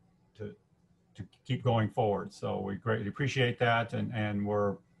to keep going forward. So we greatly appreciate that, and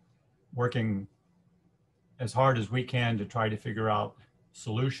we're working as hard as we can to try to figure out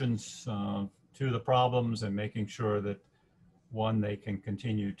solutions to the problems, and making sure that, one, they can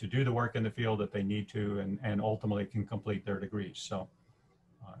continue to do the work in the field that they need to, and ultimately can complete their degrees. So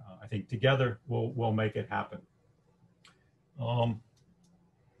I think together we'll make it happen.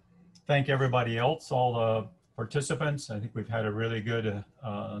 Thank everybody else, all the participants. I think we've had a really good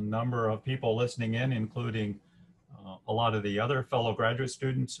number of people listening in, including a lot of the other fellow graduate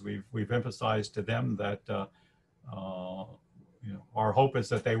students. We've emphasized to them that you know, our hope is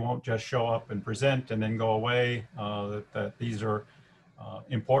that they won't just show up and present and then go away, that these are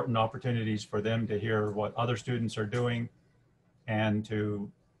important opportunities for them to hear what other students are doing and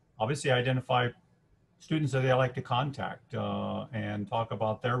to obviously identify students that they like to contact and talk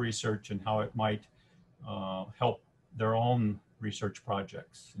about their research and how it might help their own research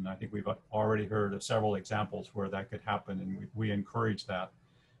projects. And I think we've already heard of several examples where that could happen, and we encourage that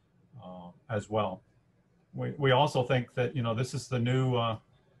as well. We also think that, you know, this is the new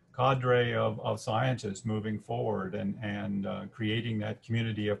cadre of scientists moving forward and creating that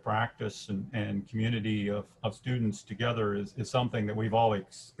community of practice and community of students together is something that we've all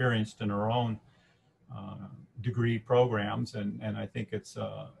experienced in our own degree programs, and I think it's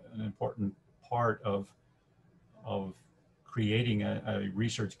an important part of creating a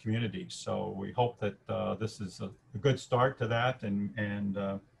research community. So we hope that this is a good start to that, and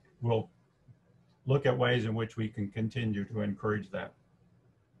we'll look at ways in which we can continue to encourage that.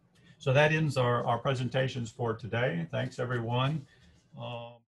 So that ends our presentations for today. Thanks, everyone.